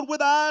they're filled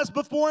with eyes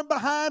before and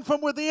behind, from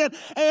within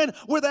and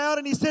without.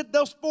 And he said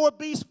those 4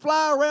 beasts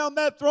fly around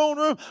that throne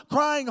room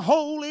crying,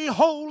 "Holy,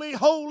 holy,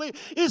 holy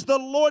is the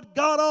Lord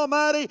God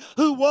Almighty,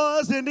 who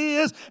was and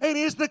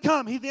is to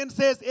come." He then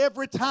says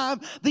every time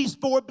these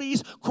 4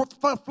 beasts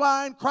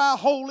fly and cry,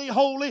 "Holy,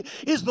 holy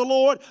is the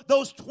Lord,"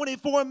 those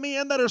 24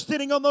 men that are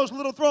sitting on those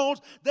little thrones,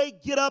 they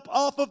get up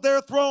off of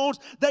their thrones,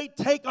 they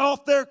take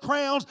off their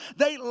crowns,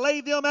 they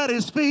lay them at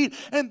his feet,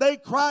 and they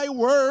cry,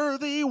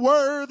 "Worthy,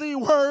 worthy,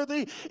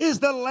 worthy is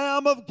the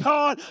Lamb of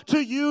God. To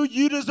you,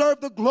 you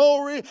deserve the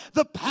glory,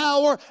 the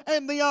power,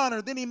 and the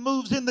honor." Then he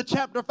moves into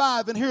chapter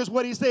 5, and here's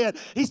what he said.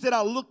 He said,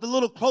 "I looked a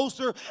little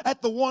closer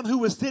at the one who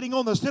was sitting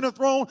on the center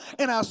throne,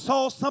 and I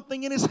saw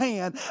something in his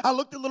hand. I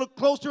looked a little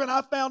closer, and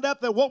I found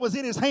out that what was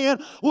in his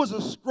hand was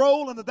a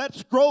scroll, and that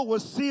scroll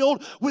was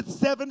sealed with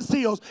 7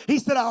 seals. He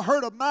said, "I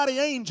heard a mighty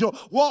angel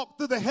walk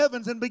through the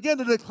heavens and begin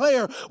to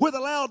declare with a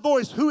loud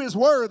voice, 'Who is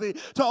worthy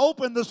to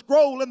open the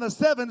scroll and the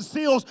 7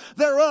 seals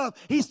thereof?'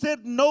 He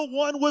said, no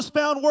one was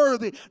found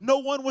worthy. No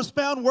one was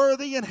found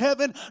worthy in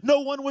heaven. No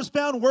one was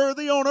found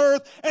worthy on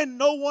earth, and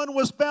no one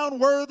was found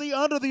worthy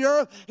under the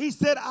earth." He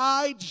said,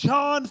 "I,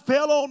 John,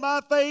 fell on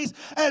my face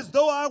as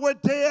though I were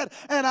dead,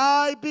 and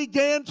I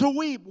began to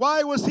weep."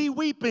 Why was he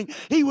weeping?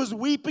 He was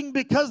weeping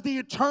because the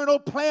eternal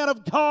plan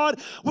of God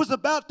was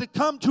about to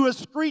come to a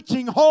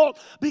screeching halt,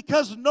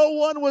 because no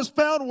one was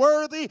found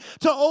worthy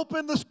to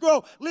open the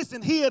scroll.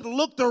 Listen, he had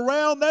looked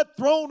around that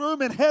throne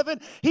room in heaven.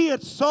 He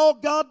had saw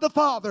God the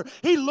Father.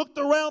 He looked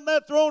around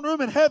that throne room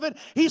in heaven.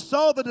 He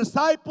saw the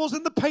disciples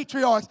and the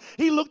patriarchs.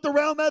 He looked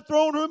around that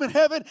throne room in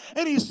heaven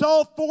and he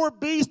saw 4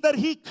 beasts that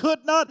he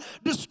could not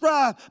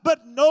describe.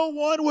 But no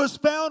one was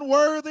found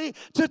worthy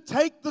to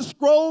take the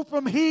scroll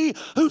from he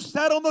who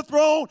sat on the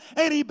throne.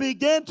 And he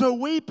began to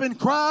weep and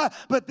cry.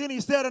 But then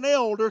he said, an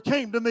elder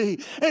came to me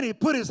and he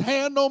put his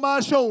hand on my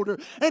shoulder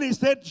and he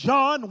said,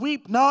 John,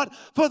 weep not,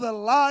 for the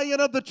Lion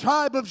of the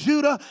tribe of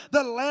Judah,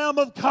 the Lamb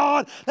of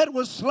God that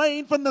was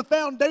slain from the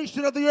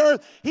foundation of the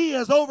earth, he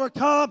has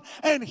overcome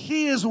and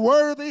he is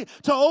worthy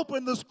to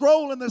open the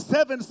scroll and the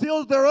 7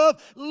 seals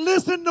thereof.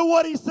 Listen to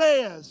what he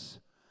says.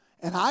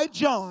 And I,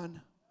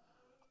 John,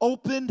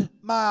 opened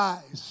my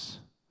eyes,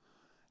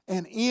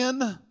 and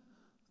in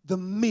the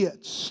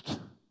midst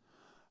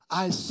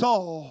I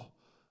saw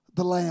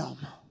the Lamb.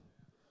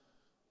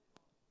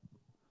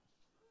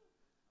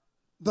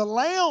 The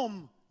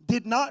Lamb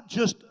did not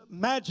just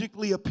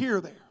magically appear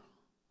there.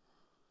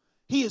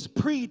 He is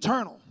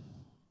pre-eternal.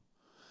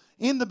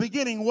 In the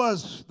beginning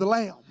was the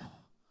Lamb.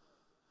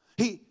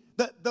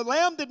 The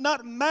Lamb did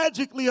not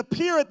magically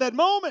appear at that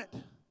moment.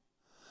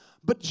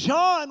 But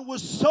John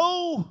was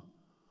so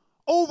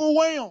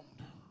overwhelmed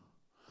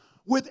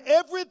with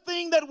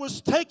everything that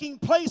was taking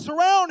place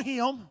around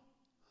him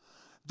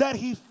that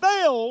he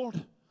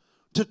failed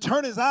to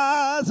turn his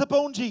eyes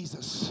upon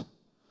Jesus.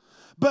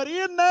 But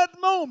in that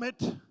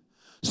moment,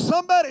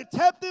 somebody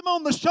tapped him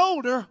on the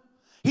shoulder.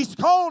 He's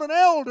called an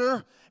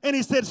elder, and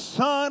he said,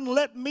 son,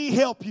 let me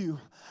help you.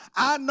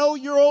 I know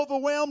you're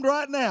overwhelmed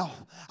right now.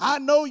 I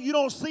know you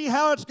don't see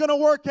how it's going to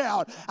work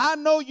out. I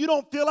know you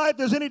don't feel like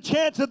there's any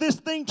chance of this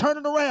thing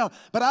turning around.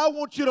 But I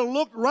want you to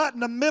look right in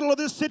the middle of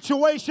this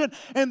situation,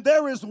 and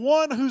there is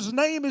one whose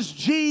name is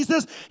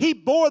Jesus. He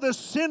bore the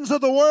sins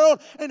of the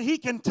world, and he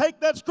can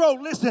take that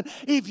scroll. Listen,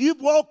 if you've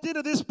walked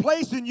into this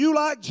place and you,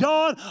 like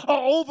John,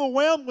 are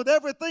overwhelmed with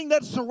everything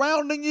that's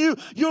surrounding you,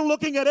 you're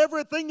looking at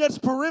everything that's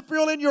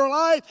peripheral in your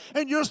life,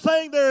 and you're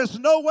saying there is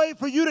no way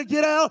for you to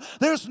get out.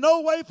 There's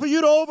no way for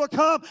you to overcome.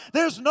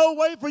 There's no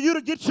way for you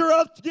to get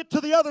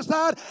to the other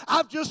side.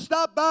 I've just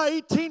stopped by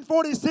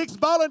 1846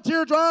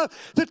 Volunteer Drive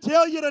to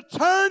tell you to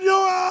turn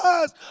your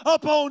eyes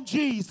upon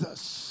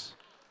Jesus.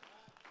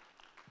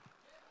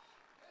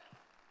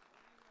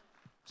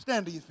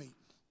 Stand to your feet.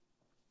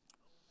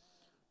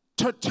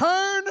 To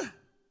turn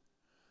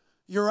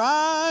your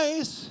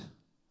eyes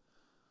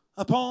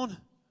upon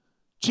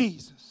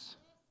Jesus.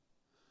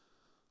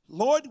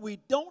 Lord, we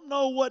don't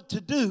know what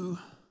to do,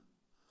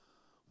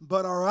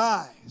 but our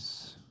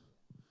eyes.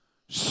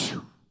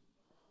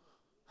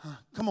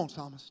 Come on,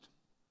 psalmist.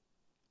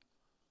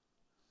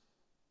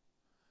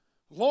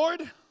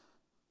 Lord,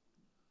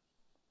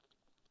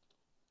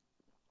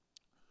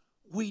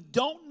 we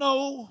don't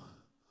know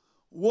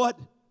what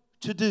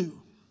to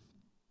do,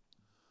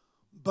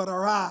 but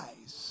our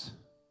eyes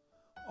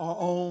are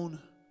on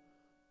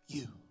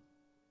you.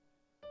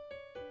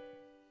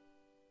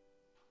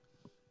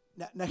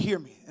 Now hear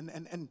me,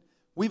 and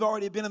we've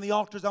already been in the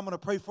altars. I'm going to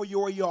pray for you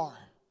where you are.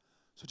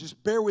 So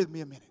just bear with me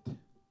a minute.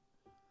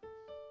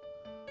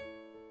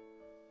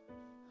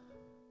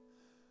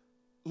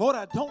 Lord,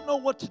 I don't know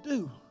what to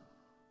do,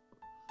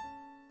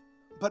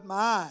 but my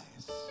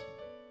eyes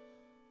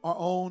are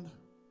on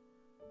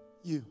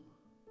you.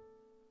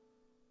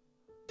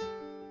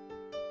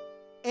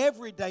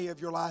 Every day of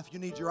your life, you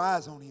need your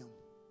eyes on him.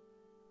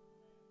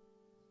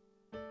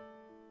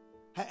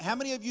 How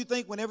many of you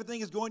think when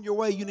everything is going your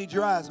way, you need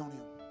your eyes on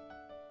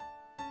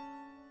him?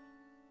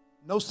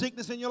 No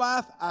sickness in your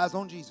life, eyes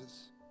on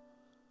Jesus.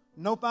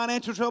 No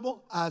financial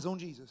trouble, eyes on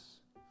Jesus.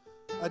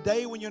 A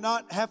day when you're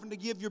not having to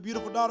give your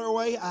beautiful daughter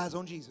away, eyes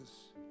on Jesus.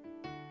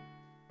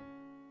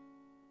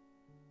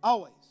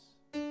 Always.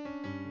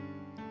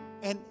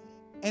 And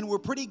we're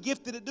pretty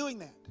gifted at doing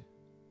that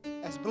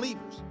as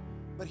believers.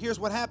 But here's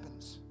what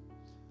happens.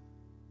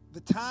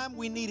 The time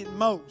we need it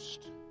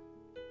most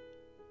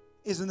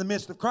is in the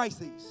midst of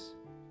crises.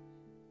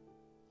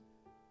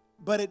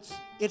 But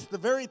it's the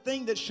very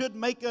thing that should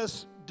make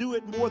us do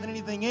it more than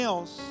anything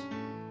else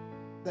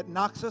that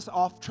knocks us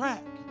off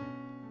track.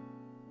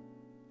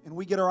 And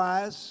we get our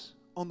eyes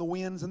on the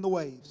winds and the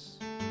waves,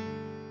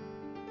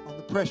 on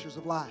the pressures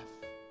of life,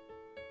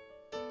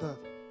 the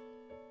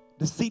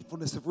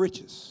deceitfulness of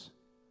riches,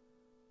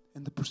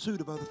 and the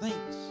pursuit of other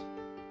things.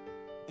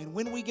 And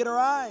when we get our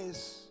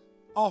eyes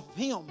off of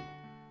him,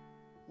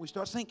 we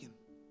start sinking.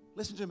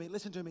 Listen to me,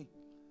 listen to me.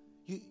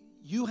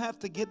 You have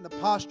to get in the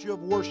posture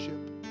of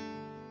worship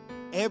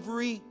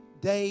every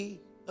day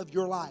of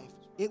your life.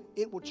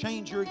 It will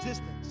change your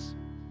existence.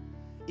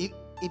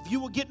 If you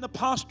will get in the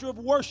posture of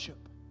worship,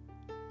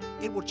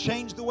 it will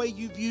change the way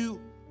you view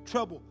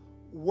trouble.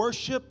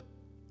 Worship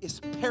is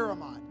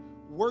paramount.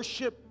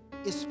 Worship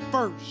is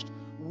first.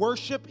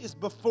 Worship is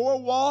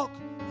before walk,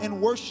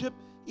 and worship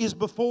is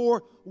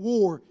before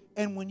war.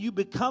 And when you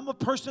become a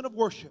person of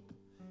worship,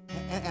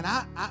 and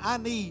I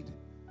need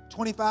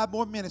 25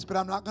 more minutes, but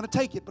I'm not going to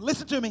take it. But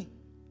listen to me.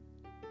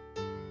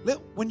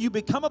 When you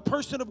become a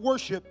person of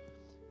worship,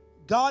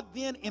 God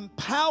then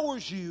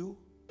empowers you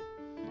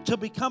to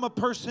become a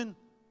person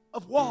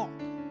of walk.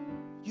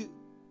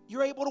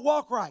 You're able to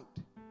walk right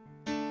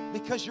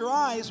because your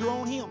eyes are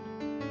on Him.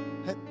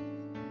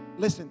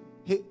 Listen,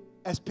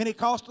 as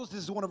Pentecostals,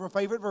 this is one of our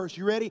favorite verses.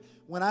 You ready?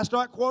 When I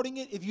start quoting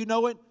it, if you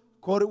know it,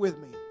 quote it with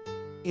me.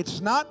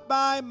 It's not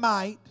by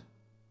might,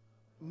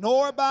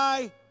 nor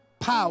by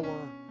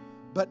power,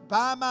 but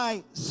by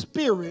my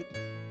Spirit,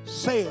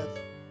 saith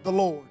the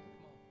Lord.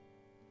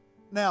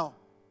 Now,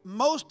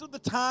 most of the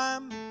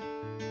time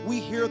we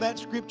hear that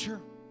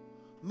scripture,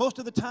 most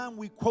of the time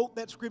we quote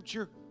that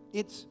scripture,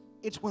 it's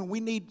when we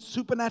need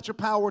supernatural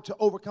power to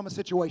overcome a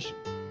situation.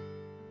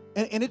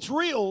 And it's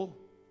real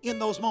in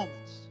those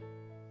moments.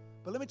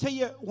 But let me tell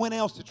you when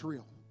else it's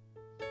real.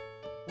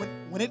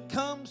 When it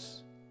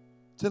comes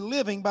to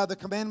living by the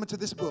commandments of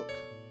this book,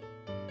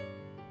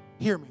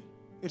 hear me.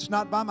 It's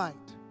not by might,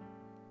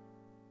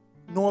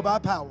 nor by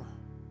power,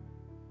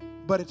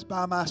 but it's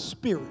by my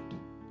Spirit,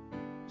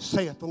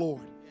 saith the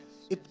Lord.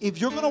 If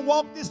you're going to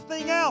walk this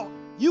thing out,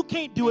 you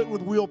can't do it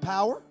with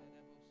willpower.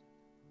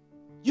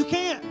 You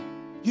can't.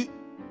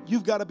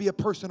 You've got to be a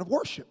person of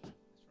worship.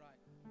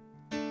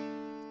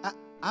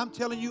 I'm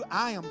telling you,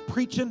 I am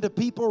preaching to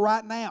people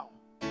right now.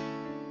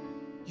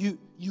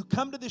 You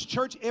come to this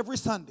church every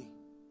Sunday.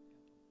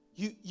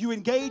 You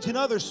engage in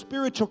other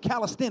spiritual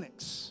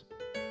calisthenics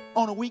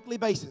on a weekly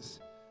basis.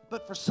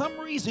 But for some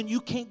reason,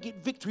 you can't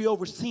get victory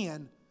over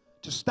sin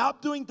to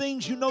stop doing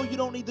things you know you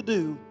don't need to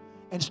do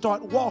and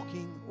start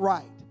walking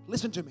right.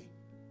 Listen to me.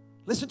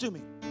 Listen to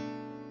me.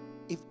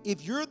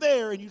 If you're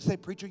there and you say,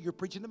 preacher, you're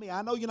preaching to me,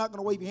 I know you're not going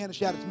to wave your hand and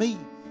shout, it's me.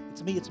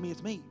 It's me, it's me,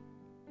 it's me.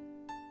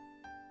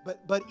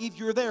 But if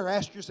you're there,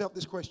 ask yourself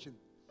this question.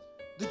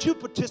 Did you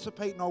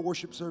participate in our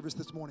worship service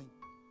this morning?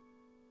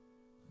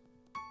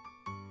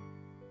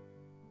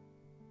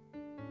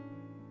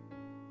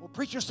 Well,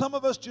 preacher, some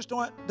of us just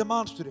aren't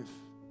demonstrative.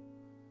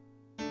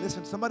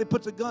 Listen, somebody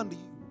puts a gun to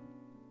you.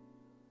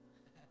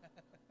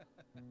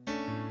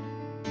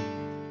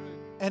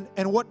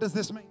 And what does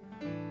this mean?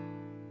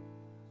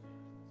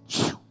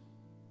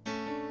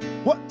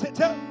 What?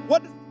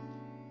 What?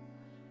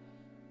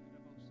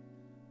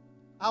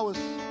 I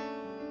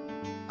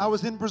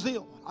was in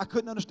Brazil. I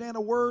couldn't understand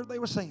a word they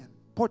were saying.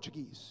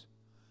 Portuguese.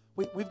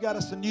 We've got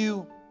us a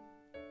new.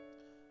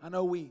 I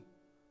know we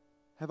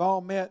have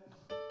all met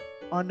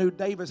our new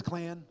Davis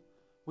clan.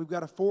 We've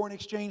got a foreign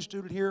exchange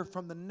student here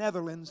from the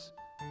Netherlands.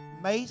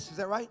 Mace, is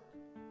that right?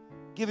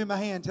 Give him a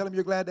hand. Tell him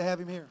you're glad to have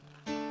him here.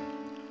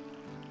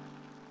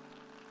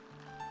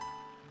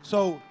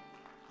 So,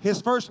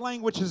 his first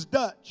language is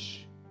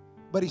Dutch,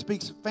 but he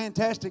speaks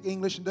fantastic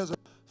English and does a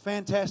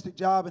fantastic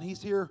job, and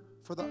he's here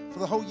for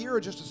the whole year or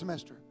just a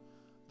semester?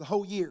 The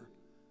whole year.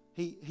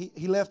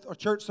 He left our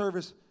church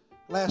service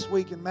last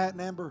week, and Matt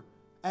and Amber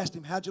asked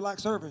him, how'd you like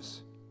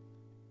service?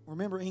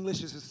 Remember,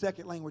 English is his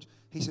second language.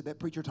 He said, that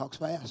preacher talks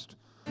fast.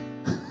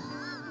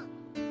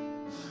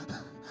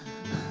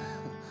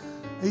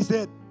 He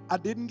said, I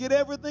didn't get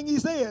everything he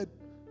said,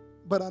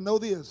 but I know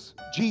this.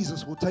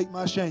 Jesus will take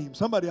my shame.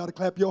 Somebody ought to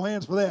clap your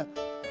hands for that.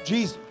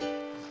 Jesus.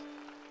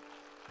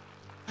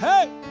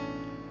 Hey!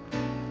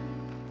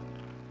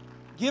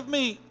 Give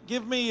me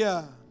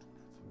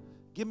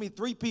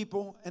 3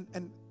 people,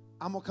 and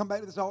I'm going to come back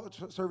to this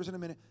altar service in a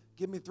minute.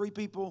 Give me 3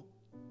 people.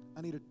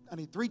 I need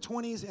 3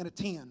 20s and a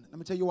 10. Let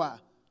me tell you why.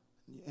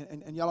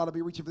 And y'all ought to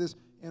be reaching for this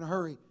in a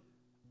hurry.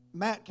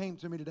 Matt came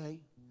to me today.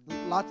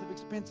 Lots of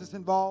expenses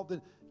involved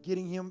in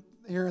getting him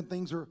here, and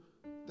things are,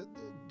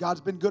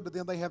 God's been good to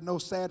them. They have no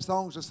sad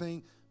songs to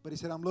sing. But he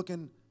said, I'm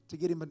looking to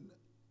get him a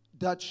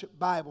Dutch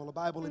Bible, a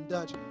Bible in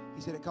Dutch.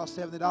 He said it costs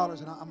 $70,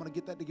 and I'm going to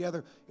get that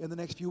together in the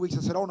next few weeks.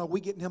 I said, oh, no,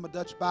 we're getting him a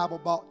Dutch Bible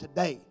bought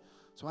today.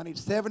 So I need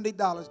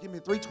 $70. Give me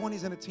 3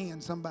 20s and a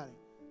 10, somebody.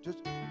 Just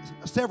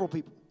several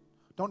people.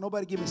 Don't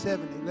nobody give me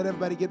 70. Let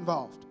everybody get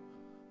involved.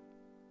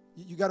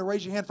 You got to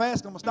raise your hand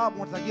fast. I'm going to stop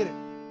once I get it.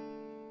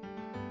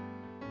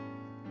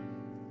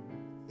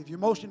 If you're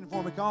motioning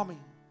for me, call me.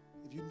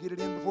 If you can get it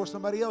in before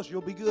somebody else,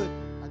 you'll be good.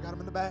 I got them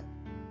in the back.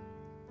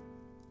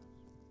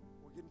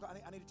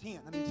 I need a 10.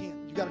 I need a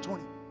 10. You got a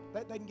 20.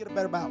 They can get a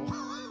better Bible.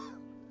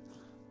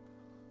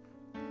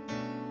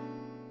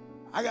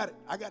 I got it.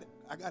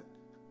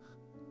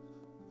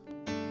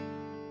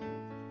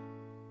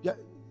 Yeah,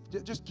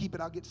 just keep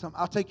it. I'll get some.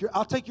 I'll take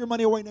your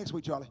money away next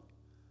week, Charlie.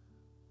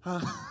 Huh?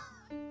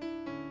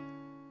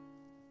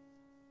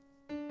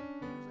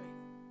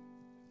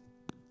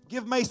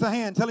 Give Mace a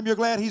hand. Tell him you're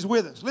glad he's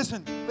with us.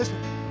 Listen. Listen.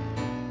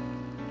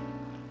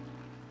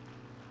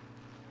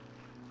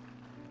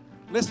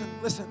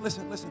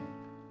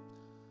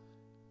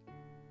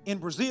 In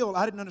Brazil,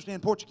 I didn't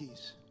understand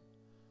Portuguese.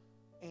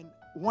 And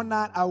one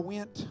night I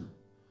went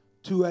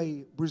to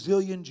a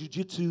Brazilian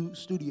jiu-jitsu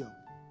studio.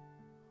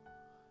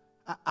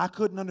 I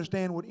couldn't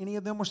understand what any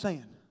of them were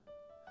saying.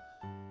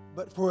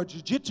 But for a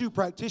jiu-jitsu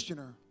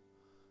practitioner,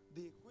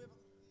 the equivalent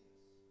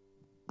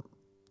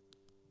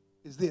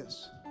is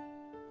this.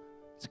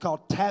 It's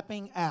called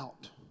tapping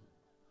out.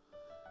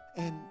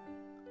 And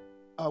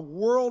a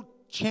world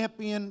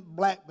champion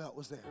black belt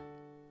was there.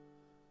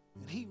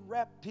 And he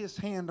wrapped his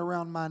hand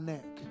around my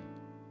neck,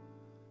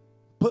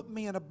 put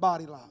me in a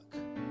body lock,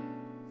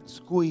 and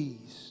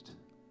squeezed.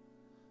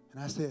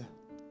 And I said,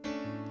 and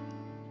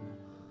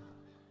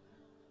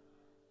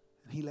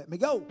he let me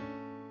go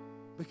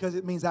because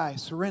it means I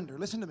surrender.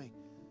 Listen to me.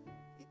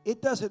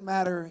 It doesn't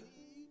matter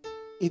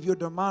if you're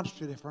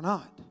demonstrative or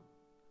not.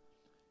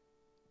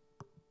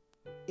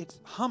 It's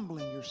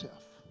humbling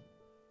yourself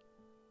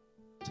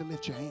to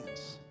lift your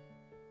hands.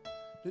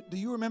 Do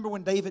you remember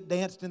when David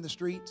danced in the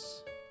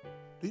streets?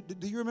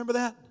 Do you remember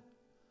that?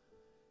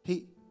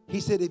 He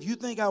said, if you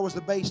think I was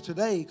the bass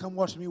today, come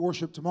watch me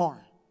worship tomorrow.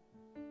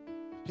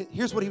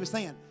 Here's what he was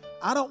saying.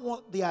 I don't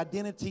want the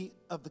identity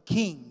of the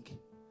king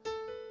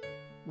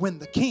when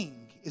the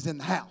king is in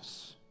the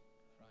house.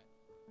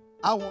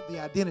 I want the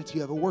identity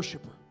of a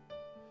worshiper.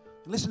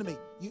 And listen to me.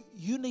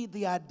 You need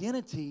the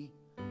identity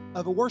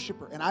of a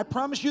worshiper. And I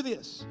promise you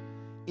this.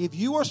 If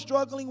you are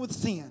struggling with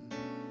sin,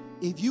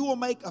 if you will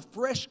make a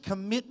fresh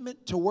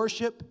commitment to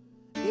worship,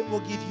 it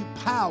will give you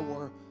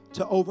power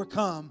to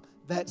overcome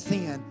that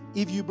sin.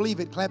 If you believe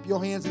it, clap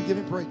your hands and give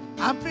him praise.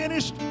 I'm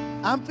finished.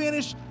 I'm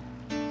finished.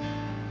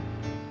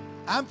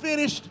 I'm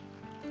finished.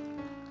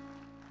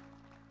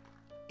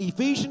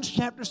 Ephesians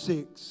chapter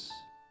 6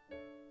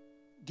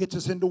 gets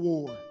us into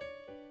war.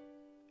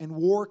 And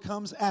war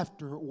comes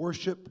after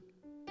worship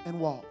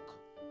and walk.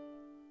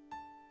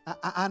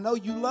 I know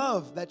you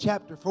love that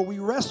chapter. For we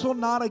wrestle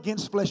not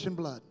against flesh and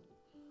blood,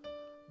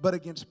 but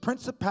against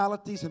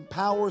principalities and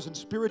powers and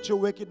spiritual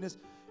wickedness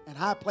and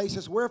high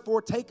places.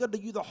 Wherefore take unto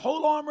you the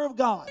whole armor of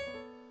God,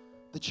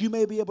 that you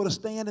may be able to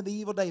stand in the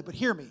evil day. But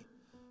hear me.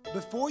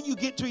 Before you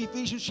get to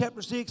Ephesians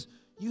chapter 6,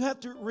 you have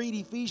to read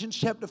Ephesians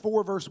chapter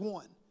 4, verse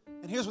 1.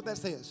 And here's what that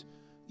says.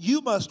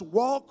 You must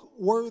walk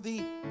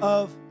worthy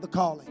of the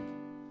calling.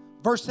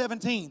 Verse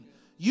 17.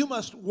 You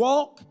must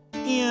walk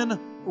in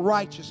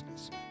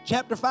righteousness.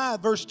 Chapter 5,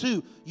 verse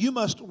 2. You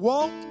must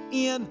walk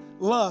in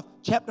love.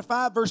 Chapter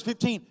 5, verse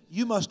 15.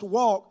 You must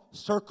walk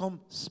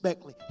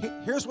circumspectly.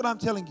 Here's what I'm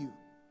telling you.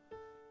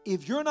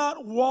 If you're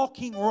not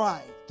walking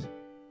right,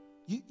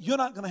 you're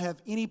not going to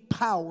have any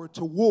power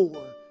to war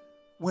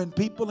when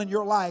people in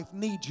your life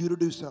need you to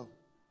do so.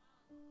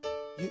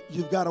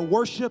 You've got to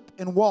worship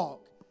and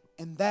walk,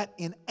 and that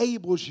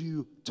enables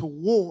you to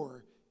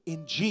war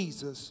in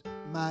Jesus'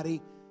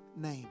 mighty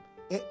name.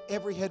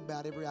 Every head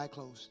bowed, every eye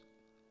closed.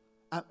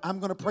 I'm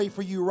going to pray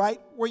for you right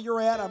where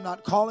you're at. I'm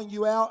not calling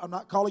you out. I'm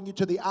not calling you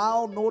to the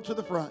aisle nor to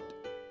the front.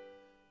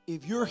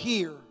 If you're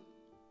here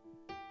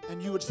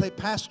and you would say,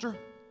 Pastor,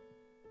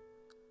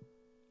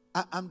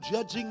 I'm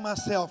judging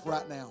myself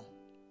right now,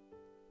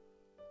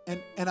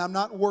 and I'm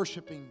not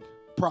worshiping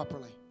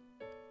properly.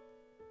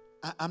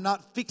 I'm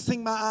not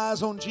fixing my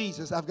eyes on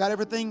Jesus. I've got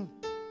everything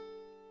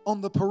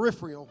on the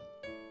peripheral.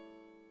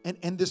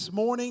 And this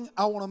morning,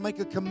 I want to make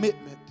a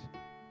commitment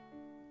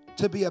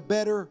to be a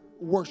better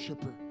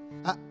worshiper.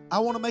 I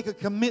want to make a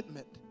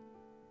commitment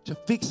to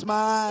fix my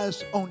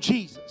eyes on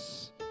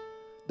Jesus,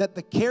 that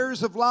the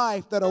cares of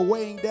life that are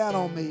weighing down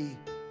on me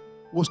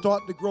will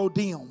start to grow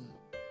dim,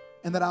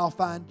 and that I'll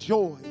find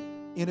joy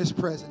in His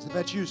presence. If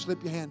that's you,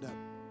 slip your hand up.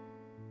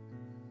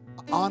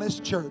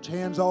 Honest church,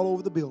 hands all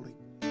over the building.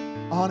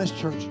 Honest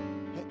church,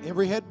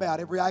 every head bowed,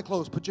 every eye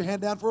closed. Put your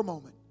hand down for a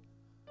moment.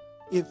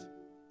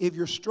 If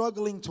you're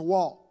struggling to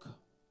walk,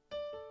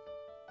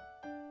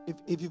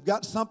 if you've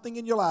got something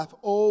in your life,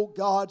 oh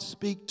God,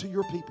 speak to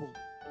your people.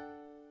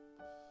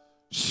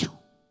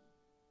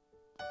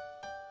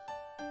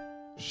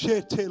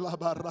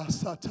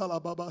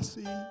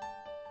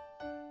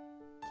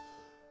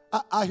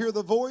 I hear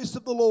the voice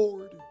of the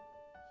Lord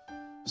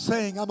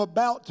saying, I'm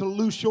about to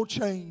loose your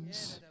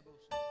chains.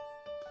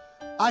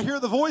 I hear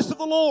the voice of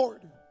the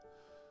Lord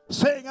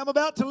saying, I'm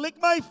about to lick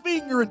my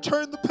finger and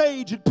turn the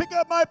page and pick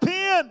up my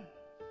pen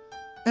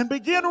and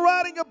begin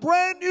writing a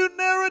brand new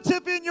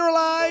narrative in your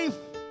life.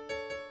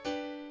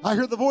 I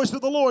hear the voice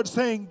of the Lord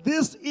saying,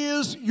 this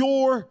is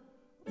your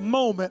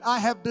moment. I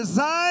have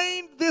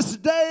designed this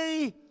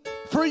day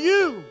for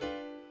you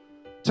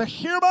to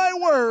hear my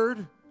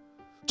word,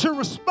 to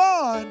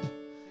respond,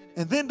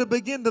 and then to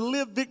begin to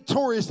live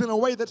victorious in a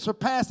way that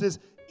surpasses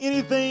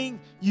anything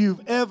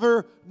you've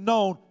ever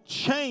known.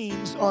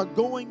 Chains are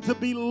going to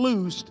be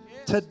loosed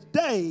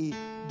today,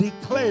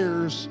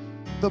 declares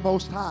the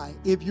Most High.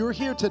 If you're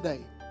here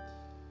today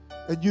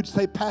and you'd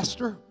say,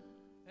 Pastor,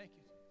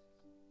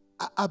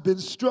 I've been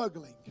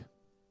struggling.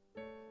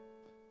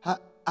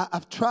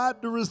 I've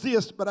tried to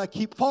resist, but I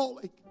keep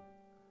falling.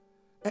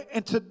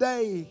 And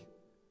today,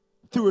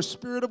 through a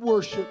spirit of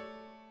worship,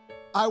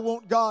 I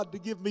want God to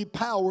give me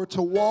power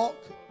to walk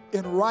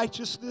in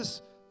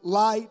righteousness,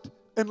 light,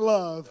 and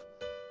love,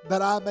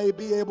 that I may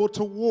be able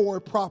to war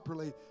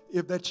properly.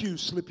 If that's you,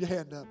 slip your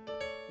hand up.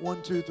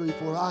 1, 2, 3,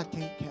 4. I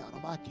can't count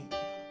them. I can't count them.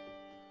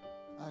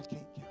 I can't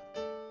count them.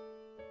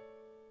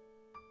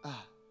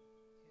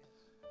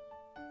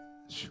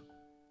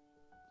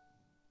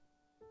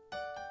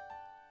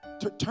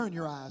 Turn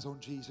your eyes on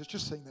Jesus.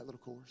 Just sing that little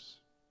chorus.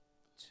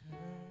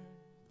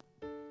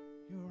 Turn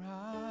your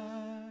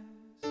eyes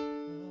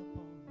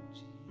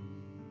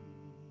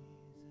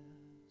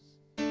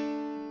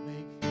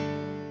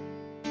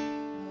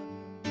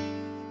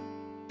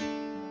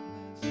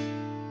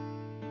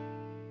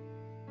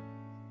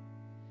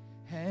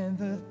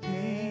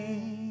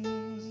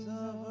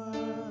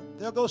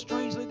They'll go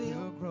strangely will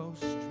dim grow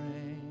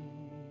strangely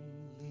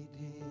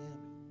dim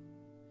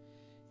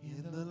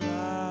in the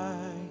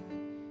light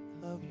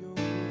of your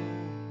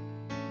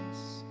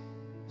voice.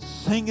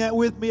 Sing that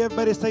with me.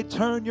 Everybody say,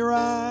 turn your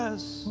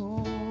eyes.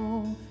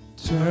 Oh,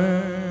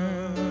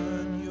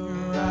 turn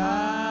your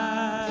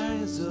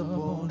eyes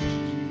upon Jesus.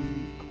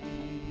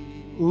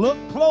 Look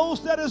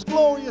close at his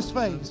glorious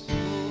face.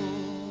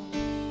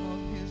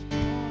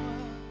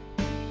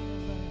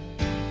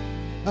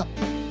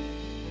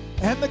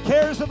 And the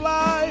cares of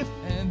life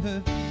And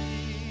the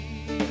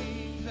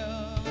things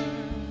of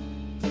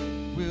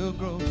earth will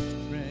grow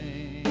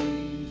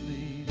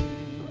strangely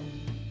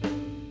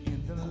dim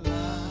in the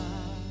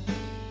light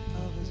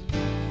of his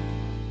glory.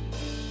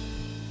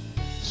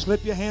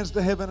 Slip your hands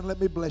to heaven and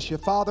let me bless you.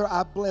 Father,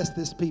 I bless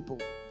this people.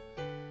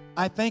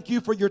 I thank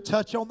you for your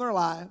touch on their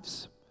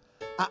lives.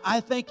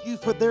 I thank you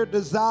for their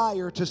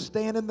desire to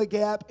stand in the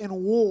gap in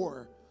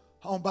war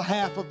on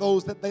behalf of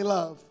those that they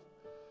love.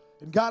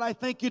 And God, I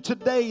thank you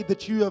today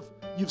that you've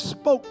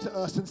spoke to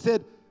us and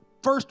said,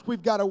 first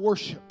we've got to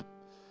worship.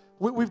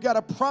 We've got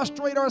to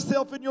prostrate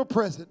ourselves in your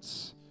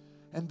presence.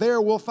 And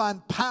there we'll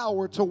find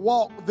power to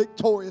walk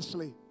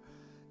victoriously.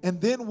 And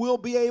then we'll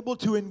be able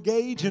to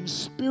engage in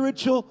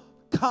spiritual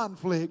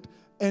conflict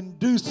and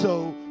do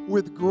so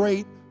with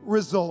great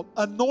result.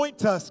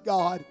 Anoint us,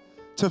 God,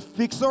 to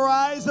fix our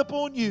eyes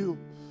upon you.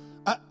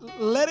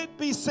 Let it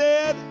be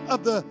said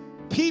of the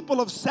people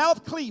of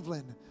South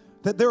Cleveland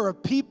that there are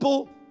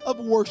people of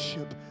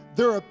worship.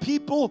 There are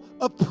people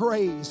of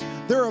praise.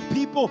 There are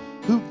people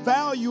who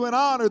value and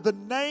honor the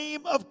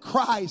name of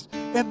Christ,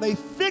 and they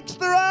fix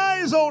their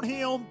eyes on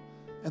him,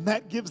 and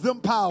that gives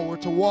them power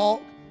to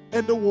walk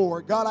and to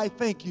war. God, I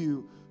thank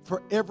you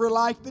for every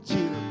life that's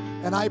here,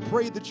 and I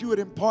pray that you would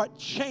impart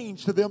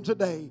change to them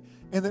today,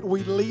 and that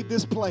we leave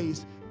this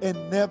place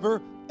and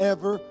never,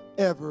 ever,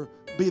 ever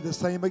be the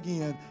same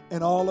again.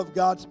 And all of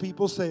God's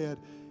people said,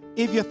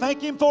 if you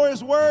thank him for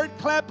his word,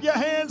 clap your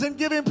hands and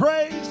give him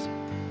praise.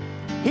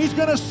 He's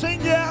going to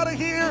sing you out of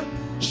here.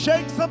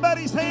 Shake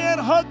somebody's hand,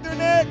 hug their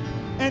neck,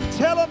 and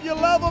tell them you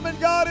love them and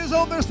God is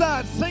on their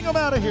side. Sing them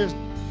out of here.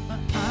 My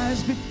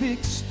eyes be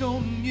fixed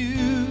on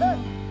you,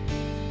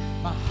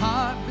 my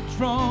heart be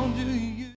drawn to you.